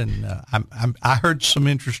passionate, and I heard some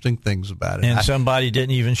interesting things about it. And somebody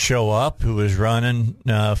didn't even show up who was running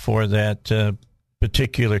for that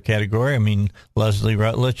particular category. I mean, Leslie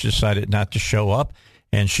Rutledge decided not to show up,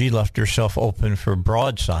 and she left herself open for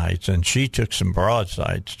broadsides, and she took some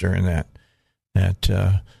broadsides during that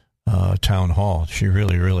town hall. She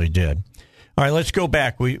really, really did. All right, let's go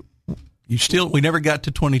back. We never got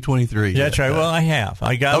to 2023. That's right. Well, I have.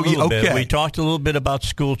 I got a little bit. We talked a little bit about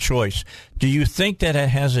school choice. Do you think that it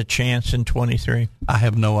has a chance in 23? I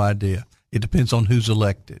have no idea. It depends on who's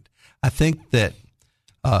elected. I think that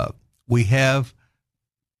we have,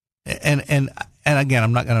 and again,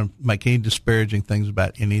 I'm not going to make any disparaging things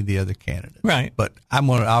about any of the other candidates. Right. But I'm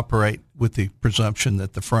going to operate with the presumption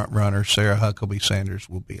that the front runner, Sarah Huckabee Sanders,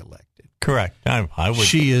 will be elected. Correct. I would.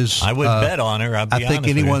 She is. I would bet on her. I think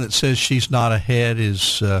anyone that says she's not ahead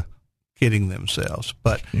is kidding themselves.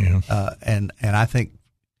 But and I think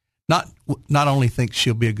not only think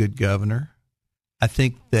she'll be a good governor, I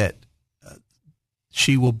think that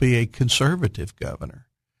she will be a conservative governor.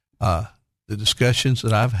 The discussions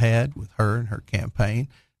that I've had with her and her campaign,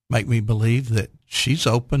 make me believe that she's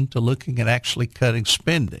open to looking at actually cutting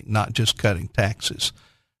spending, not just cutting taxes.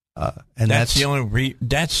 And that's the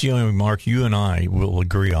only remark. You and I will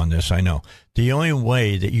agree on this. I know the only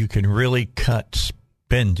way that you can really cut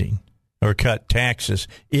spending or cut taxes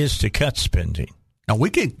is to cut spending. Now we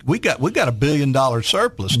got $1 billion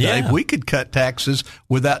surplus, Dave. Yeah. We could cut taxes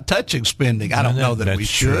without touching spending. I don't know that we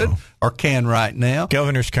should or can right now.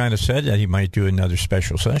 Governor's kind of said that he might do another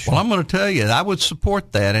special session. Well, I'm going to tell you, I would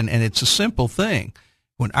support that, and it's a simple thing.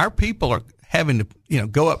 When our people are having to,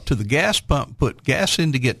 go up to the gas pump, put gas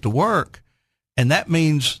in to get to work, and that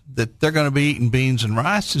means that they're going to be eating beans and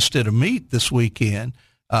rice instead of meat this weekend,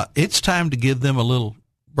 it's time to give them a little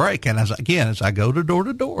break. And as I go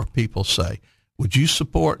to door, people say, would you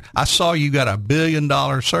support? I saw you got $1 billion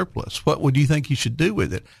surplus. What would you think you should do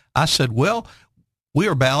with it? I said, well, we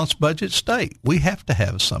are a balanced budget state. We have to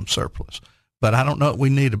have some surplus. But I don't know. We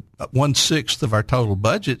need 1/6 of our total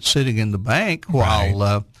budget sitting in the bank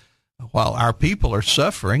while our people are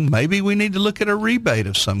suffering. Maybe we need to look at a rebate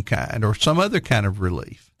of some kind or some other kind of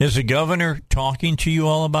relief. Is the governor talking to you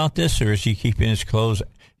all about this, or is he keeping his cards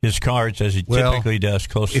as he typically does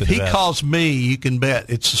close to the vest? If he calls me, you can bet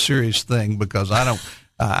it's a serious thing because I don't.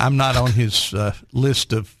 I'm not on his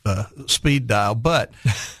list of speed dial. But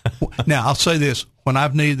now I'll say this: when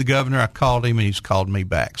I've needed the governor, I called him and he's called me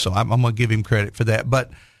back. So I'm going to give him credit for that. But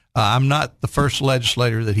I'm not the first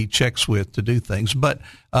legislator that he checks with to do things. But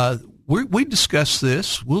we discuss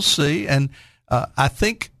this. We'll see, and I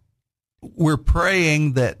think we're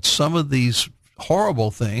praying that some of these horrible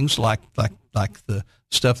things, like the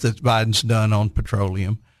stuff that Biden's done on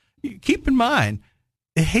petroleum. Keep in mind,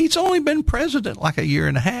 he's only been president like a year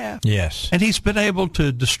and a half. Yes. And he's been able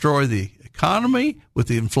to destroy the economy with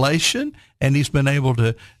the inflation, and he's been able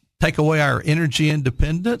to take away our energy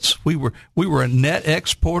independence. We were a net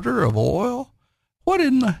exporter of oil. What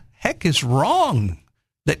in the heck is wrong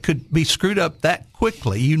that could be screwed up that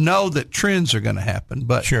quickly? You know that trends are going to happen.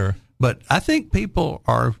 But sure. But I think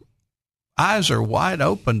eyes are wide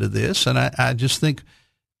open to this, and I just think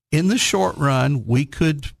in the short run we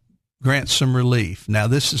could grant some relief. Now,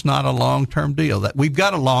 this is not a long-term deal. That we've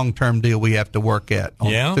got a long-term deal we have to work at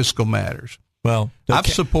on fiscal matters. Well, I've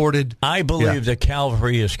supported. I believe the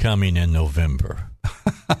cavalry is coming in November.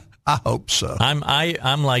 I hope so.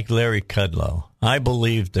 I'm like Larry Kudlow. I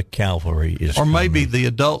believe the cavalry is or maybe coming. The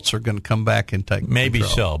adults are going to come back and take maybe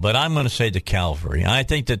control. So, but I'm going to say the cavalry. I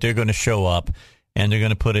think that they're going to show up and they're going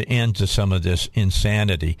to put an end to some of this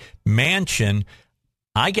insanity. Manchin,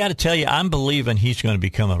 I got to tell you, I'm believing he's going to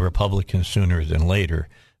become a Republican sooner than later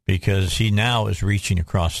because he now is reaching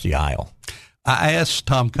across the aisle. I asked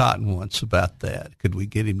Tom Cotton once about that. Could we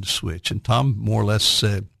get him to switch? And Tom more or less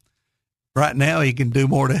said, right now he can do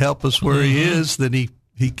more to help us where he is than he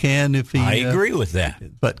can if he. I agree with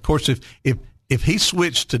that. But of course, if he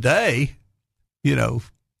switched today,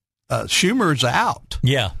 Schumer's out.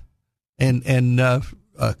 Yeah, and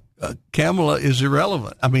Kamala is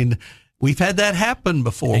irrelevant. I mean, we've had that happen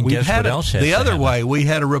before. And we've guess had what else has the to other happen? way. We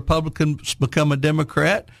had a Republican become a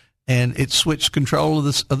Democrat, and it switched control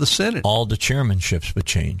of the Senate. All the chairmanships would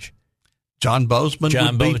change. John Bozeman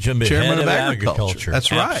would be chairman of agriculture.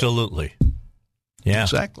 That's right. Absolutely. Yeah.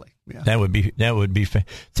 Exactly. Yeah. That would be.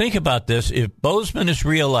 Think about this: if Bozeman is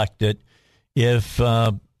reelected, if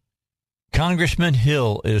Congressman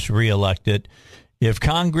Hill is reelected, if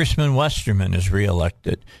Congressman Westerman is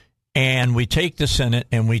reelected, and we take the Senate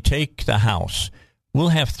and we take the House, we'll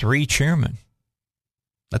have 3 chairmen.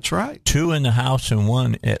 That's right. 2 in the House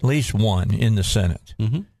and at least one in the Senate.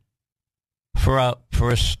 Mm-hmm.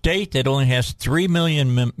 For a state that only has 3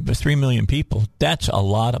 million people, that's a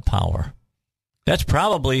lot of power. That's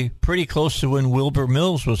probably pretty close to when Wilbur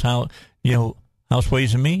Mills was House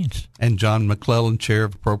Ways and Means, and John McClellan, chair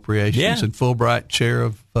of appropriations, and Fulbright, chair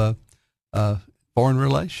of foreign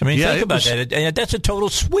relations. I mean, think about that. That's a total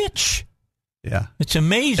switch. Yeah, it's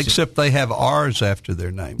amazing. Except they have R's after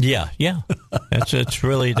their name. Yeah.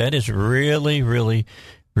 That is really, really,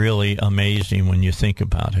 really amazing when you think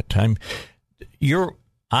about it.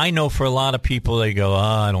 I know for a lot of people they go,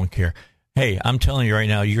 I don't care. Hey, I'm telling you right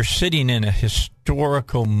now, you're sitting in a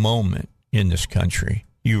historical moment in this country.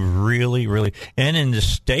 You really, really, and in the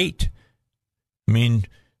state. I mean,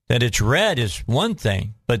 that it's red is one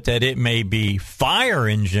thing, but that it may be fire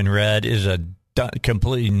engine red is a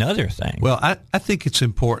completely another thing. Well, I think it's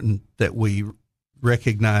important that we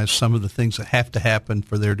recognize some of the things that have to happen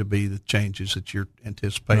for there to be the changes that you're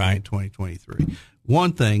anticipating in 2023.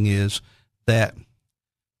 One thing is that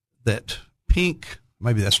pink,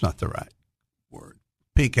 maybe that's not the right word.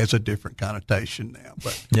 Pink has a different connotation now,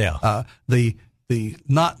 but the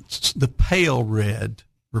not the pale red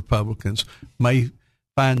Republicans may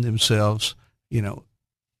find themselves,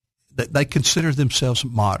 that they consider themselves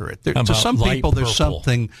moderate. To some people, there's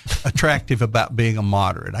something attractive about being a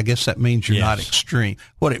moderate. I guess that means you're not extreme.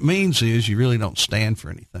 What it means is you really don't stand for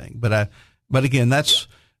anything. But again, that's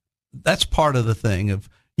part of the thing of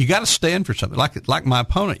you got to stand for something. Like my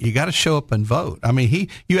opponent, you got to show up and vote. I mean,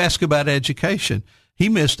 you ask about education. He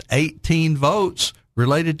missed 18 votes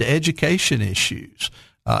related to education issues.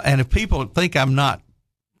 And if people think I'm not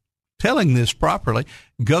telling this properly,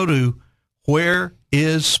 go to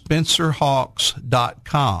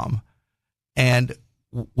whereisspencerhawks.com, and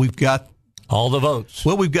we've got all the votes.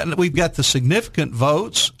 Well, we've got the significant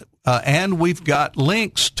votes, and we've got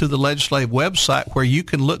links to the legislative website where you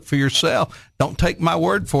can look for yourself. Don't take my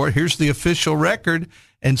word for it. Here's the official record,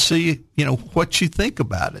 and see what you think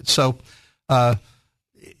about it. So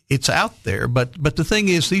it's out there. But the thing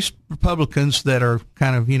is, these Republicans that are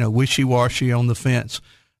kind of wishy-washy on the fence,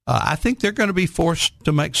 I think they're going to be forced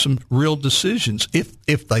to make some real decisions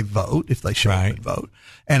if they vote, if they show up and vote.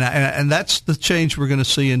 And that's the change we're going to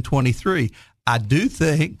see in 23. I do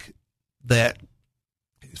think that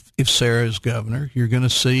if Sarah is governor, you're going to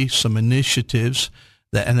see some initiatives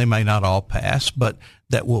that, and they may not all pass, but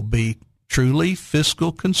that will be truly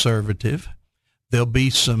fiscal conservative. There'll be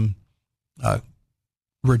some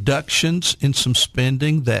reductions in some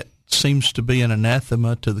spending that seems to be an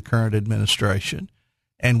anathema to the current administration.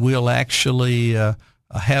 And we'll actually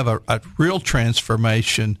have a real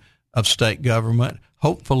transformation of state government,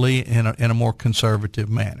 hopefully in a more conservative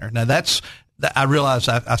manner. Now, I realize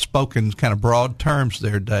I spoke in kind of broad terms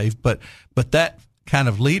there, Dave, but that kind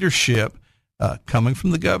of leadership coming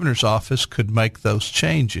from the governor's office could make those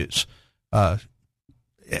changes. And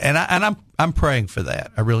I'm praying for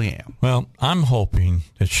that. I really am. Well, I'm hoping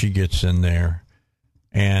that she gets in there,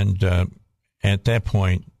 and at that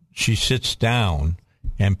point, she sits down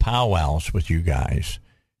and powwows with you guys.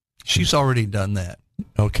 She's already done that.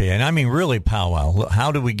 Okay, and I mean really powwow.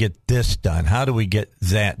 How do we get this done? How do we get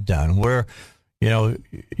that done? Where,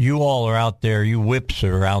 you all are out there, you whips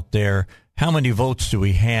are out there. How many votes do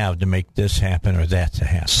we have to make this happen or that to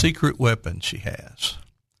happen? Secret weapon she has.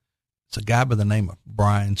 It's a guy by the name of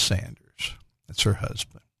Brian Sanders. That's her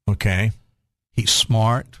husband. Okay. He's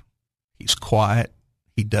smart. He's quiet.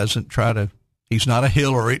 He doesn't he's not a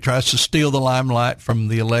Hillary. He tries to steal the limelight from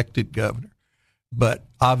the elected governor. But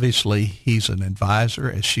obviously, he's an advisor.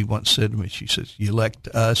 As she once said to me, she says, you elect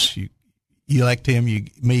us, you elect him,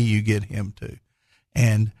 you get him too.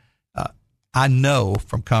 And I know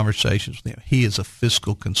from conversations with him, he is a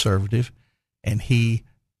fiscal conservative, and he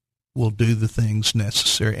will do the things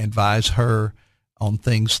necessary, advise her on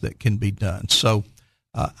things that can be done. So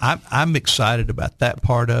I'm excited about that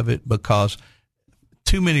part of it, because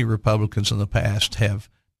too many Republicans in the past have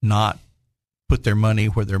not put their money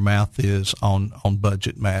where their mouth is on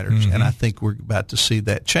budget matters. Mm-hmm. And I think we're about to see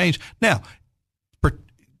that change. Now,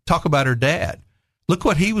 talk about her dad. Look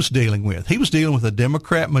what he was dealing with. He was dealing with a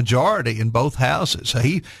Democrat majority in both houses.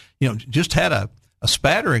 He, just had a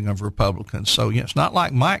spattering of Republicans. So, it's not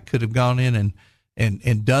like Mike could have gone in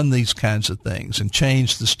and done these kinds of things and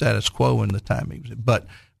changed the status quo in the time he was in. But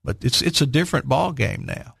it's a different ball game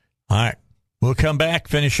now. All right. We'll come back,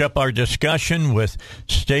 finish up our discussion with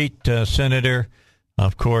State Senator,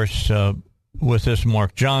 of course, with us,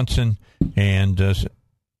 Mark Johnson, and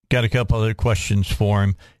got a couple other questions for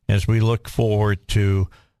him as we look forward to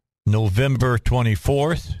November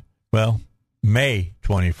 24th. Well, May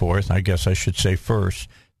 24th, I guess I should say first.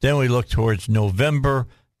 Then we look towards November.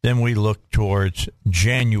 Then we look towards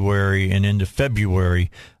January and into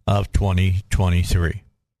February of 2023.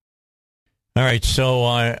 All right, so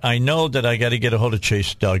I know that I got to get a hold of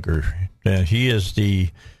Chase Duggar. He is the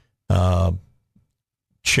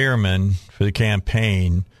chairman for the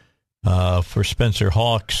campaign for Spencer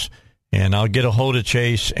Hawks, and I'll get a hold of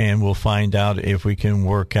Chase, and we'll find out if we can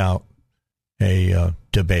work out a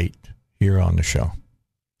debate here on the show.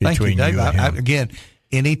 Thank you, Dave. Again,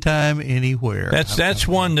 anytime, anywhere. That's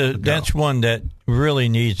one that really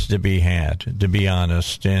needs to be had, to be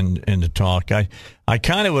honest, and to talk. I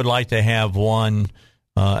kind of would like to have one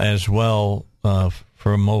as well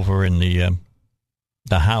from over in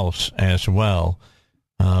the House as well.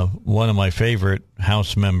 One of my favorite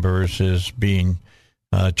House members is being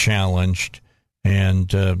challenged,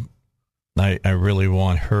 and I really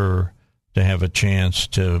want her to have a chance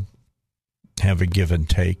to have a give and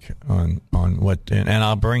take on what, and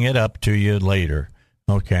I'll bring it up to you later.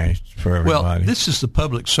 Okay, for everybody. Well, this is the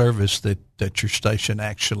public service that your station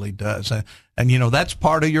actually does. And that's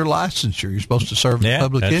part of your licensure. You're supposed to serve the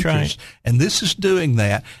public interest. Right. And this is doing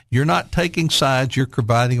that. You're not taking sides. You're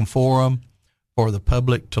providing a forum for the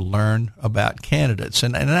public to learn about candidates,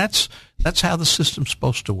 and that's how the system's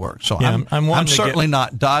supposed to work. So yeah, I'm certainly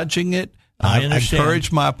not dodging it. I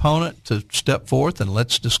encourage my opponent to step forth and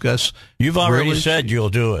let's discuss. You've already said you'll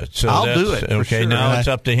do it. So I'll do it. Okay, sure. now it's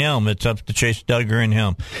up to him. It's up to Chase Duggar and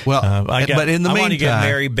him. Well, but in the meantime, I want to get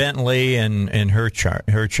Mary Bentley and her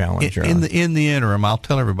challenger. In the interim, I'll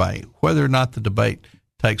tell everybody whether or not the debate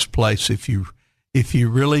takes place. If you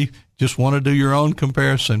really just want to do your own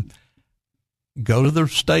comparison, go to the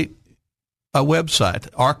state website,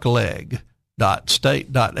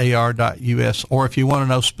 arcleg.state.ar.us, or if you want to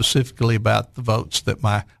know specifically about the votes that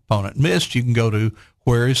my opponent missed, you can go to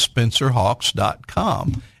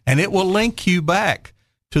whereisspencerhawks.com, and it will link you back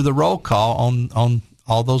to the roll call on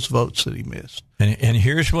all those votes that he missed. And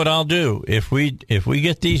here's what I'll do. If we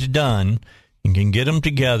get these done and can get them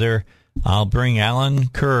together, I'll bring Alan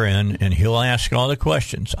Kerr in, and he'll ask all the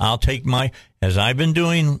questions. I'll take as I've been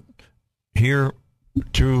doing here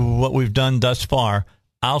through what we've done thus far,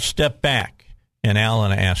 I'll step back and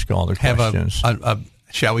Alan ask all the questions. Have a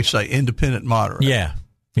shall we say, independent moderator.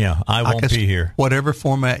 Yeah, I won't be here. Whatever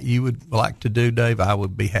format you would like to do, Dave, I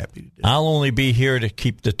would be happy to do. I'll only be here to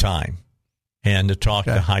keep the time and to talk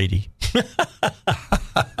to Heidi.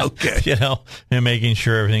 Okay. And making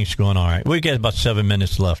sure everything's going all right. We've got about 7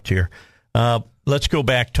 minutes left here. Let's go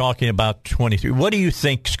back talking about 23. What do you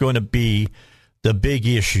think is going to be the big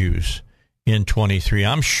issues in 23?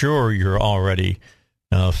 I'm sure you're already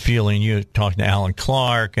feeling, you're talking to Alan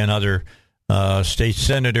Clark and other state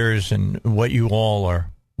senators and what you all are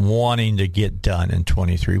wanting to get done in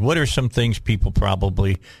 23. What are some things people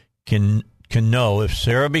probably can know if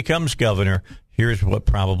Sarah becomes governor? Here's what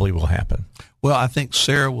probably will happen. Well, I think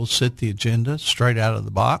Sarah will set the agenda straight out of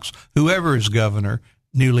the box. Whoever is governor,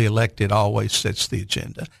 newly elected, always sets the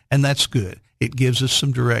agenda, and that's good. It gives us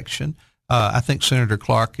some direction. I think Senator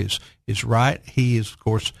Clark is right. He is, of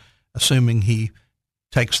course, assuming he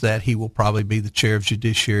takes that, he will probably be the chair of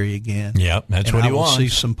Judiciary again. Yep, that's what he wants. I will see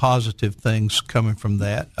some positive things coming from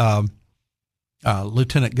that.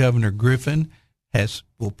 Lieutenant Governor Griffin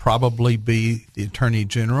will probably be the Attorney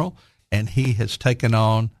General, and he has taken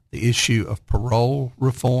on the issue of parole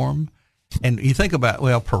reform. And you think about,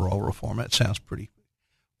 parole reform, that sounds pretty.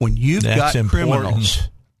 When you've got criminals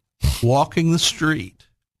walking the street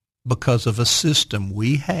because of a system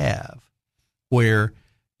we have where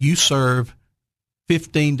you serve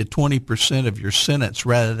 15 to 20% of your sentence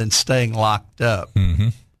rather than staying locked up,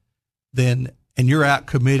 and you're out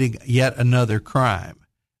committing yet another crime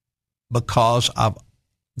because of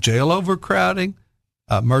jail overcrowding,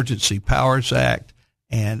 Emergency Powers Act,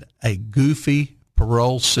 and a goofy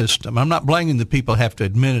parole system. I'm not blaming the people who have to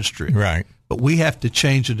administer it. Right. But we have to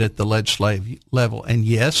change it at the legislative level. And,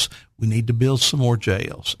 yes, we need to build some more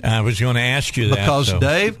jails. I was going to ask you that. Because,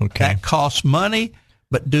 Dave, that costs money,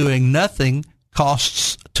 but doing nothing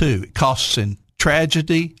costs too. It costs in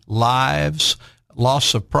tragedy, lives,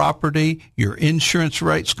 loss of property, your insurance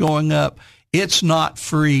rates going up. It's not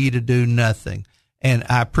free to do nothing. And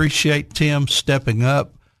I appreciate Tim stepping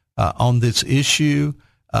up on this issue.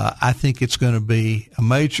 I think it's going to be a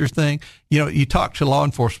major thing. You talk to law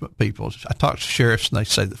enforcement people. I talk to sheriffs, and they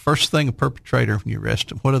say the first thing a perpetrator, when you arrest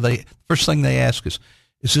them, first thing they ask is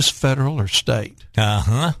this federal or state?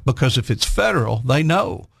 Because if it's federal, they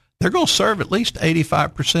know they're going to serve at least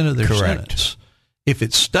 85% of their sentence. If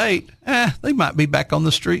it's state, they might be back on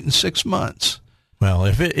the street in 6 months. Well,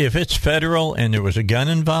 if it's federal and there was a gun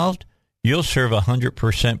involved, you'll serve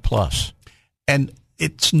 100% plus. And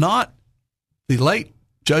it's not the late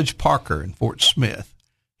Judge Parker in Fort Smith.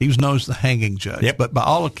 He was known as the hanging judge, but by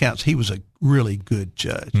all accounts, he was a really good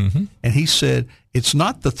judge. And he said it's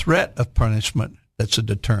not the threat of punishment that's a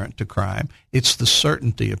deterrent to crime. It's the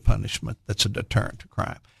certainty of punishment that's a deterrent to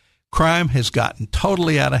crime. Crime has gotten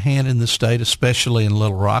totally out of hand in the state, especially in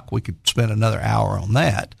Little Rock. We could spend another hour on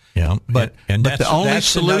that. Yeah, but the only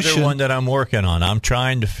solution, another one that I'm working on. I'm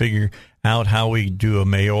trying to figure out how we do a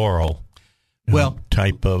mayoral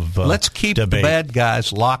type of let's keep debate. The bad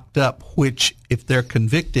guys locked up, which, if they're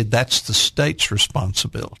convicted, that's the state's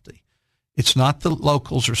responsibility. It's not the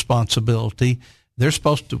locals' responsibility. They're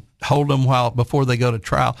supposed to hold them before they go to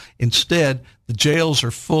trial. Instead, the jails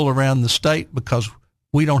are full around the state because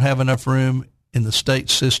we don't have enough room in the state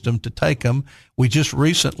system to take them. We just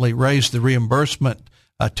recently raised the reimbursement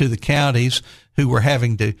to the counties who were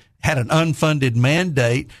had an unfunded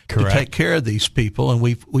mandate to take care of these people, and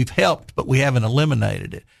we've helped, but we haven't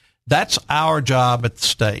eliminated it. That's our job at the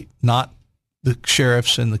state, not the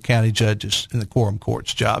sheriffs and the county judges and the quorum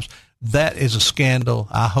courts' jobs. That is a scandal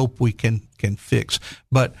I hope we can fix.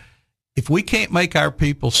 But if we can't make our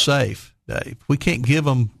people safe, Dave, we can't give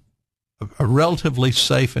them a relatively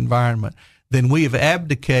safe environment, then we have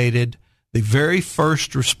abdicated the very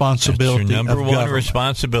first responsibility. That's your number of one government.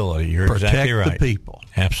 Responsibility. You're Protect exactly right. the people.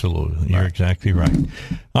 Absolutely. You're exactly right.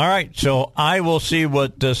 All right. So I will see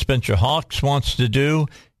what Spencer Hawks wants to do.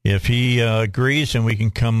 If he agrees and we can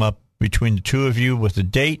come up between the two of you with a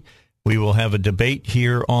date, we will have a debate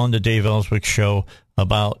here on the Dave Elswick Show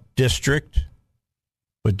about district.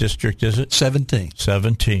 What district is it? 17.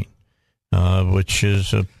 17, which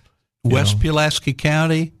is West Pulaski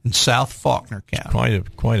County and South Faulkner County.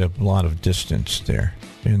 Quite a lot of distance there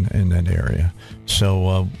in that area.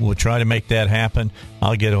 So we'll try to make that happen.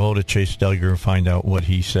 I'll get a hold of Chase Duggar and find out what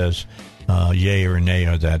he says, yay or nay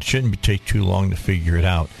on that. It shouldn't take too long to figure it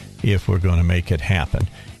out if we're going to make it happen.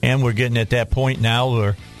 And we're getting at that point now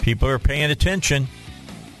where people are paying attention.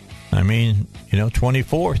 I mean,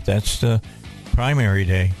 24th, that's the primary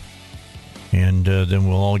day. And then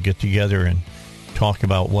we'll all get together and talk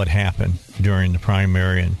about what happened during the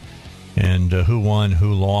primary and who won,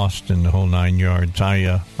 who lost, and the whole 9 yards.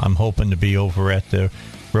 I'm hoping to be over at the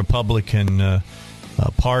Republican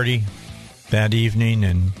Party that evening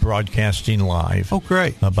and broadcasting live. Oh,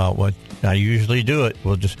 great! About what I usually do it.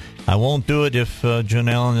 I won't do it if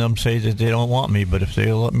Janelle and them say that they don't want me, but if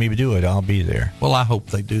they let me do it, I'll be there. Well, I hope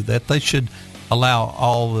they do that. They should allow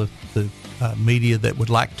all the media that would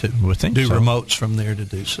like to do remotes from there to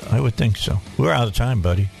do so. I would think so. We're out of time,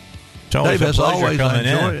 buddy. It's always Dave, a pleasure always, coming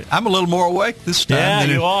in. it. I'm a little more awake this time. Yeah,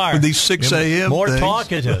 you are. With these 6 a.m. More things.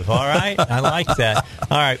 talkative, all right? I like that.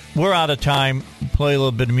 All right, we're out of time. Play a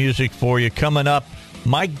little bit of music for you. Coming up,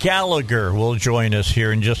 Mike Gallagher will join us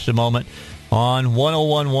here in just a moment on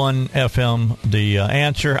 101.1 FM, The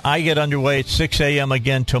Answer. I get underway at 6 a.m.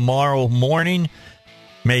 again tomorrow morning,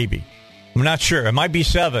 maybe. I'm not sure. It might be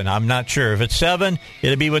 7. I'm not sure. If it's 7,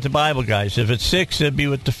 it'll be with the Bible guys. If it's 6, it'll be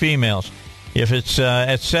with the females. If it's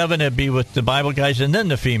at 7, it'll be with the Bible guys and then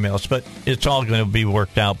the females. But it's all going to be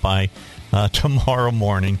worked out by tomorrow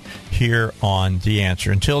morning here on The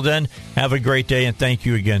Answer. Until then, have a great day, and thank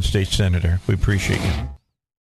you again, State Senator. We appreciate you.